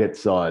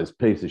nugget-sized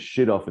piece of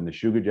shit off in the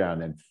sugar jar,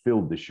 and then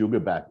filled the sugar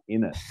back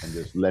in it and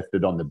just left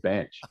it on the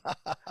bench.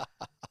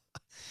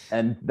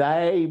 And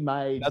they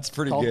made that's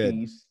pretty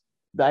coffees.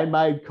 Good. They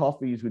made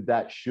coffees with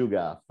that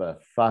sugar for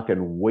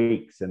fucking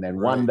weeks. And then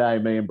one day,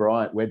 me and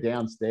Brian, we're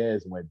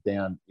downstairs and we're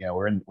down,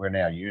 we're in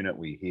our unit.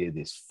 We hear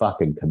this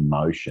fucking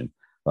commotion.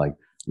 Like,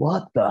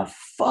 what the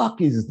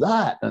fuck is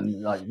that?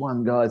 And like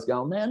one guy's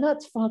going, man,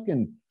 that's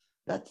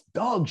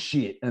dog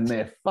shit. And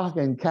they're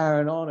fucking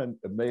carrying on. And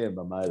me and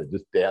my mate are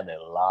just down there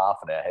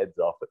laughing our heads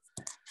off it.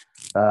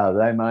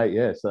 They made,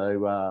 yeah.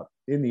 So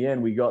in the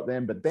end, we got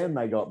them, but then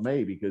they got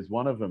me because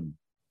one of them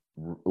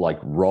like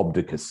robbed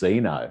a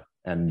casino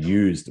and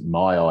used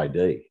my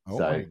ID. Oh,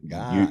 so my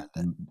God.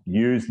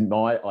 Used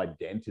my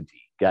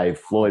identity, gave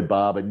Floyd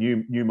Barber,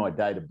 knew my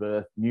date of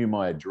birth, knew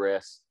my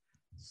address,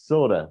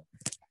 sort of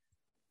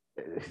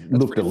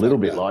looked a little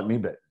bit like me,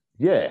 but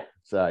yeah.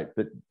 So,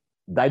 but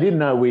they didn't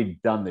know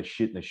we'd done the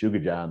shit in the sugar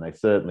jar, and they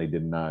certainly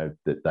didn't know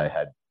that they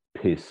had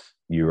piss,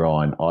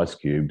 urine, ice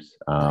cubes.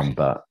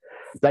 But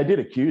they did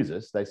accuse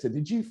us. They said,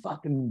 did you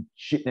fucking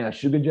shit in our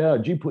sugar jar?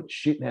 Did you put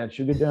shit in our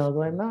sugar jar? I was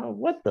like, no,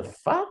 what the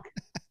fuck?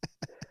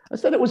 I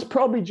said, it was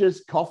probably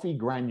just coffee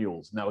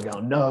granules. And they were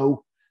going,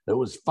 no, there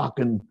was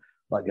fucking,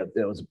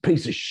 there was a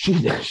piece of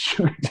shit in our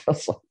sugar jar. I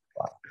was like,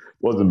 fuck.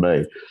 Wasn't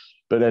me.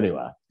 But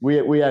anyway,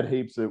 we had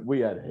heaps of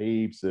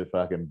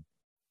fucking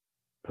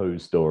poo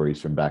stories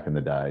from back in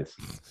the days.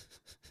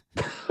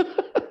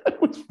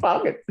 It was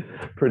fucking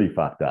pretty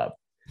fucked up.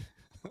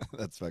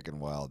 That's fucking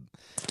wild.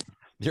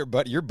 Your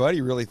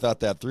buddy really thought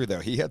that through, though.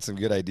 He had some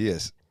good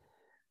ideas.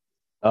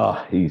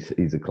 Oh, he's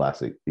a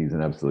classic. He's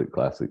an absolute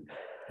classic.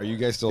 Are you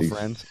guys still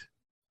friends?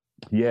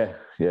 Yeah.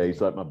 He's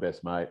like my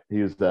best mate.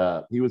 He was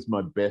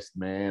my best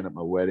man at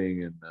my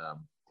wedding, and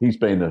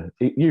you've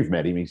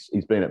met him.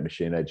 He's been at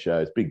Machine Head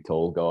shows. Big,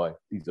 tall guy.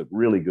 He's a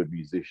really good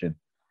musician.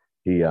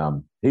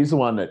 He's the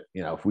one that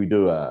if we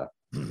do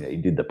he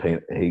did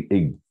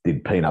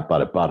Peanut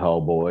Butter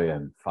Butthole Boy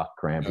and Fuck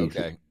Cramp.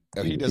 Okay.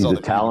 He does all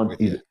the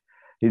talent.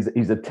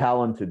 He's a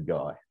talented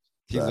guy.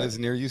 He lives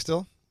near you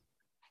still?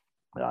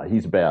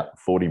 He's about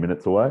 40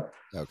 minutes away.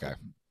 Okay.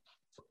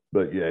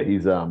 But yeah,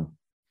 he's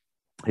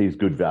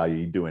good value.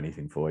 He'd do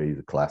anything for you. He's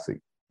a classic.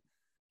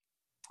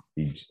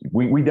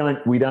 We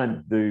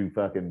don't do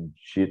fucking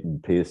shit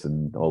and piss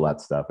and all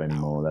that stuff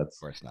anymore. No, of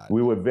course not.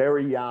 We were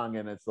very young,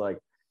 and it's like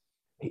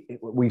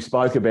we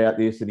spoke about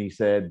this, and I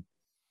said,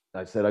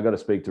 I got to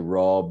speak to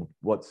Rob.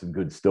 What's some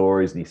good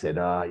stories? And he said,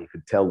 you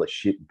could tell the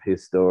shit and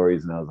piss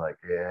stories. And I was like,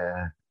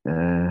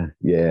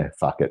 yeah,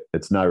 fuck it.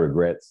 It's no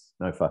regrets,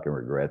 no fucking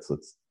regrets.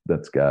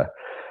 Let's go.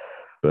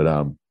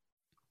 But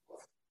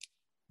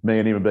me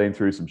and him have been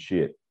through some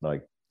shit.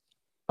 Like,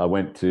 I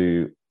went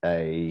to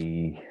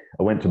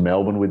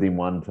Melbourne with him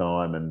one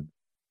time, and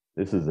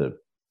this is a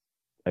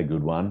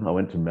good one. I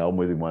went to Melbourne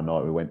with him one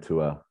night. We went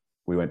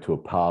to a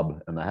pub,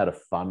 and they had a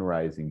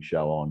fundraising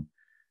show on.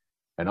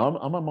 And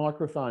I'm a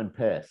microphone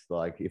pest.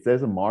 Like, if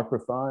there's a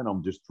microphone,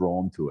 I'm just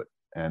drawn to it.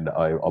 And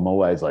I'm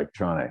always like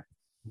trying to,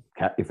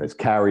 if it's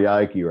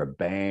karaoke or a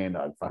band,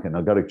 I've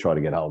got to try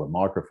to get hold of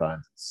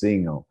microphones and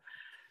sing or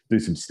do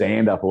some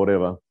stand up or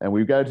whatever. And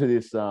we go to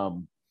this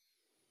pub,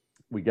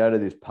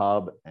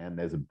 and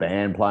there's a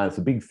band playing. It's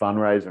a big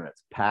fundraiser, and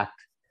it's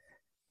packed.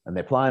 And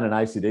they're playing an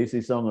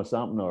AC/DC song or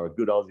something, or a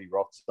good Aussie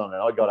rock song.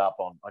 And I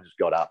just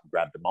got up and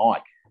grabbed the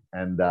mic,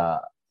 and I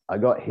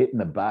got hit in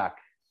the back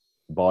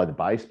by the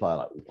bass player,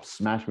 like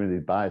smashed me with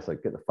his bass,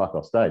 like, get the fuck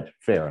off stage.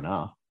 Fair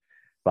enough.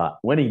 But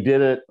when he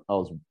did it, I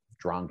was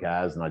drunk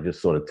and I just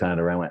sort of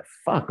turned around, went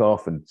fuck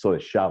off, and sort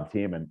of shoved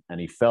him,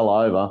 and he fell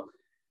over,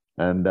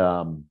 and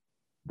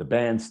the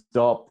band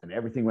stopped and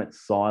everything went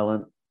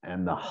silent,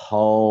 and the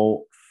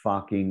whole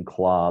fucking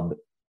club,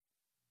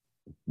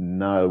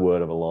 no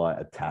word of a lie,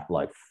 attacked,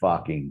 like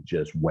fucking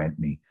just went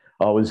me.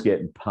 I was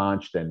getting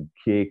punched and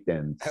kicked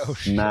and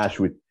smashed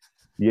with,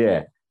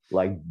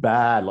 like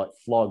bad, like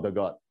flogged. I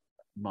got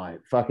my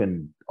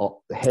fucking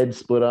head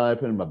split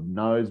open, my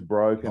nose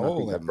broken.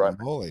 Holy, I think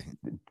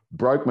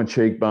broke my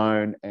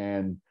cheekbone,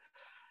 and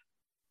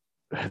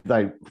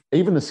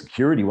even the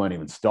security weren't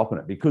even stopping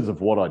it because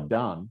of what I'd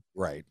done.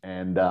 Right.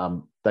 And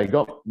my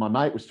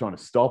mate was trying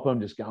to stop him,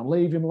 just going,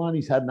 leave him alone,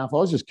 he's had enough. I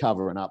was just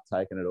covering up,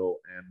 taking it all.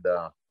 And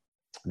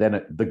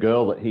then the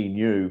girl that he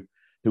knew,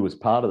 who was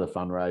part of the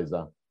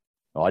fundraiser,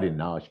 I didn't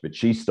know, but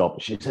she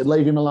stopped. She said,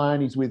 leave him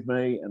alone, he's with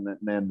me. And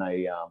then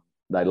they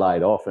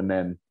laid off. And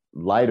then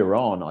later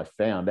on, I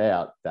found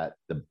out that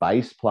the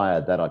bass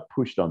player that I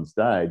pushed on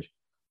stage,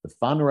 the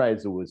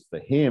fundraiser was for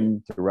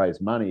him to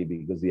raise money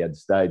because he had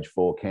stage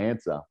 4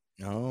 cancer.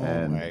 Oh,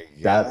 and my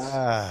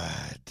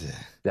God.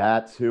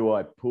 That's who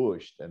I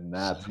pushed. And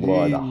that's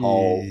why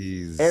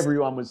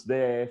everyone was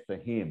there for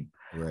him.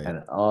 Right.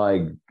 And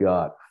I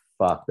got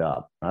fucked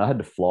up. I had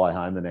to fly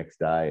home the next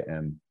day,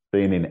 and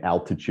being in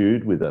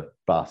altitude with a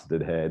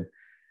busted head,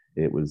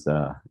 it was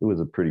a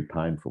pretty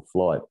painful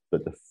flight.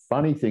 But the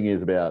funny thing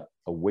is, about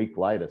a week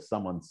later,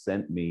 someone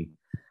sent me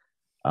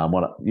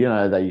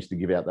they used to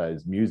give out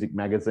those music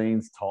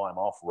magazines, Time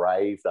Off,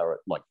 Rave. They were at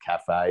like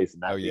cafes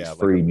and that.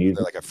 Free music.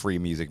 They're like a free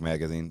music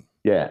magazine.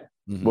 Yeah.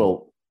 Mm-hmm.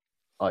 Well,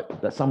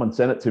 someone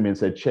sent it to me and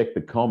said, check the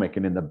comic.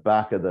 And in the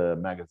back of the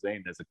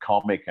magazine, there's a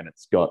comic, and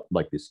it's got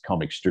like this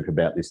comic strip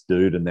about this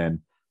dude. And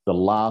then the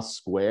last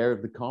square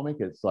of the comic,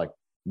 it's like,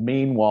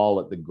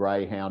 meanwhile at the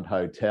Greyhound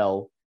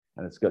Hotel,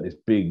 and it's got this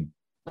big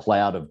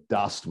cloud of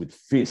dust with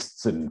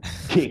fists and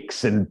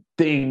kicks and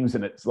things.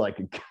 And it's like,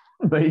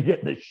 me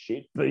get the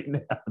shit beaten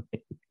out of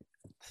me.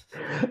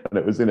 And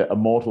it was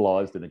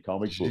immortalized in a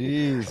comic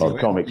book,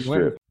 comic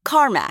strip.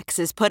 CarMax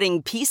is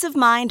putting peace of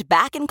mind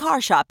back in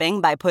car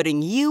shopping by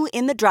putting you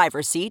in the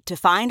driver's seat to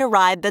find a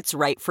ride that's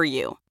right for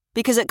you.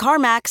 Because at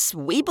CarMax,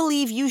 we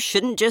believe you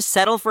shouldn't just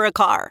settle for a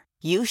car.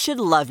 You should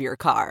love your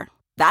car.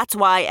 That's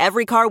why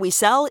every car we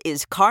sell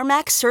is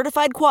CarMax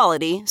certified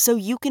quality, so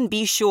you can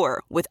be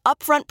sure with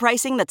upfront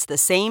pricing that's the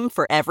same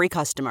for every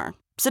customer.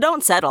 So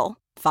don't settle.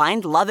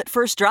 Find love at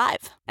first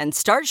drive and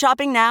start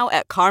shopping now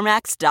at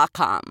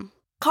CarMax.com.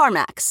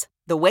 CarMax,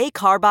 the way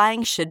car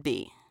buying should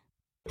be.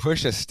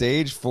 Push a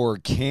stage 4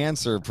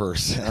 cancer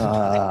person.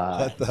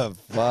 What the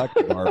fuck,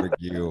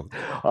 barbecue?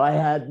 I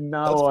had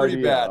no That's pretty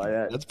idea.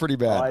 bad. That's pretty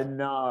bad. I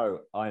know.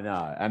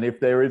 And if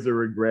there is a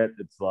regret,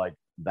 it's like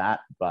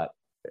that. But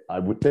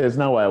there's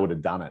no way I would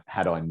have done it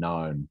had I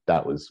known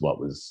that was what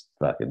was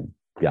fucking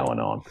going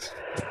on.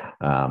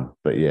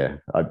 But yeah,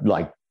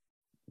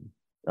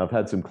 I've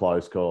had some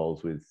close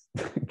calls with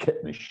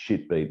getting the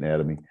shit beaten out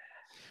of me.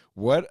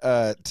 What?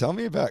 Tell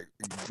me about.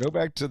 Go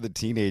back to the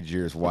teenage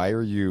years. Why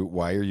are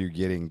you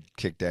getting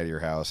kicked out of your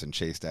house and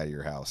chased out of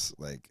your house?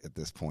 Like at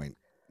this point,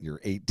 you're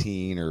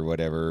 18 or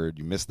whatever.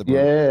 You missed the boat.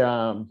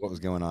 Yeah. What was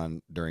going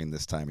on during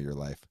this time of your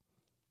life?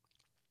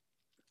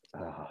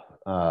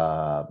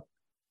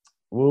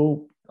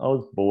 Well, I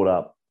was brought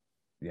up.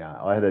 Yeah,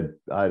 I had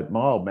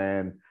my old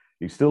man.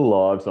 He's still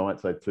alive, so I won't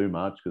say too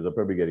much because I'll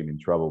probably get him in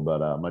trouble.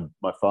 But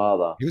my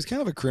father... He was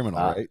kind of a criminal,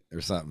 right?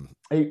 Or something.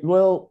 He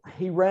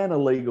ran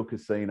illegal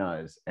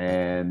casinos,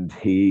 and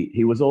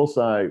he was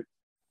also,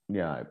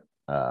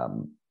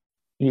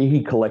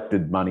 he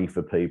collected money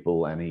for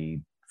people, and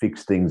he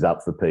fixed things up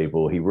for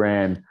people. He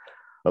ran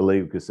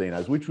illegal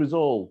casinos, which was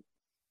all,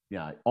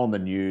 on the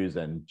news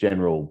and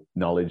general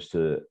knowledge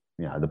to,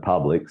 the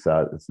public.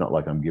 So it's not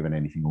like I'm giving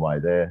anything away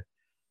there.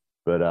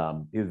 But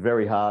he was a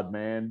very hard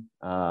man,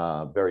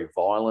 very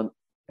violent,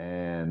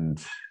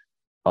 and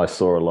I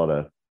saw a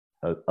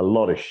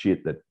lot of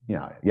shit that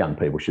young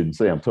people shouldn't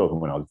see. I'm talking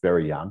when I was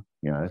very young.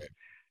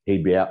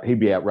 He'd be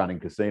out running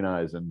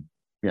casinos, and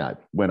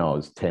when I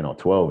was 10 or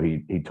 12,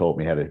 he taught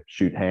me how to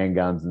shoot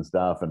handguns and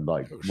stuff, and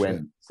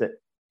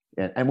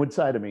and would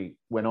say to me,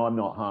 when I'm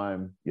not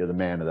home, you're the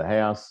man of the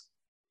house.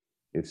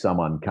 If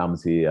someone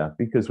comes here,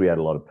 because we had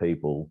a lot of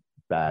people,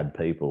 bad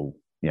people,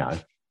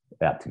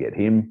 out to get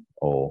him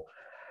or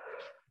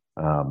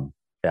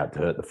out to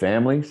hurt the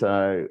family.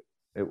 So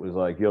it was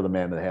like, you're the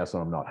man of the house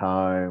when I'm not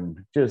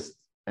home.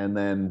 And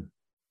then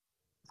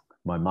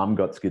my mum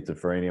got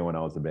schizophrenia when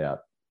I was about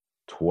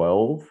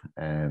 12.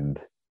 And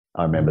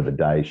I remember the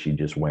day she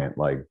just went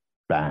like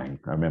bang.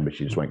 I remember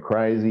she just went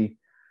crazy,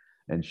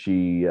 and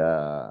she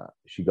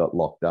got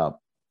locked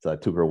up. So I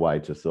took her away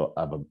to sort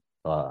of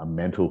a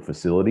mental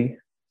facility.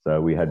 So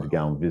we had to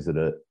go and visit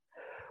it.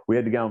 We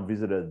had to go and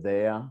visit her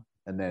there.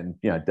 And then,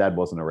 Dad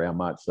wasn't around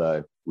much,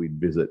 so we'd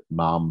visit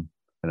Mum,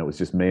 and it was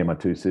just me and my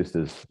 2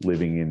 sisters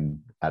living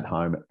at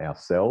home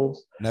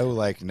ourselves.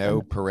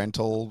 No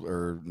parental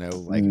or no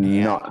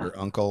aunt or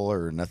uncle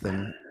or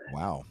nothing.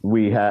 Wow.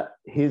 We had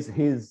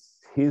his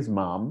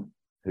mum,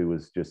 who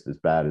was just as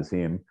bad as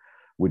him,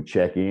 would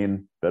check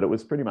in, but it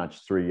was pretty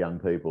much 3 young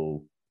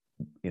people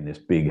in this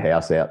big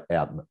house out.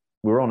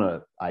 We're on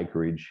a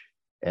acreage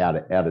out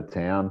of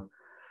town,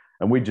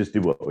 and we just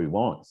did what we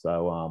want.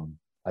 So,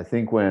 I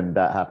think when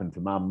that happened to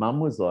Mum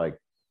was like,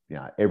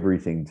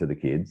 everything to the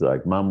kids.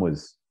 Like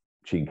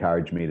she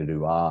encouraged me to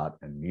do art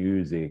and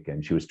music,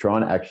 and she was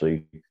trying to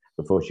actually,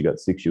 before she got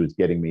sick, she was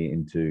getting me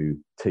into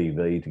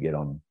TV to get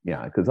on,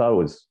 because I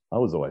was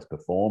always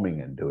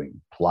performing and doing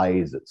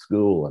plays at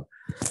school, and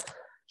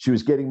she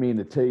was getting me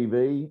into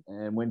TV.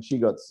 And when she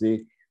got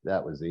sick,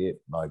 that was it.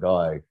 Like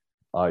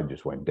I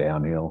just went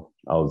downhill.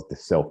 I was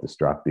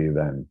self-destructive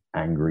and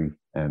angry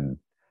and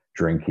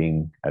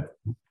drinking at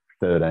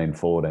 13,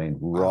 14,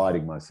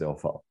 writing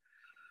myself off.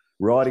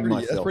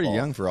 That's pretty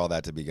young for all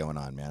that to be going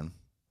on, man.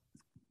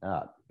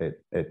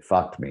 It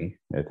fucked me.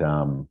 It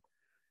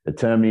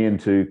turned me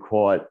into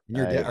quite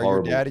Are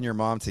your dad and your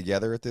mom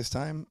together at this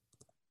time?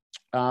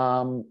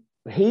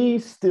 He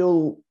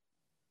still,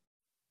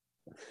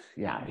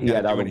 he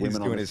had other women. He's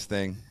doing his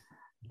thing.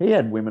 He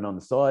had women on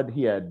the side.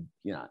 He had,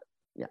 he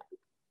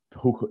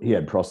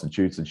had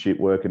prostitutes and shit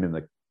working in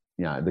the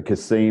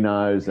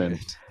casinos, and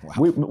wow.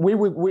 we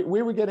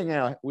were getting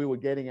our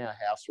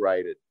house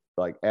raided.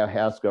 Like our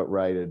house got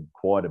raided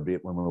quite a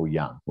bit when we were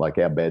young. Like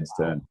our beds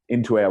turned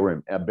into our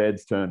room. Our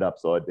beds turned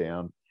upside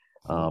down.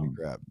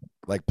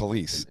 Like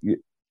police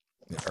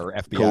or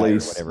FBI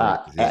police, or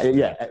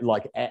whatever.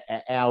 Like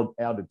our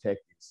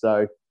detectives.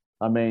 So,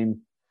 I mean,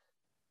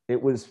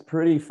 it was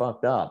pretty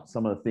fucked up.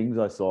 Some of the things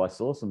I saw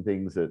some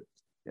things that,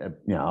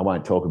 I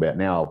won't talk about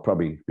now. I'll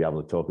probably be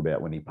able to talk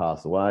about when he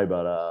passed away.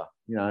 But,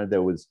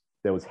 there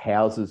was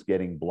houses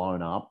getting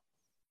blown up.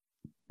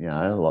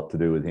 A lot to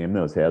do with him.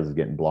 There was houses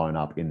getting blown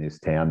up in this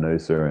town,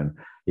 Noosa, and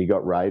he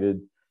got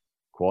raided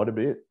quite a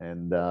bit.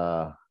 And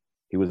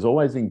he was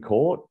always in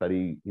court, but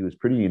he was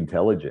pretty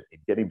intelligent.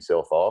 He'd get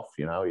himself off.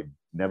 He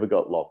never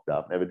got locked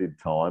up, never did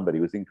time, but he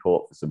was in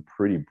court for some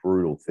pretty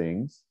brutal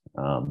things.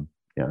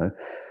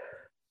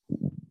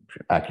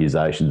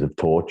 Accusations of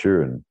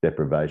torture and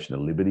deprivation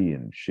of liberty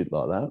and shit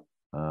like that.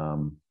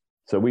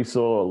 So we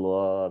saw a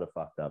lot of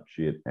fucked up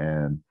shit.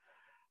 And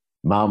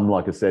Mum,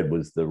 like I said,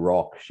 was the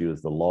rock. She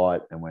was the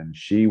light. And when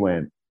she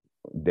went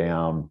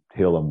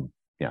downhill, and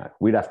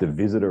we'd have to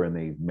visit her in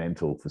these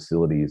mental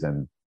facilities,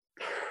 and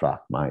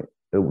fuck, mate,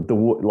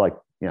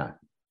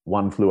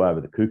 one flew over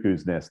the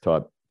cuckoo's nest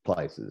type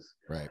places,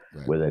 right,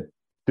 where they're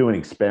doing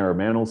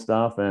experimental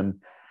stuff. And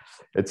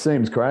it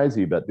seems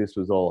crazy, but this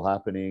was all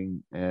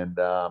happening. And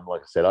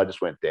like I said, I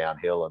just went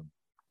downhill. And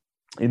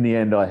in the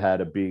end, I had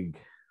a big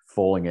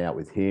falling out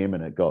with him,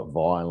 and it got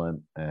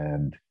violent.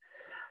 And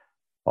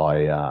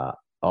I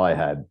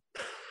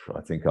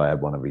think I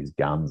had one of his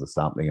guns or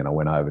something, and I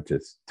went over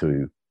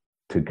to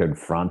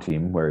confront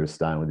him where he was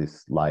staying with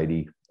this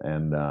lady,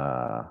 and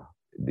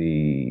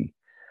the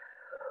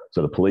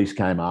police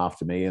came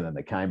after me, and then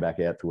they came back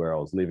out to where I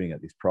was living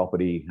at this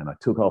property, and I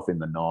took off in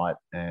the night,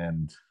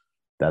 and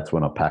that's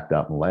when I packed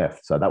up and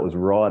left. So that was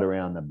right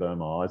around the Burn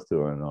My Eyes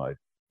tour, and I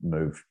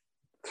moved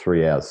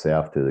 3 hours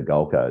south to the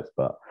Gold Coast.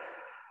 But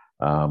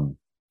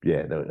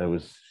there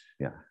was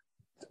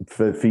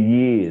for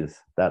years,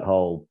 that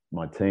whole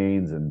my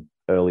teens and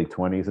early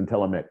 20s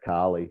until I met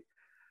Carly,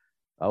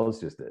 I was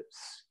just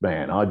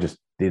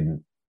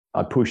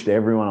I pushed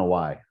everyone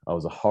away. I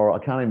was a horror. I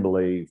can't even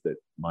believe that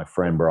my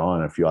friend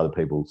Brian and a few other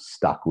people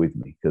stuck with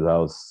me, because I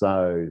was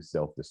so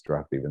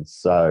self-destructive and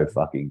so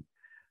fucking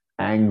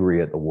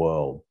angry at the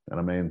world. And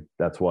I mean,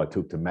 that's why I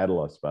took to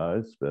metal, I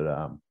suppose.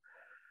 But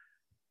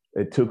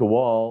it took a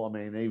while. I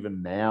mean,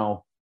 even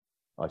now,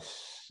 I've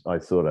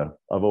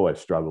always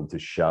struggled to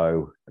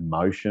show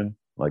emotion.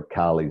 Like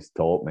Carly's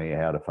taught me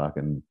how to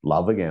fucking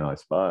love again, I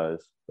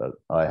suppose. But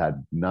I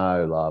had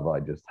no love. I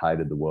just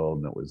hated the world,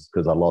 and it was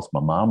because I lost my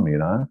mum,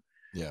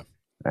 Yeah.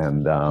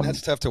 And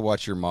that's tough to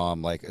watch your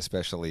mom, like,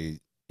 especially,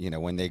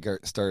 when they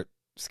start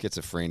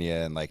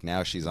schizophrenia, and like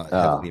now she's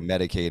heavily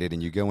medicated,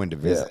 and you go in to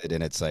visit,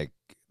 and it's like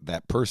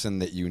that person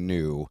that you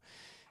knew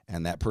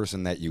and that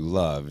person that you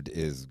loved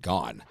is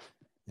gone.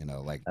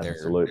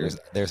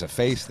 There's a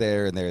face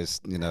there, and there's,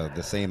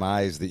 the same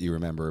eyes that you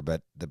remember,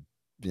 but the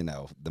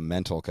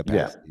mental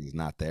capacity is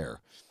not there.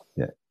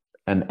 Yeah.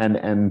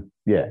 And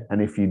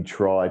if you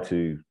try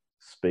to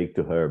speak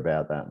to her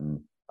about that, and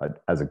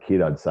as a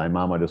kid, I'd say,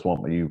 Mum, I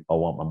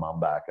want my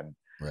mum back. And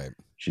right.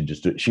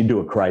 she'd do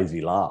a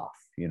crazy laugh,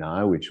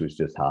 which was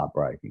just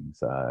heartbreaking.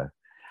 So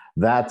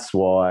that's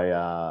why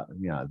I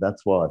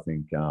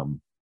think I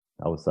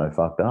was so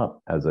fucked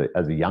up as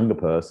a younger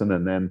person.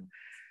 And then,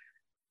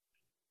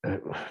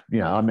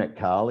 I met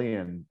Carly,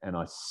 and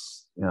I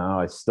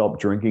stopped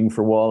drinking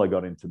for a while. I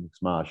got into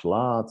mixed martial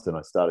arts, and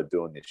I started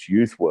doing this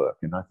youth work.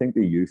 And I think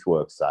the youth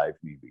work saved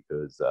me,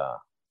 because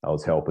I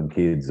was helping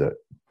kids that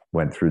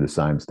went through the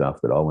same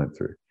stuff that I went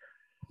through.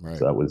 Right.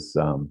 So it was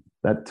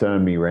that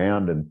turned me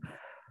around. And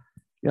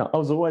I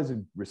was always a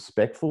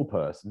respectful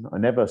person. I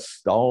never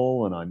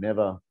stole, and I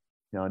never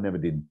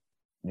did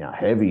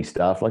heavy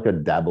stuff. Like I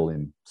dabble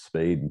in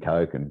speed and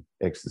coke and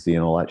ecstasy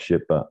and all that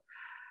shit, but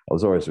I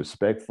was always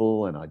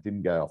respectful, and I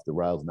didn't go off the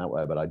rails in that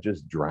way. But I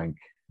just drank.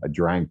 I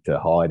drank to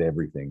hide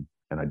everything,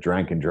 and I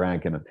drank and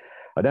drank. And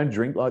I don't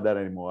drink like that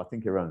anymore. I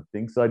think everyone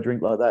thinks I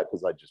drink like that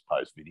because I just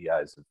post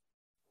videos of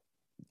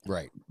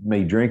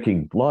me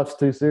drinking. Life's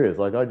too serious.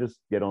 Like, I just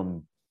get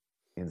on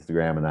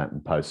Instagram and that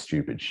and post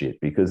stupid shit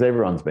because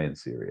everyone's being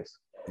serious.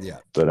 Yeah.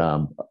 But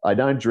I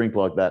don't drink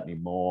like that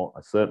anymore.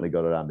 I certainly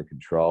got it under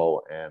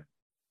control. And,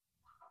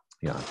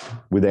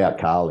 without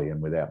Carly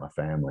and without my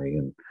family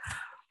and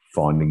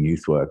finding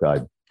youth work,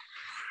 I'd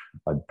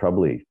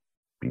probably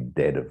be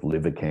dead of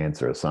liver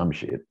cancer or some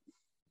shit.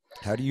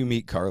 How do you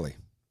meet Carly?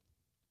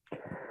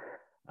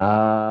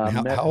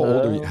 How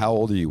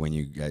old are you when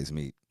you guys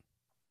meet?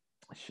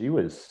 She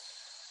was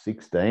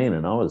 16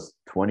 and I was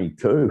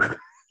 22.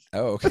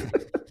 Oh, okay.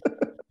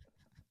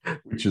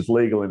 Which is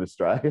legal in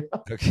Australia.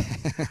 Okay.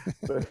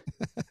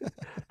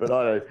 but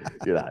I don't,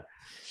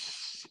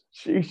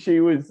 she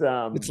was.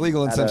 It's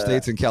legal in some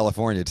states in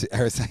California,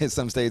 or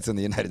some states in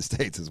the United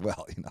States as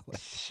well. You know,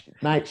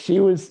 mate. She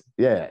was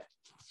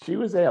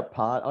out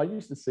I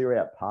used to see her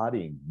out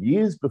partying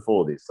years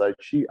before this. So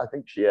I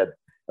think she had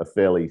a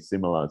fairly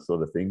similar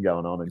sort of thing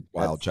going on. And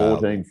wild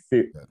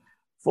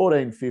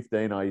 14,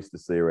 15, I used to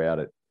see her out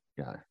at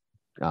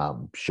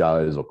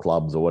shows or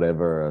clubs or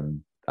whatever,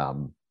 and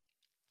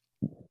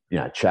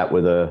chat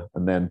with her.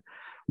 And then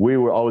I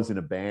was in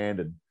a band,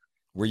 and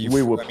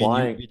we were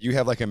playing. Did you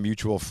have like a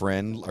mutual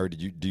friend, or do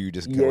you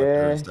just go up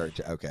there and start?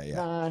 Okay, yeah.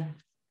 No,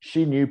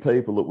 she knew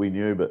people that we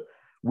knew, but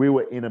we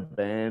were in a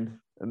band,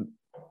 and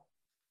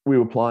we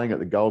were playing at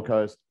the Gold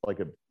Coast, like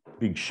a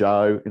big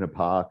show in a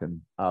park.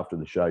 And after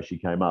the show, she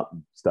came up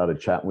and started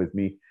chatting with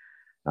me.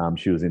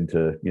 She was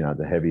into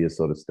the heavier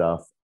sort of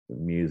stuff,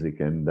 music,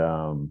 and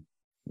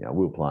we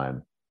were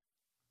playing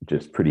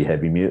just pretty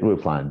heavy music. We were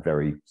playing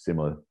very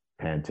similar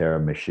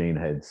Pantera, Machine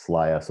Head,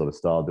 Slayer sort of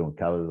style, doing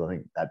covers. I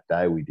think that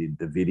day we did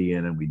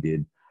Davidian and we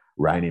did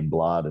Rain in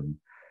Blood, and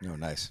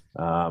nice.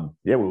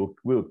 We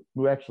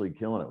were actually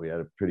killing it. We had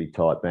a pretty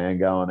tight band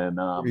going. And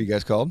what are you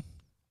guys called?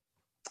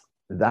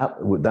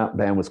 That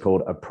band was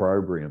called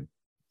Opprobrium.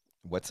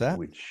 What's that?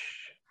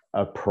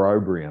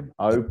 Opprobrium.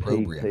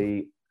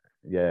 OPP.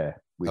 Yeah.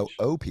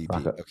 OPP.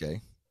 Okay.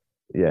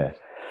 Yeah.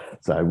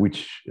 So,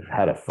 which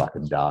had a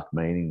fucking dark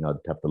meaning. I'd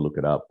have to look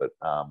it up, but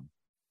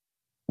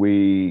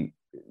we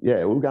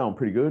were going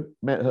pretty good.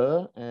 Met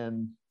her,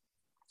 and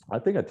I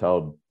think I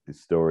told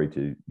this story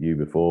to you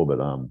before, but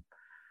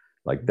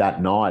like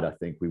that night, I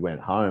think we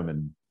went home,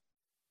 and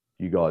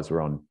you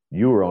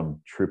were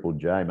on Triple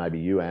J. Maybe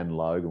you and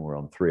Logan were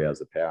on 3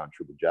 Hours of Power on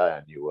Triple J,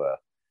 and you were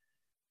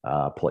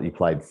you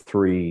played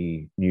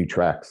 3 new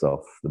tracks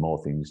off The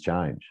More Things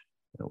Change.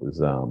 It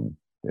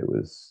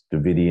was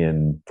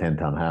Davidian, 10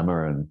 Ton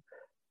Hammer, and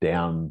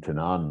Down to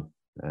None,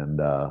 and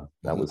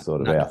that was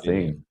sort of our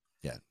thing.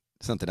 Yeah,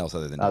 something else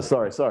other than.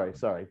 Sorry.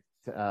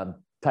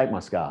 Take My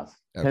Scars.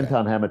 Okay. 10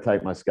 Ton Hammer,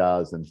 Take My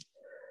Scars, and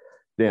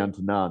Down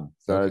to None.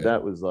 So okay.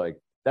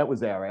 That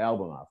was our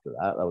album after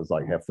that. That was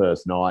like our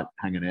first night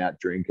hanging out,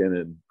 drinking,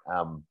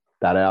 and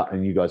that out.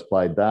 And you guys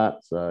played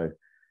that. So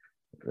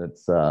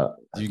that's do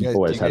you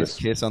guys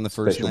kiss on the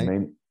first night?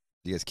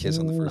 Do you guys kiss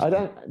on the first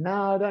night?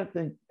 I don't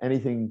think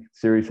anything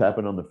serious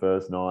happened on the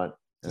first night.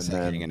 Just and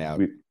then hanging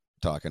out,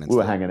 talking. We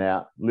were hanging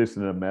out,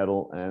 listening to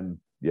metal, and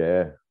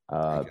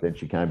then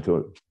she came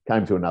to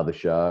another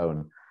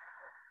show,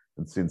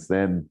 and since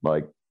then,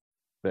 but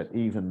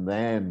even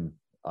then,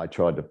 I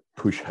tried to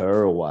push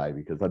her away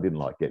because I didn't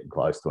like getting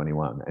close to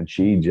anyone, and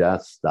she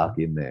just stuck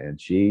in there. And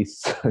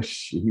she's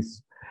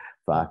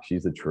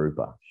a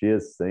trooper. She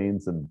has seen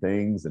some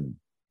things and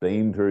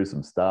been through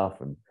some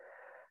stuff, and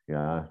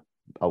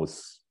I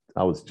was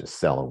just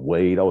selling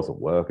weed. I wasn't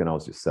working. I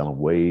was just selling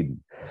weed,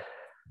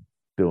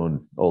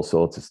 doing all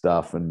sorts of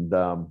stuff, and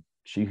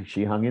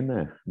she hung in there.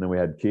 And then we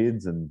had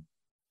kids, and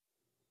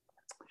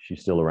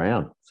she's still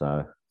around.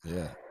 So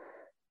yeah,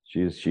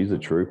 she's a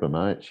trooper,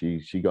 mate.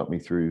 She got me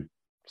through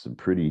some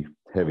pretty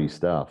heavy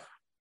stuff.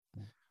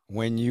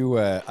 When you,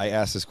 I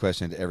asked this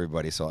question to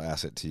everybody, so I'll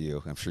ask it to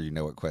you. I'm sure you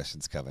know what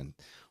question's coming.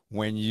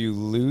 When you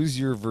lose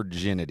your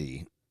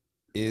virginity,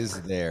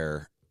 is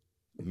there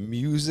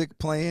music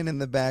playing in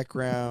the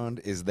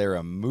background? Is there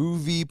a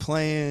movie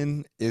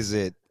playing? Is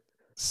it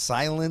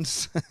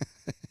silence?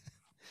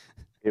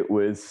 It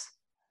was.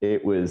 I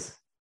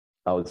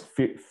was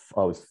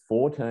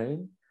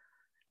 14.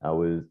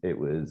 It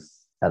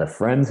was at a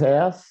friend's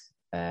house,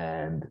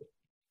 and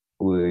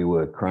we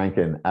were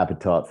cranking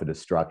Appetite for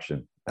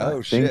Destruction. I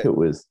think it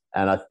was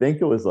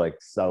like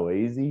So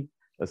Easy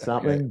or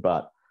something. Okay.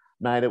 But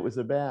mate, it was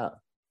about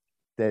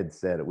dead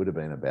set. It would have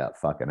been about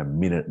fucking a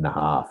minute and a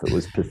half. It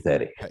was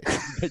pathetic.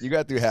 You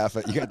got through half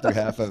of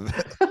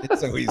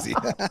It's So Easy.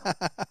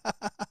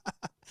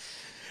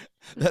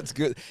 That's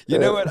good. You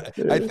know what?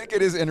 I think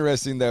it is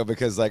interesting though,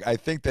 because like I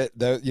think that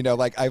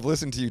I've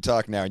listened to you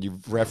talk now, and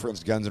you've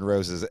referenced Guns N'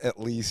 Roses at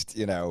least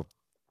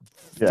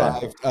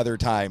 5 other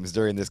times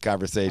during this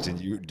conversation.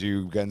 You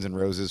do Guns N'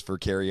 Roses for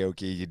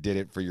karaoke. You did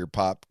it for your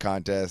pop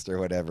contest or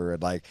whatever,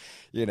 and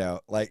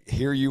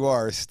here you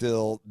are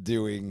still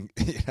doing.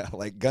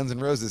 Guns N'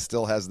 Roses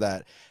still has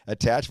that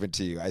attachment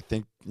to you. I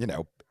think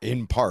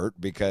in part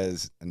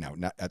because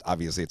not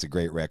obviously it's a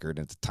great record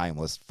and it's a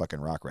timeless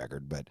fucking rock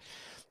record, but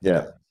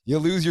you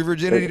lose your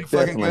virginity to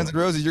fucking Guns N'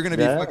 Roses, you're gonna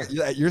be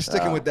you're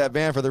sticking with that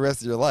band for the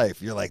rest of your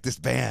life. You're like, this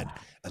band,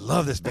 I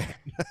love this band.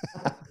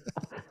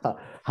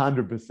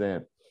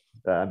 100%.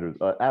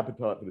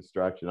 Appetite for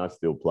Destruction, I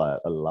still play it.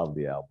 I love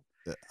the album.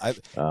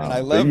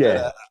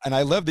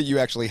 I love that you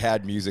actually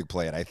had music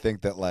playing. I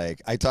think that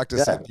I talked to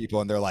some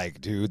people and they're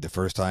like, dude, the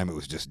first time it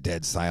was just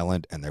dead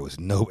silent and there was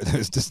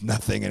just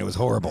nothing and it was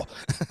horrible.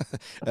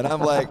 and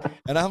I'm like,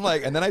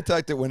 and then I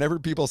talked to whenever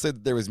people said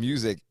that there was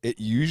music, it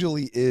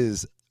usually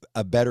is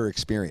a better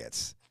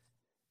experience.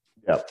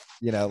 Yep.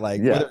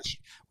 Whether it's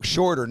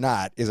short or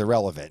not is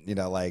irrelevant.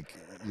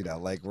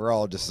 like we're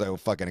all just so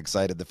fucking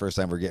excited the first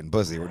time we're getting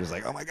pussy. We're just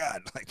like, oh my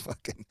God, like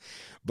fucking,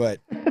 but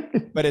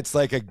it's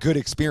like a good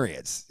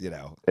experience,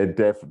 It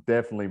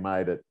definitely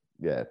made it,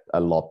 a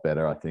lot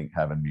better. I think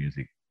having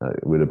music,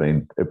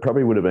 it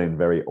probably would have been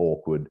very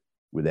awkward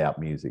without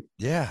music.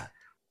 Yeah.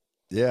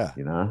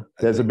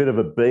 There's a bit of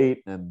a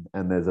beat and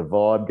there's a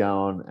vibe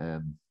going,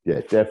 and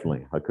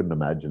definitely I couldn't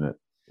imagine it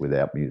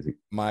without music.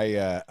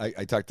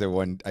 I talked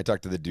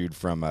to the dude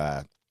from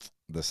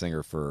the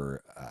singer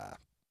for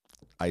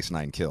Ice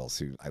Nine Kills,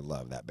 who I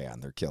love that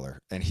band, they're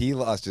killer, and he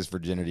lost his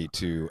virginity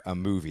to a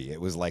movie.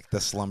 It was like the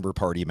Slumber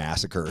Party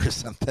Massacre or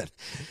something,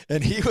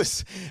 and he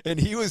was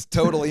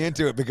totally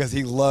into it because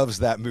he loves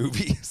that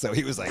movie. So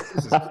he was like,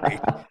 this is great.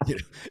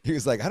 He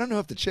was like, I don't know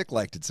if the chick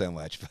liked it so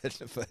much, but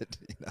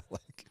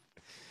like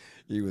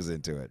he was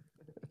into it.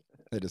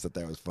 I just thought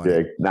that was funny.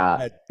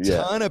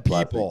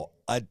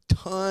 A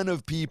ton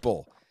of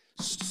people,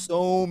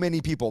 so many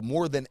people,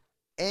 more than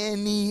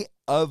any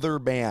other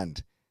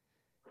band,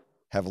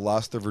 have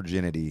lost their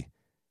virginity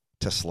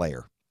to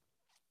Slayer.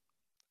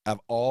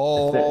 Of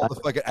all the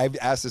fucking, I've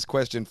asked this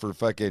question for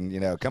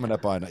fucking, coming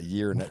up on a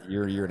year and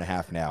a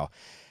half now,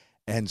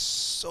 and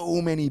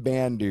so many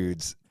band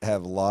dudes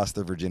have lost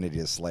their virginity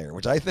to Slayer,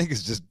 which I think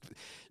is just,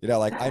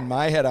 like in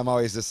my head, I'm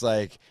always just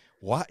like,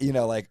 what,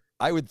 like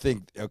I would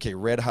think, okay,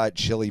 Red Hot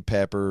Chili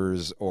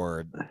Peppers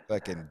or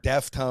fucking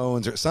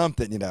Deftones or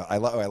something, I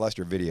lost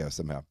your video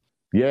somehow.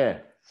 Yeah.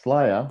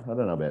 Slayer. I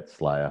don't know about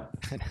Slayer.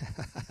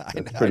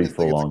 It's pretty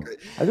full on.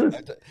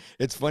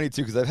 It's funny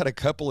too, because I've had a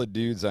couple of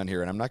dudes on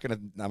here, and I'm not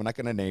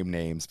gonna name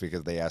names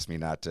because they asked me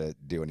not to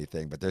do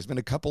anything. But there's been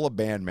a couple of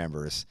band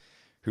members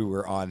who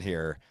were on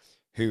here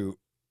who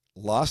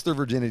lost their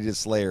virginity to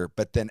Slayer,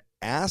 but then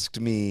asked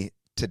me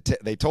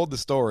they told the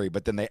story,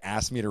 but then they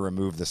asked me to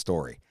remove the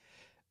story.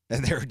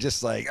 And they were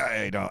just like,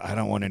 I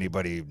don't want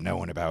anybody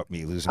knowing about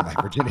me losing my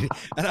virginity.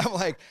 And I'm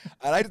like,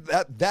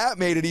 that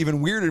made it even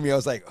weirder to me. I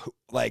was like,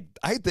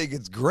 I think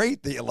it's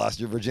great that you lost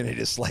your virginity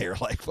to Slayer.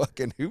 Like,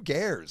 fucking, who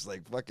cares?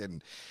 Like,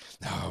 fucking,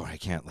 no, I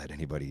can't let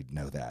anybody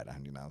know that. I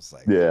was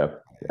like,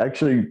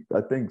 actually,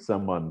 I think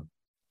someone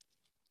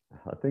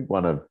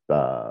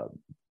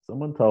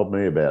told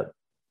me about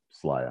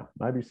Slayer.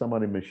 Maybe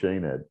someone in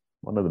Machine Head.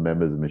 One of the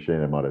members of Machine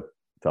Head might have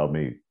told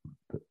me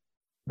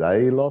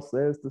they lost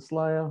theirs to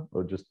Slayer,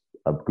 or just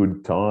a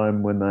good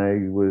time when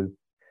they were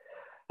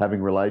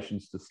having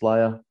relations to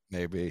Slayer.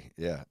 Maybe,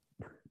 yeah.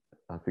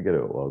 I forget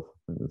who it was.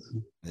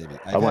 Maybe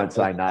I won't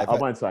say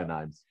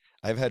names.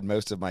 I've had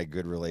most of my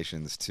good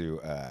relations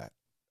to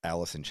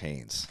Alice in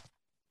Chains.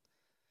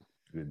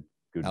 Good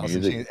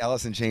music.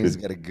 Alice in Chains has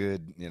got a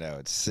good,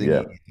 it's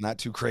singing, not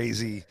too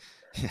crazy.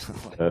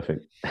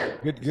 Perfect.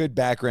 Good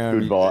background.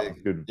 Good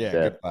vibe. Good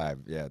vibe.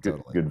 Yeah,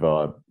 totally. Good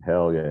vibe.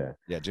 Hell yeah.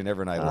 Yeah,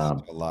 Ginevra and I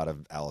loved a lot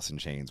of Alice in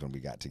Chains when we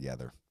got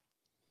together.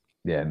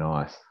 Yeah,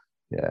 nice.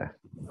 Yeah,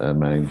 I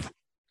mean,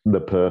 the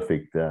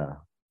perfect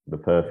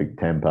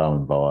tempo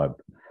and vibe.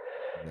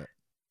 Yeah,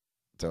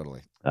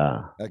 totally.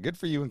 Good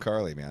for you and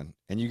Carly, man.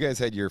 And you guys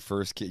had your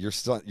first kid. Your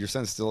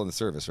son's still in the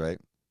service, right?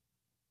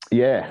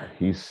 Yeah,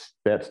 he's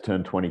about to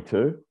turn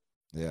 22.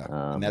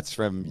 Yeah, and that's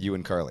from you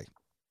and Carly.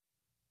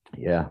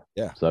 Yeah.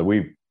 So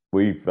we've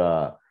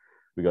got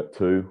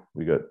two.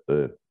 We got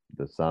the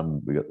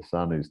son. We got the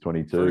son who's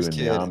 22 first in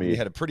kid, the army. You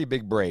had a pretty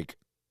big break.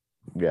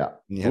 Yeah,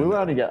 we were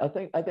only get.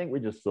 I think we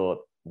just thought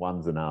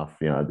one's enough.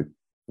 The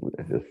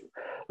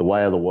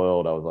way of the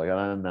world. I was like,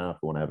 I don't know if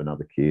I want to have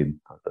another kid.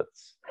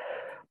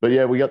 But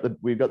yeah, we've got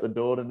the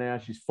daughter now.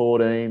 She's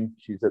 14.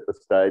 She's at the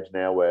stage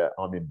now where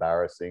I'm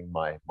embarrassing.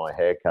 My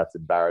haircut's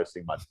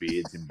embarrassing. My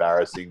beard's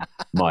embarrassing.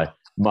 My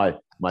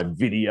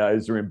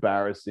videos are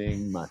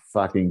embarrassing. My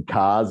fucking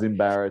car's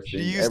embarrassing.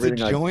 She used to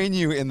join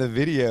you in the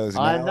videos.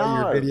 I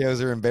know. Your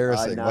videos are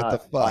embarrassing. What the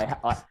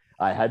fuck?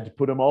 I had to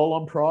put them all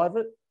on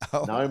private.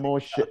 Oh, no more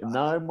shit.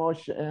 No more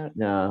shit.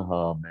 No.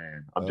 Oh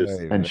man. I'm just.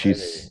 And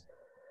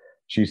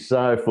she's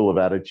so full of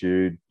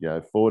attitude.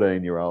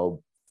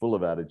 14-year-old. Full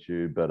of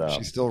attitude, but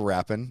she's still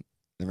rapping.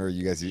 Remember,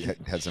 you guys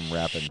had some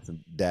rapping, some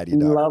daddy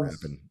dog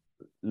rapping.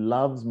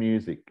 Loves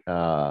music.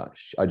 I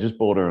just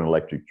bought her an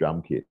electric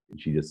drum kit, and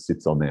she just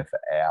sits on there for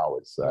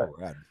hours. So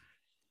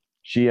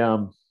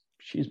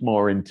she's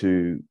more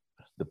into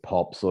the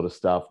pop sort of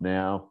stuff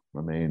now.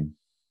 I mean,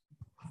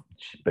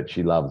 but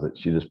she loves it.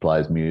 She just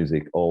plays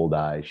music all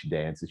day. She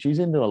dances. She's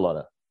into a lot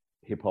of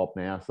hip hop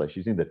now, so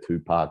she's into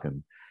Tupac,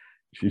 and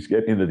she's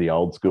getting into the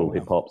old school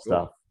hip hop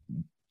stuff.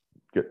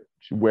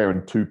 She's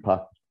wearing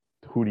Tupac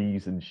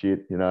hoodies and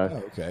shit,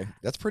 Oh, okay,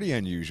 that's pretty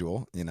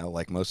unusual.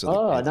 Like most of the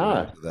I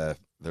know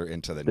they're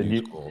into the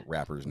new school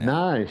rappers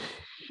now. No,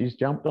 she's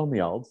jumped on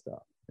the old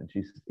stuff, and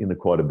she's into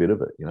quite a bit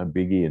of it.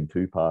 Biggie and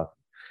Tupac,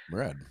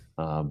 Red,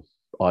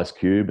 Ice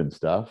Cube and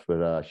stuff.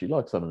 But she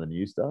likes some of the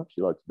new stuff.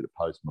 She likes a bit of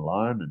Post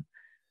Malone,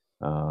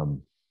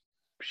 and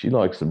she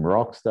likes some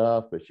rock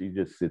stuff. But she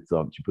just sits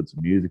on. She puts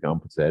some music on,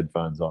 puts the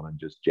headphones on, and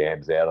just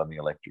jams out on the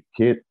electric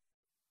kit.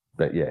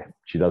 But yeah,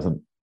 she doesn't.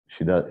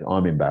 She does.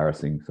 I'm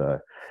embarrassing. So,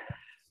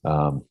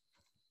 I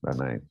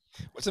mean,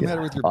 what's the matter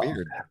with your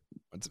beard?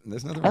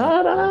 There's nothing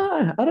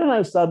wrong. I don't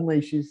know.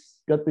 Suddenly she's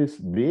got this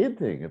beard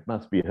thing. It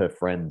must be her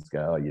friends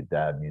go, "Oh, your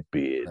dad and his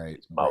beard,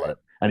 his mullet,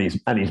 and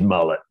his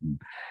mullet." And,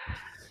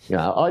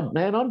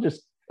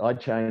 I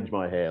change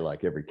my hair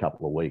like every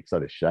couple of weeks. I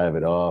just shave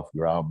it off,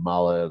 grow a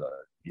mullet,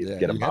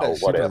 get a mullet,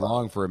 whatever.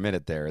 Long for a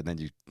minute there, and then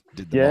you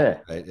did the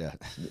mullet, right? Yeah,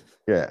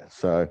 yeah.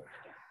 So,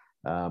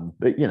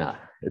 but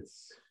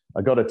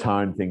I got to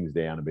tone things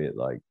down a bit,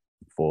 like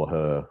for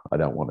her. I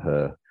don't want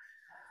her,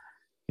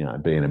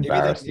 being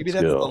embarrassed. Maybe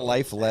that's the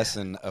life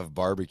lesson of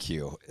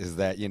barbecue is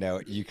that,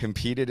 you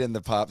competed in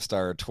the Pop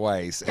Star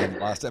twice and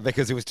lost it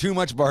because it was too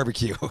much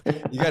barbecue.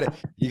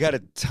 You gotta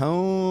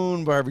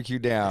tone barbecue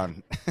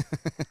down.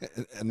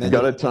 And then you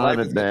gotta tone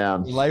it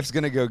down. Life's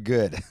gonna go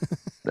good.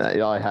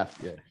 I have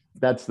to. Yeah.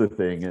 That's the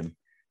thing. And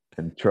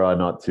try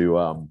not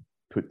to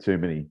put too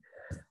many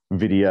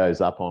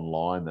videos up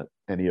online that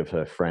any of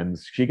her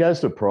friends. She goes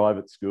to a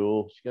private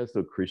school. She goes to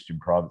a Christian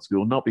private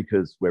school, not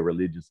because we're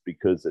religious,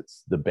 because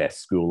it's the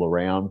best school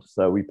around.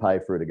 So we pay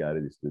for her to go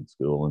to this good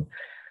school. And,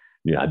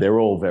 they're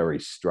all very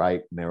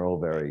straight and they're all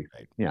very,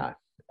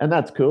 and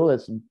that's cool.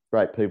 There's some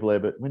great people there.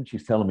 But when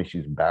she's telling me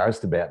she's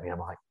embarrassed about me, I'm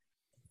like,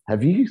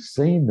 have you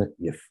seen that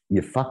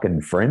your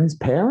fucking friends'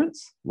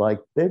 parents?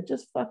 Like, they're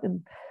just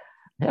fucking,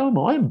 how am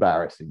I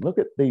embarrassing? Look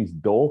at these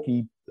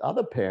dorky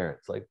other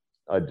parents. Like,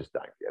 I just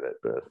don't get it,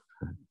 but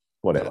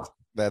whatever.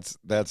 That's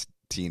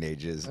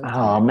teenagers.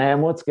 Oh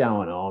man, what's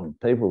going on?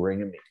 People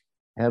ringing me.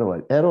 How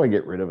do I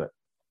get rid of it?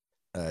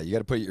 You got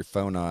to put your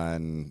phone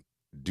on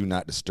do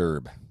not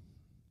disturb.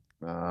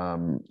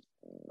 Not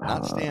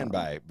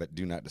standby, but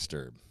do not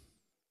disturb.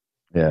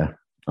 Yeah,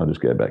 I'll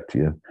just go back to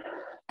you.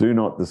 Do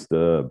not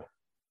disturb.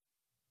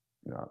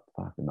 No,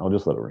 I'll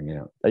just let it ring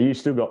out. Are you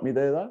still got me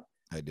there though?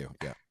 I do.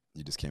 Yeah,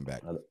 you just came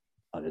back.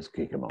 I just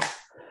kick them off.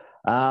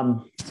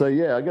 So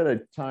yeah, I got to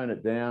tone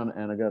it down,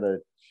 and I got to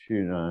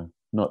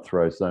not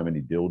throw so many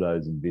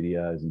dildos and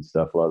videos and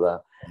stuff like that.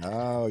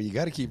 Oh, you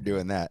got to keep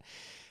doing that.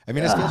 I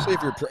mean, especially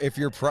if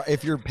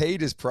your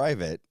page is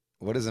private,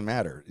 what does it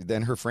matter?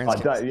 Then her friends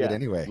can see it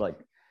anyway. Like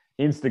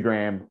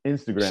Instagram,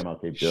 I'll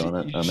keep doing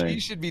it.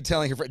 She should be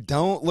telling her friend,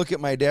 don't look at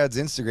my dad's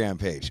Instagram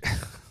page.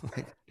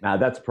 No,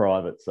 that's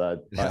private. So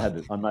I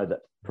made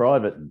that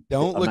private.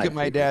 Don't look at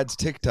my dad's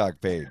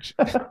TikTok page.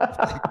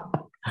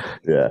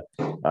 Yeah,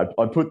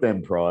 I put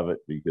them private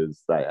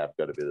because they have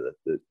got a bit of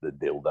the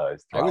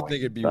dildos. I would think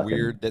it'd be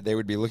weird that they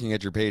would be looking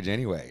at your page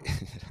anyway.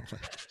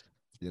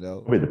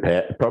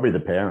 Probably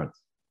the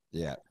parents.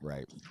 Yeah,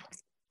 right.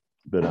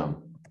 But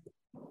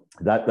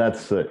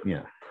that's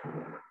that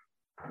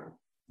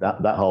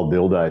whole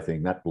dildo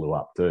thing that blew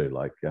up too.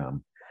 Like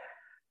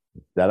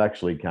that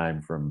actually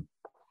came from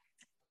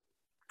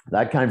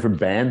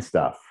band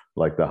stuff.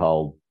 Like the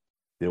whole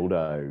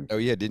dildo. Oh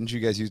yeah, didn't you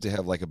guys used to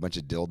have like a bunch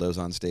of dildos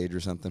on stage or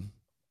something?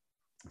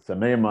 So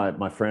me and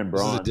my friend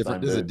Brian. This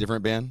is a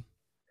different band.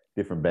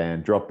 Different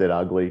band, Drop Dead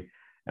Ugly,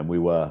 and we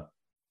were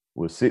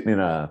sitting in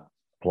a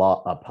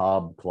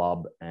pub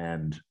club,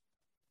 and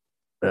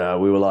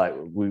we were like,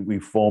 we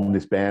formed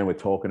this band. We're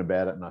talking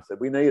about it, and I said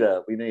we need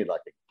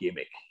like a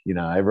gimmick.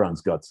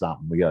 Everyone's got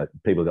something.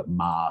 People got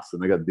masks,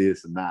 and they got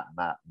this and that and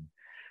that. And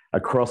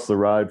across the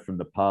road from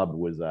the pub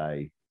was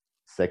a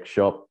sex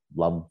shop,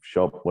 love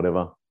shop,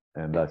 whatever.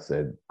 And I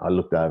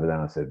looked over there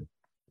and I said,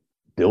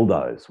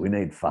 dildos. We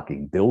need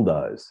fucking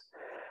dildos.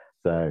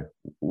 So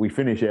we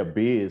finished our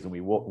beers and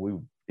we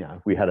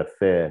had a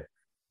fair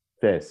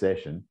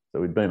session.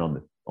 So we'd been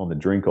on the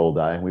drink all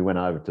day, and we went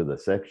over to the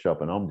sex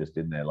shop, and I'm just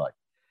in there like,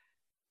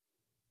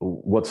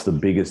 what's the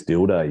biggest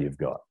dildo you've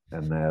got?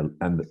 And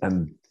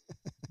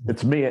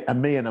it's me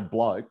and a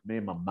bloke, me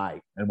and my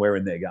mate, and we're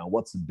in there going,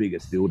 what's the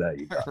biggest dildo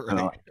you got?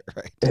 Right.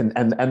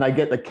 And they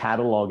get the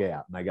catalog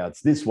out and they go, it's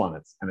this one.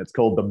 It's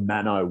called the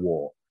Mano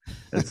War.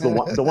 It's the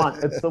one. It's the one.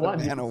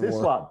 Mano it's this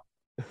War. One.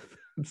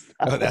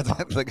 Look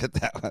at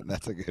that one.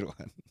 That's a good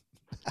one.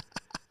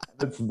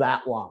 It's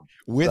that one.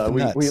 With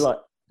nuts. We like,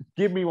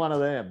 give me one of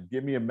them.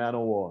 Give me a Mano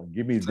War.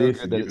 Give me so this.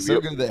 Good that,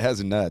 so good that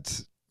has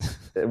nuts.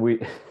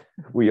 We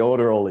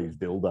order all these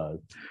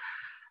dildos.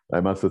 They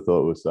must have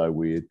thought it was so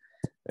weird.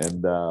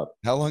 And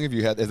how long have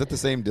you had? Is that the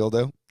same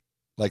dildo,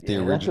 like the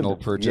original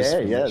purchase?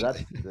 Yeah.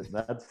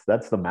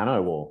 That's the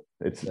Mano War.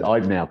 I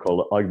now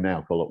call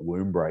it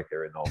Womb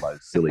Breaker in all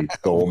those silly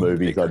Thor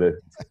movies I do.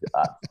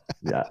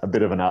 A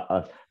bit of an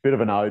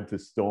ode to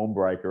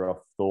Stormbreaker off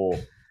Thor.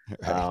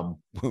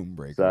 Womb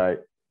Breaker. So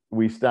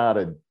we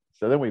started.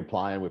 So then we're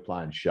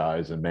playing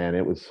shows, and man,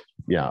 it was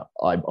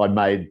I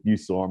made, you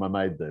saw them. I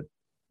made the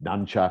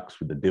nunchucks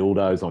with the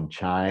dildos on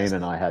chain,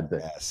 and I had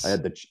a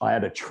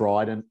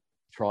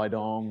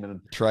Tridong, and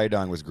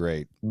Tridong was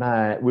great.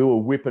 Man,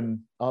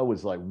 I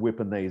was like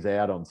whipping these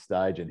out on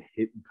stage and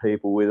hitting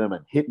people with them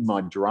and hitting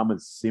my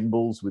drummer's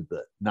cymbals with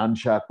the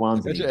nunchuck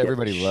ones. I bet you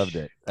everybody loved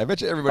it. I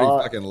bet you everybody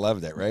fucking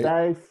loved it,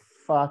 right?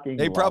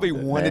 They probably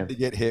wanted to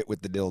get hit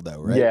with the dildo,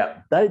 right?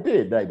 Yeah, they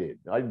did. I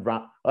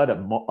had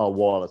a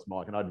wireless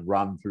mic, and I'd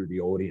run through the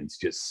audience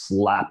just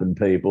slapping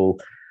people.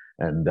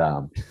 And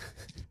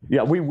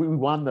we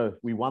won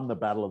the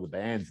Battle of the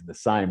Bands in the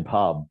same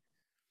pub.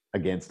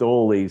 against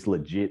all these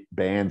legit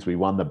bands. We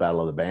won the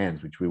Battle of the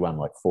Bands, which we won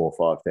like $4,000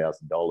 or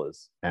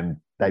 $5,000, and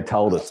they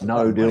told us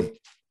no deal.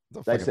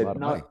 They said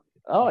no.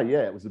 Oh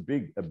yeah, it was a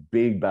big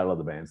Battle of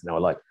the Bands. And they were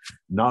like,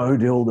 no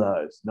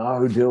dildos,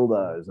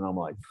 and I'm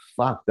like,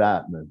 fuck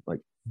that. And then, like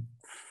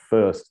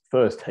first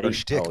heat,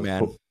 shtick,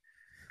 man.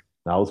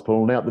 I was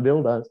pulling out the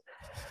dildos,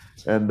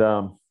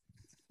 and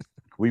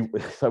we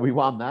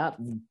won that,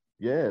 and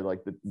yeah,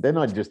 like then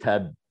I just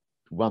had,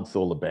 once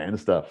all the band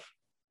stuff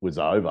was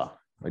over,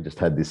 I just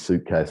had this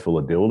suitcase full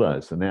of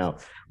dildos. So now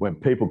when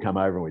people come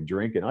over and we're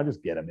drinking, I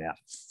just get them out,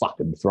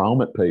 fucking throw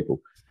them at people,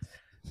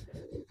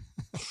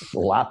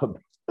 slap them.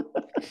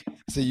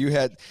 So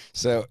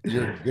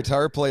your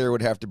guitar player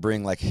would have to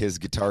bring like his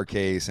guitar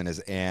case and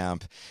his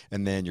amp,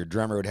 and then your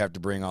drummer would have to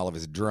bring all of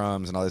his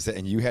drums and all this,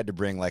 and you had to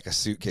bring like a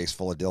suitcase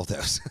full of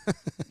dildos.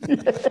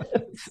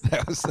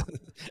 That was,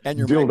 and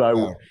your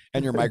dildo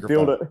and your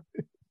microphone.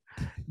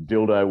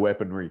 Dildo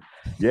weaponry.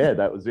 Yeah,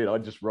 that was it.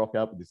 I'd just rock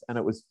up with this, and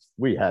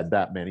we had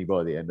that many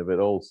by the end of it,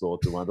 all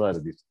sorts of ones. I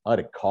had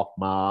a cock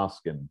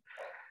mask and.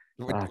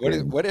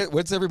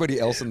 What's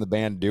everybody else in the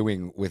band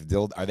doing with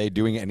dildos? Are they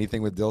doing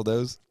anything with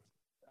dildos?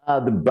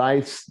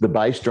 The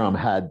bass drum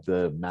had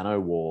the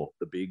Manowar,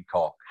 the big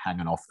cock,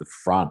 hanging off the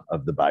front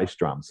of the bass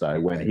drum. So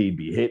when he'd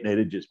be hitting it,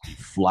 it'd just be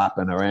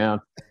flapping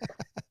around.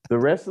 The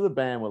rest of the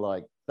band were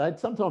like,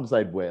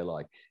 they'd wear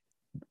like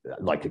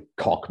a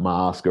cock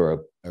mask,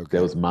 or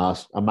there was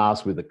a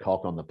mask with a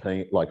cock on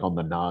on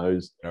the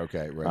nose.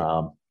 Okay,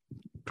 right.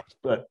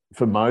 But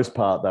for most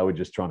part, they were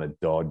just trying to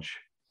dodge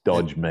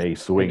me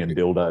swinging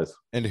dildos.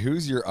 And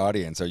who's your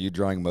audience? Are you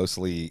drawing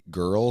mostly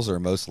girls or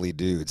mostly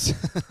dudes?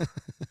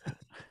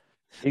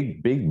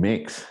 big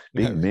mix,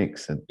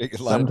 mix, and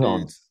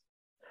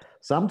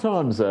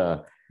sometimes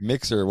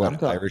mix or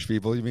what? Irish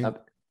people, you mean?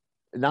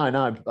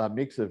 No, a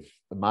mix of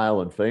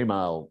male and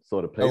female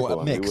sort of people. Oh,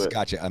 a mix.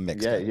 Gotcha, a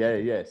mix.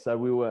 Yeah. So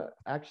we were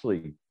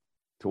actually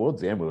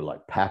towards the end, we were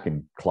like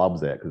packing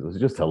clubs out because it was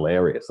just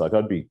hilarious. Like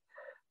I'd be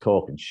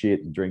talking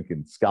shit and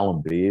drinking Skull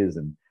and beers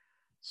and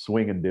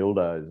swinging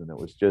dildos, and it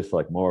was just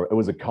like it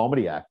was a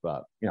comedy act,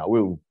 but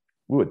we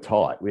were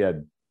tight. We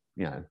had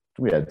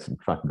some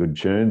fucking good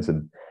tunes,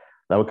 and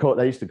they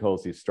used to call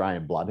us the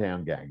Australian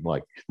Bloodhound Gang.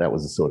 Like that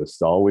was the sort of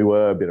style we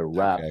were. A bit of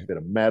rap, a bit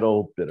of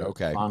metal, bit of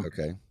funk,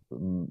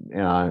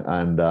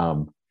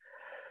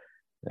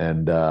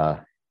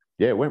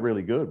 yeah, it went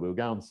really good. We were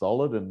going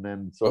solid, and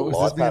then what was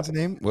this band's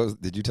name?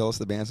 Did you tell us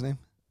the band's name?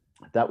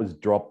 That was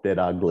Drop Dead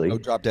Ugly. Oh,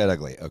 Drop Dead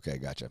Ugly. Okay,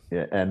 gotcha.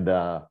 Yeah, and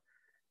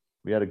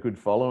we had a good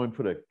following,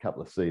 put a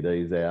couple of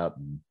CDs out.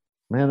 And,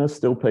 man, there's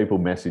still people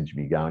message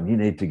me going, you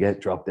need to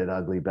get Drop Dead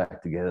Ugly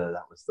back together.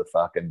 That was the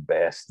fucking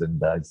best. And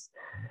those,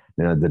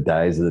 the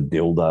days of the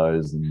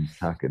dildos and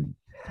fucking,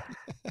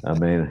 I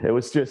mean, it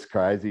was just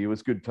crazy. It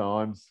was good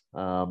times.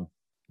 What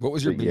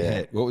was your big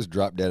hit? What was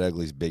Drop Dead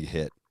Ugly's big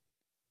hit?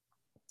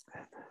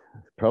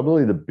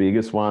 Probably the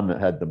biggest one that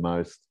had the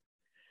most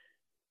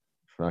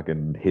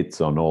fucking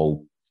hits on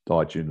all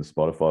iTunes and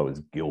Spotify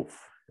was Gilf.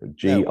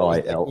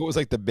 G-I-L. What was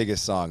like the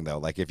biggest song though?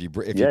 Like if you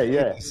played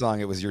the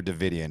song, it was your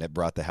Davidian. It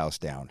brought the house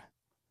down.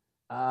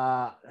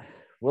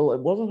 Well,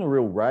 it wasn't a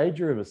real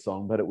rager of a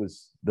song, but it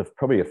was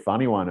probably a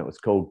funny one. It was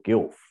called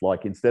Gilf.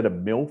 Like instead of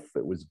MILF,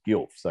 it was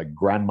Gilf. So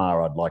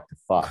grandma, I'd like to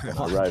fuck. And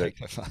I wrote it.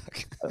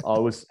 I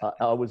was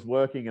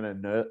working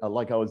in I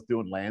was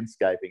doing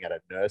landscaping at a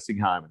nursing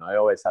home, and I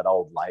always had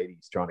old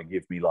ladies trying to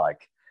give me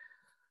like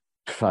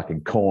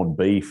fucking corned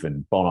beef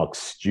and Bonnock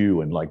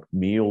stew and like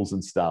meals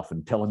and stuff,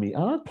 and telling me,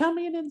 "Oh, come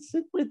in and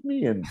sit with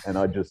me." And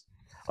I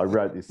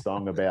wrote this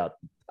song about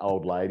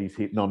old ladies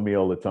hitting on me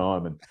all the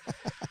time and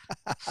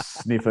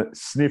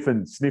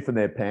sniffing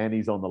their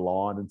panties on the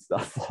line and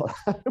stuff like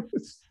that.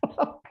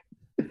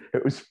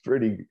 It was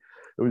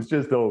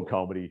just all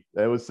comedy.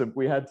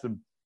 We had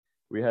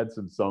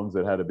some songs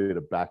that had a bit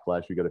of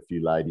backlash. We got a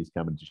few ladies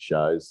coming to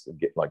shows and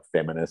get like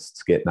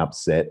feminists getting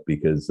upset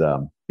because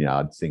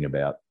I'd sing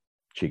about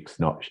chicks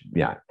not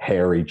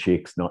hairy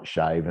chicks not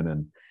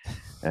shaven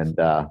and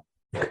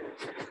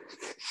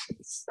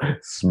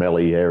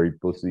smelly hairy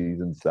pussies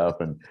and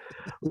stuff, and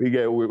we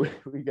get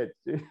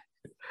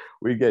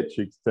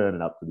chicks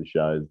turning up to the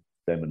shows,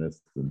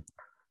 feminists, and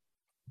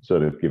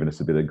sort of giving us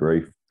a bit of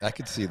grief. I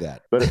could see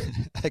that, but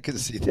I could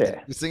see that.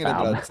 Yeah, you're singing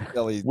about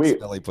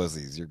smelly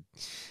pussies.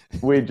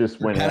 We just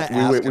went out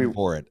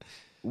for it.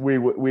 We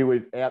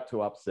were out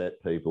to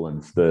upset people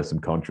and stir some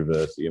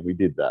controversy, and we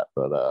did that,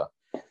 but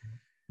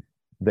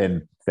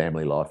then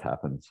family life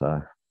happened,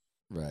 so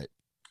right.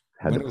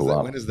 Had to pull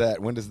up.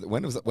 When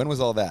was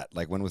all that?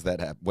 Like when was that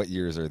happen? What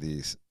years are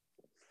these?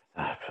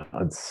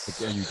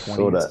 It's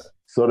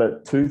sort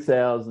of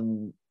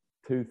 2000,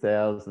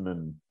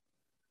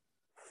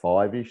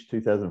 2005-ish,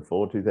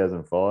 2004,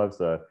 2005.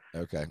 So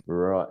okay,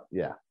 right,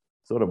 yeah,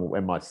 sort of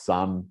when my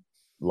son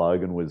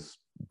Logan was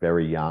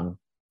very young.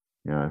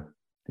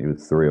 He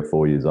was 3 or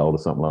 4 years old or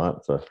something like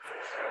that. So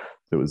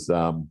it was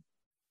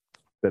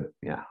but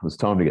yeah, it was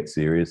time to get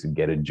serious and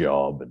get a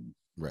job and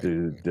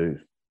do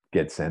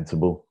get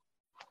sensible.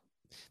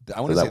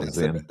 I want to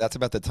say that's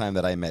about the time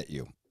that I met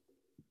you.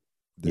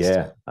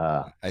 Time.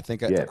 I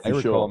think I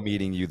recall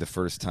meeting you the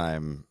first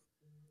time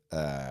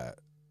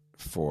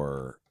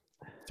for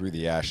Through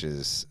the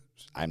Ashes.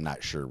 I'm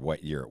not sure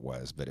what year it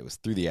was, but it was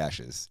Through the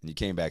Ashes. And you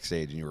came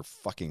backstage and you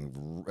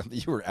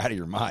were out of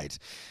your mind,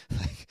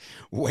 like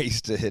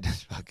wasted.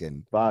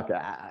 Fuck,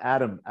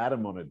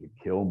 Adam wanted to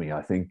kill me,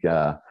 I think.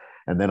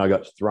 And then I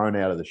got thrown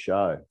out of the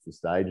show for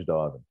stage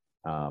diving.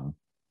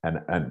 And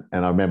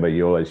I remember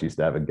you always used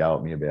to have a go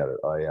at me about it.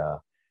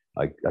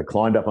 I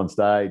climbed up on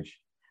stage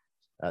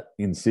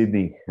in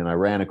Sydney and I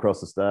ran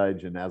across the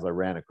stage. And as I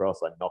ran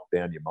across, I knocked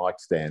down your mic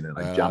stand and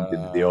I jumped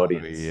into the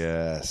audience.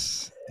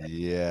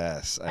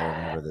 Yes. I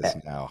remember this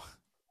now.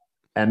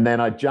 And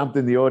then I jumped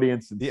in the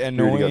audience. And the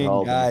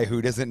annoying guy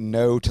who doesn't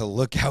know to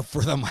look out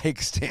for the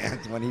mic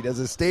stand when he does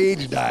a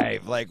stage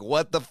dive. Like,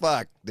 what the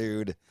fuck,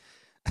 dude?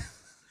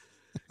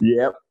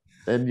 Yep.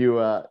 And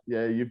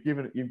you've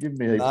given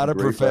me not a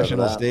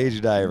professional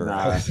stage diver.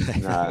 No,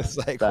 it's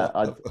like,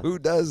 who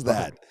does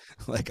that?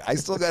 Like, I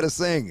still got to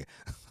sing.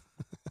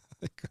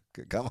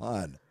 Come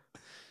on.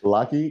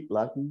 Lucky.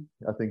 I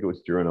think it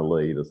was during a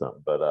lead or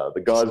something. But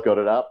the guys got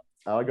it up.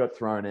 I got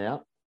thrown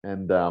out,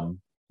 and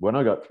when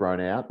I got thrown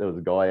out, there was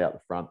a guy out the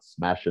front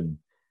smashing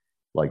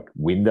like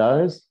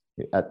windows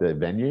at the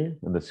venue,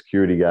 and the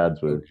security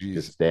guards were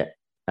just there,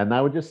 and they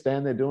would just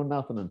stand there doing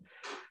nothing. And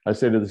I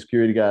said to the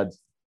security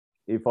guards,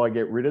 if I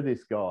get rid of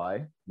this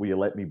guy, will you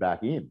let me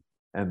back in?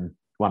 And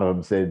one of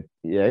them said,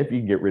 yeah, if you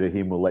can get rid of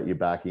him, we'll let you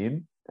back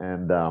in.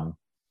 And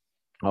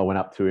I went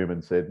up to him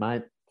and said,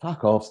 mate,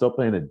 fuck off, stop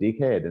being a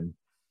dickhead. And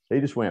he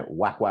just went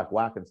whack, whack,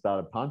 whack and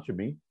started punching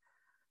me.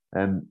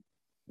 And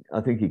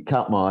I think he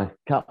cut my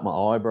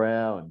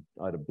eyebrow and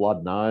I had a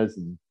blood nose.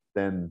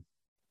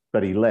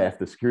 But he left.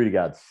 The security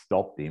guards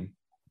stopped him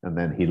and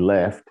then he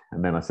left.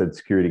 And then I said,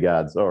 security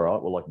guards, all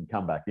right, well, I can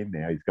come back in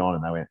now. He's gone.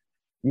 And they went,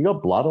 you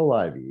got blood all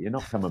over you. You're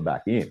not coming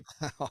back in.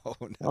 Oh,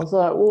 no. I was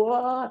like,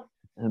 what?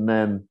 And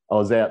then I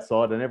was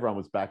outside and everyone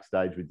was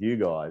backstage with you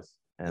guys.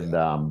 And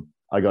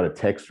I got a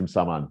text from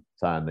someone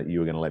saying that you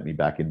were going to let me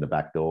back in the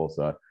back door.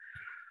 So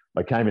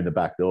I came in the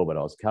back door, but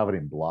I was covered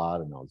in blood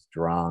and I was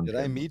drunk. Did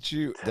I meet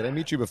you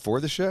before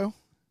the show?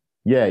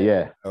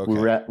 Yeah.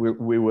 Okay.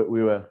 We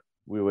were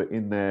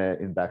in there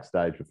in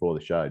backstage before the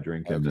show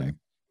drinking. Okay. And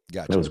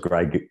gotcha. It was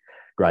Grey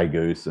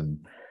Goose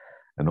and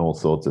all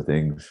sorts of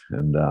things.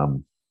 And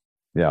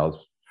I was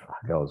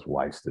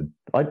wasted.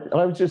 I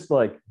was just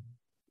like,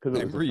 because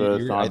it was the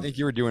first time. I think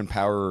you were doing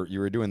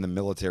the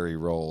military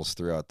roles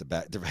throughout the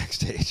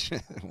backstage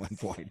at one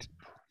point.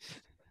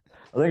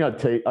 I think I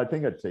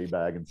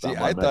teabag and stuff.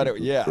 I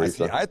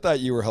thought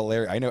you were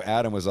hilarious. I know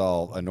Adam was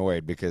all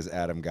annoyed because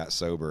Adam got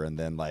sober, and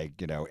then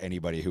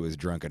anybody who was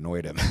drunk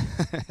annoyed him,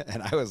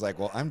 and I was like,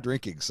 well, I'm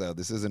drinking, so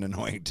this isn't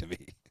annoying to me.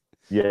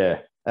 Yeah,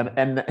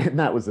 and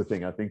that was the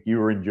thing. I think you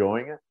were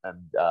enjoying it, and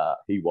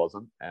he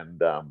wasn't,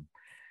 and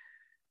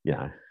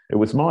it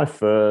was my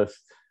first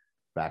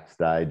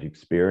backstage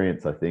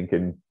experience, I think.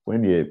 And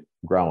when you're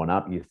growing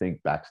up, you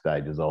think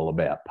backstage is all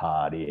about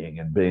partying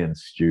and being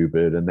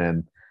stupid, and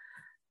then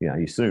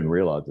you soon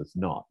realize it's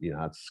not.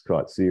 It's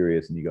quite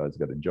serious, and you guys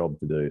got a job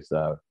to do.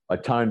 So I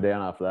toned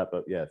down after that,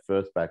 but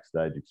first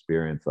backstage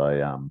experience,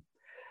 I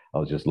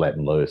was just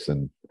letting loose,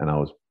 and I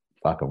was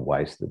fucking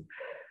wasted.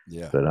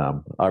 Yeah. But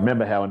I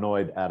remember how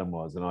annoyed Adam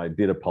was, and I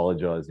did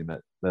apologize him at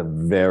the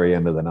very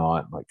end of the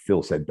night. Like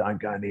Phil said, don't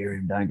go near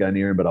him.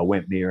 But I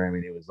went near him,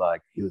 and he was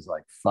like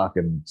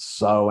fucking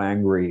so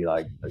angry,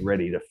 like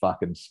ready to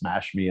fucking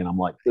smash me. And I'm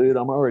like, dude,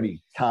 I'm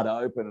already cut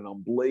open and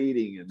I'm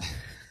bleeding.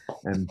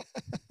 And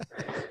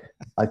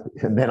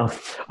then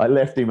I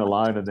left him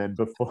alone. And then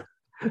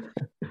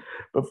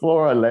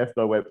before I left,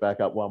 I went back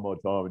up one more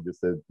time and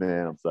just said,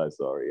 man, I'm so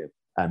sorry.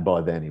 And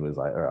by then he was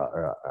like, all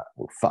right,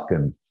 well,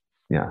 fucking,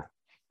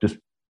 just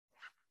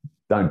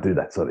don't do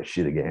that sort of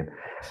shit again.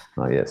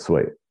 Oh yeah,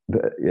 sweet.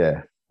 But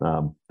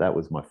that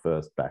was my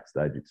first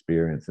backstage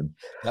experience. And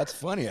that's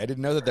funny. I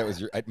didn't know that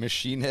was your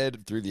Machine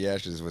Head Through the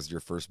Ashes was your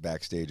first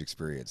backstage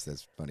experience.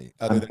 That's funny.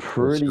 I'm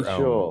pretty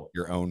sure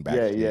your own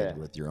backstage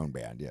with your own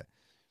band.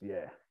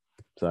 Yeah.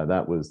 So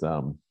that was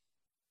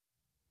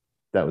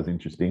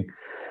interesting.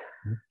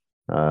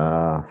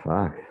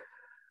 Fuck.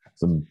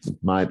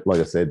 Mate, like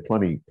I said,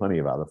 plenty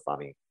of other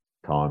funny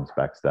times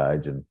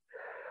backstage, and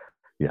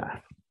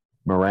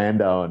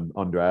Miranda and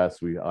Andreas,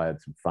 I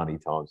had some funny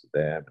times with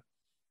them.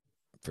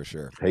 For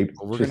sure. We're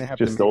going to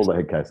have all the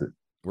head cases.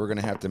 We're going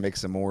to have to make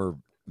some more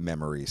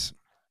memories.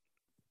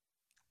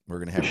 We're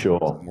going to have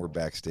some more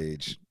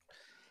backstage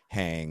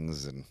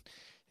hangs, and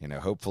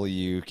hopefully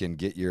you can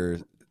get your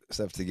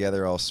stuff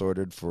together all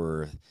sorted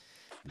for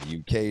the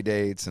UK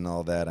dates and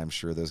all that. I'm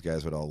sure those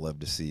guys would all love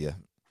to see you.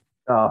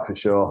 Oh, for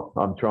sure.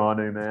 I'm trying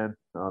to, man.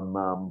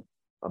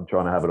 I'm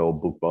trying to have it all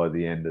booked by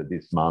the end of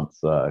this month.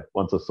 So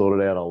once I sort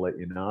it out, I'll let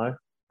you know.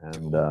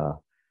 And I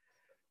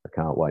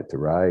can't wait to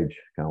rage.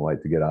 Can't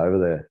wait to get over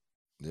there.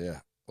 Yeah.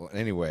 Well,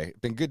 anyway,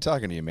 been good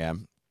talking to you,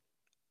 man.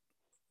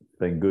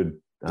 Been good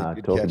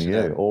talking to you.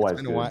 Up. Always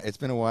it's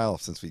been a while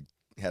since we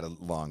had a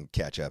long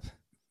catch up.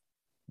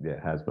 Yeah,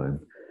 it has been.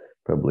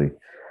 Probably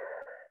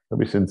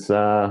since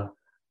UK.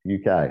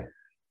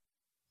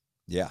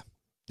 Yeah,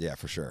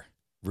 for sure.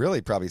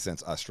 Really, probably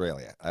since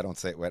Australia. I don't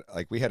say what,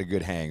 like, we had a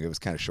good hang. It was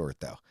kind of short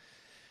though.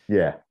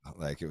 Yeah,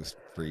 like it was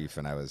brief,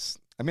 and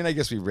I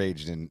guess we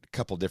raged in a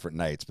couple different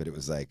nights, but it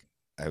was like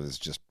I was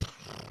just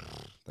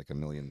like a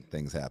million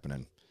things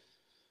happening.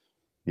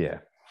 Yeah,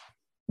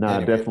 no,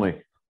 anyway,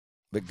 definitely.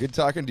 But good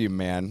talking to you,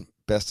 man.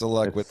 Best of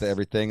luck with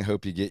everything.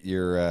 Hope you get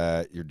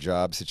your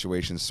job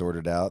situation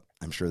sorted out.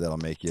 I'm sure that'll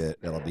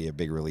be a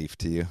big relief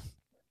to you.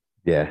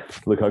 Yeah,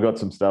 look, I got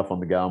some stuff on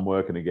the go. I'm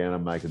working again.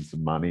 I'm making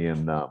some money,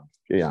 and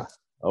yeah,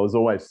 I was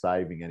always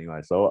saving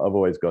anyway, so I've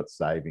always got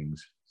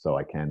savings so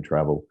I can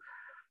travel.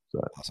 So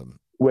awesome.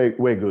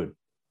 We're good.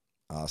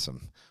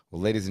 Awesome.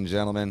 Well, ladies and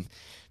gentlemen,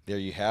 there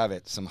you have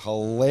it. Some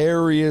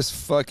hilarious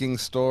fucking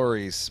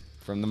stories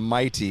from the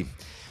mighty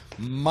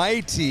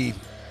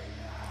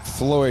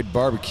Floyd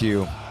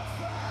Barbecue.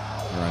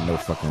 We're on No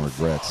Fucking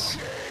Regrets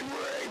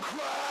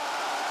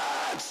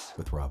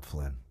with Rob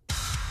Flynn.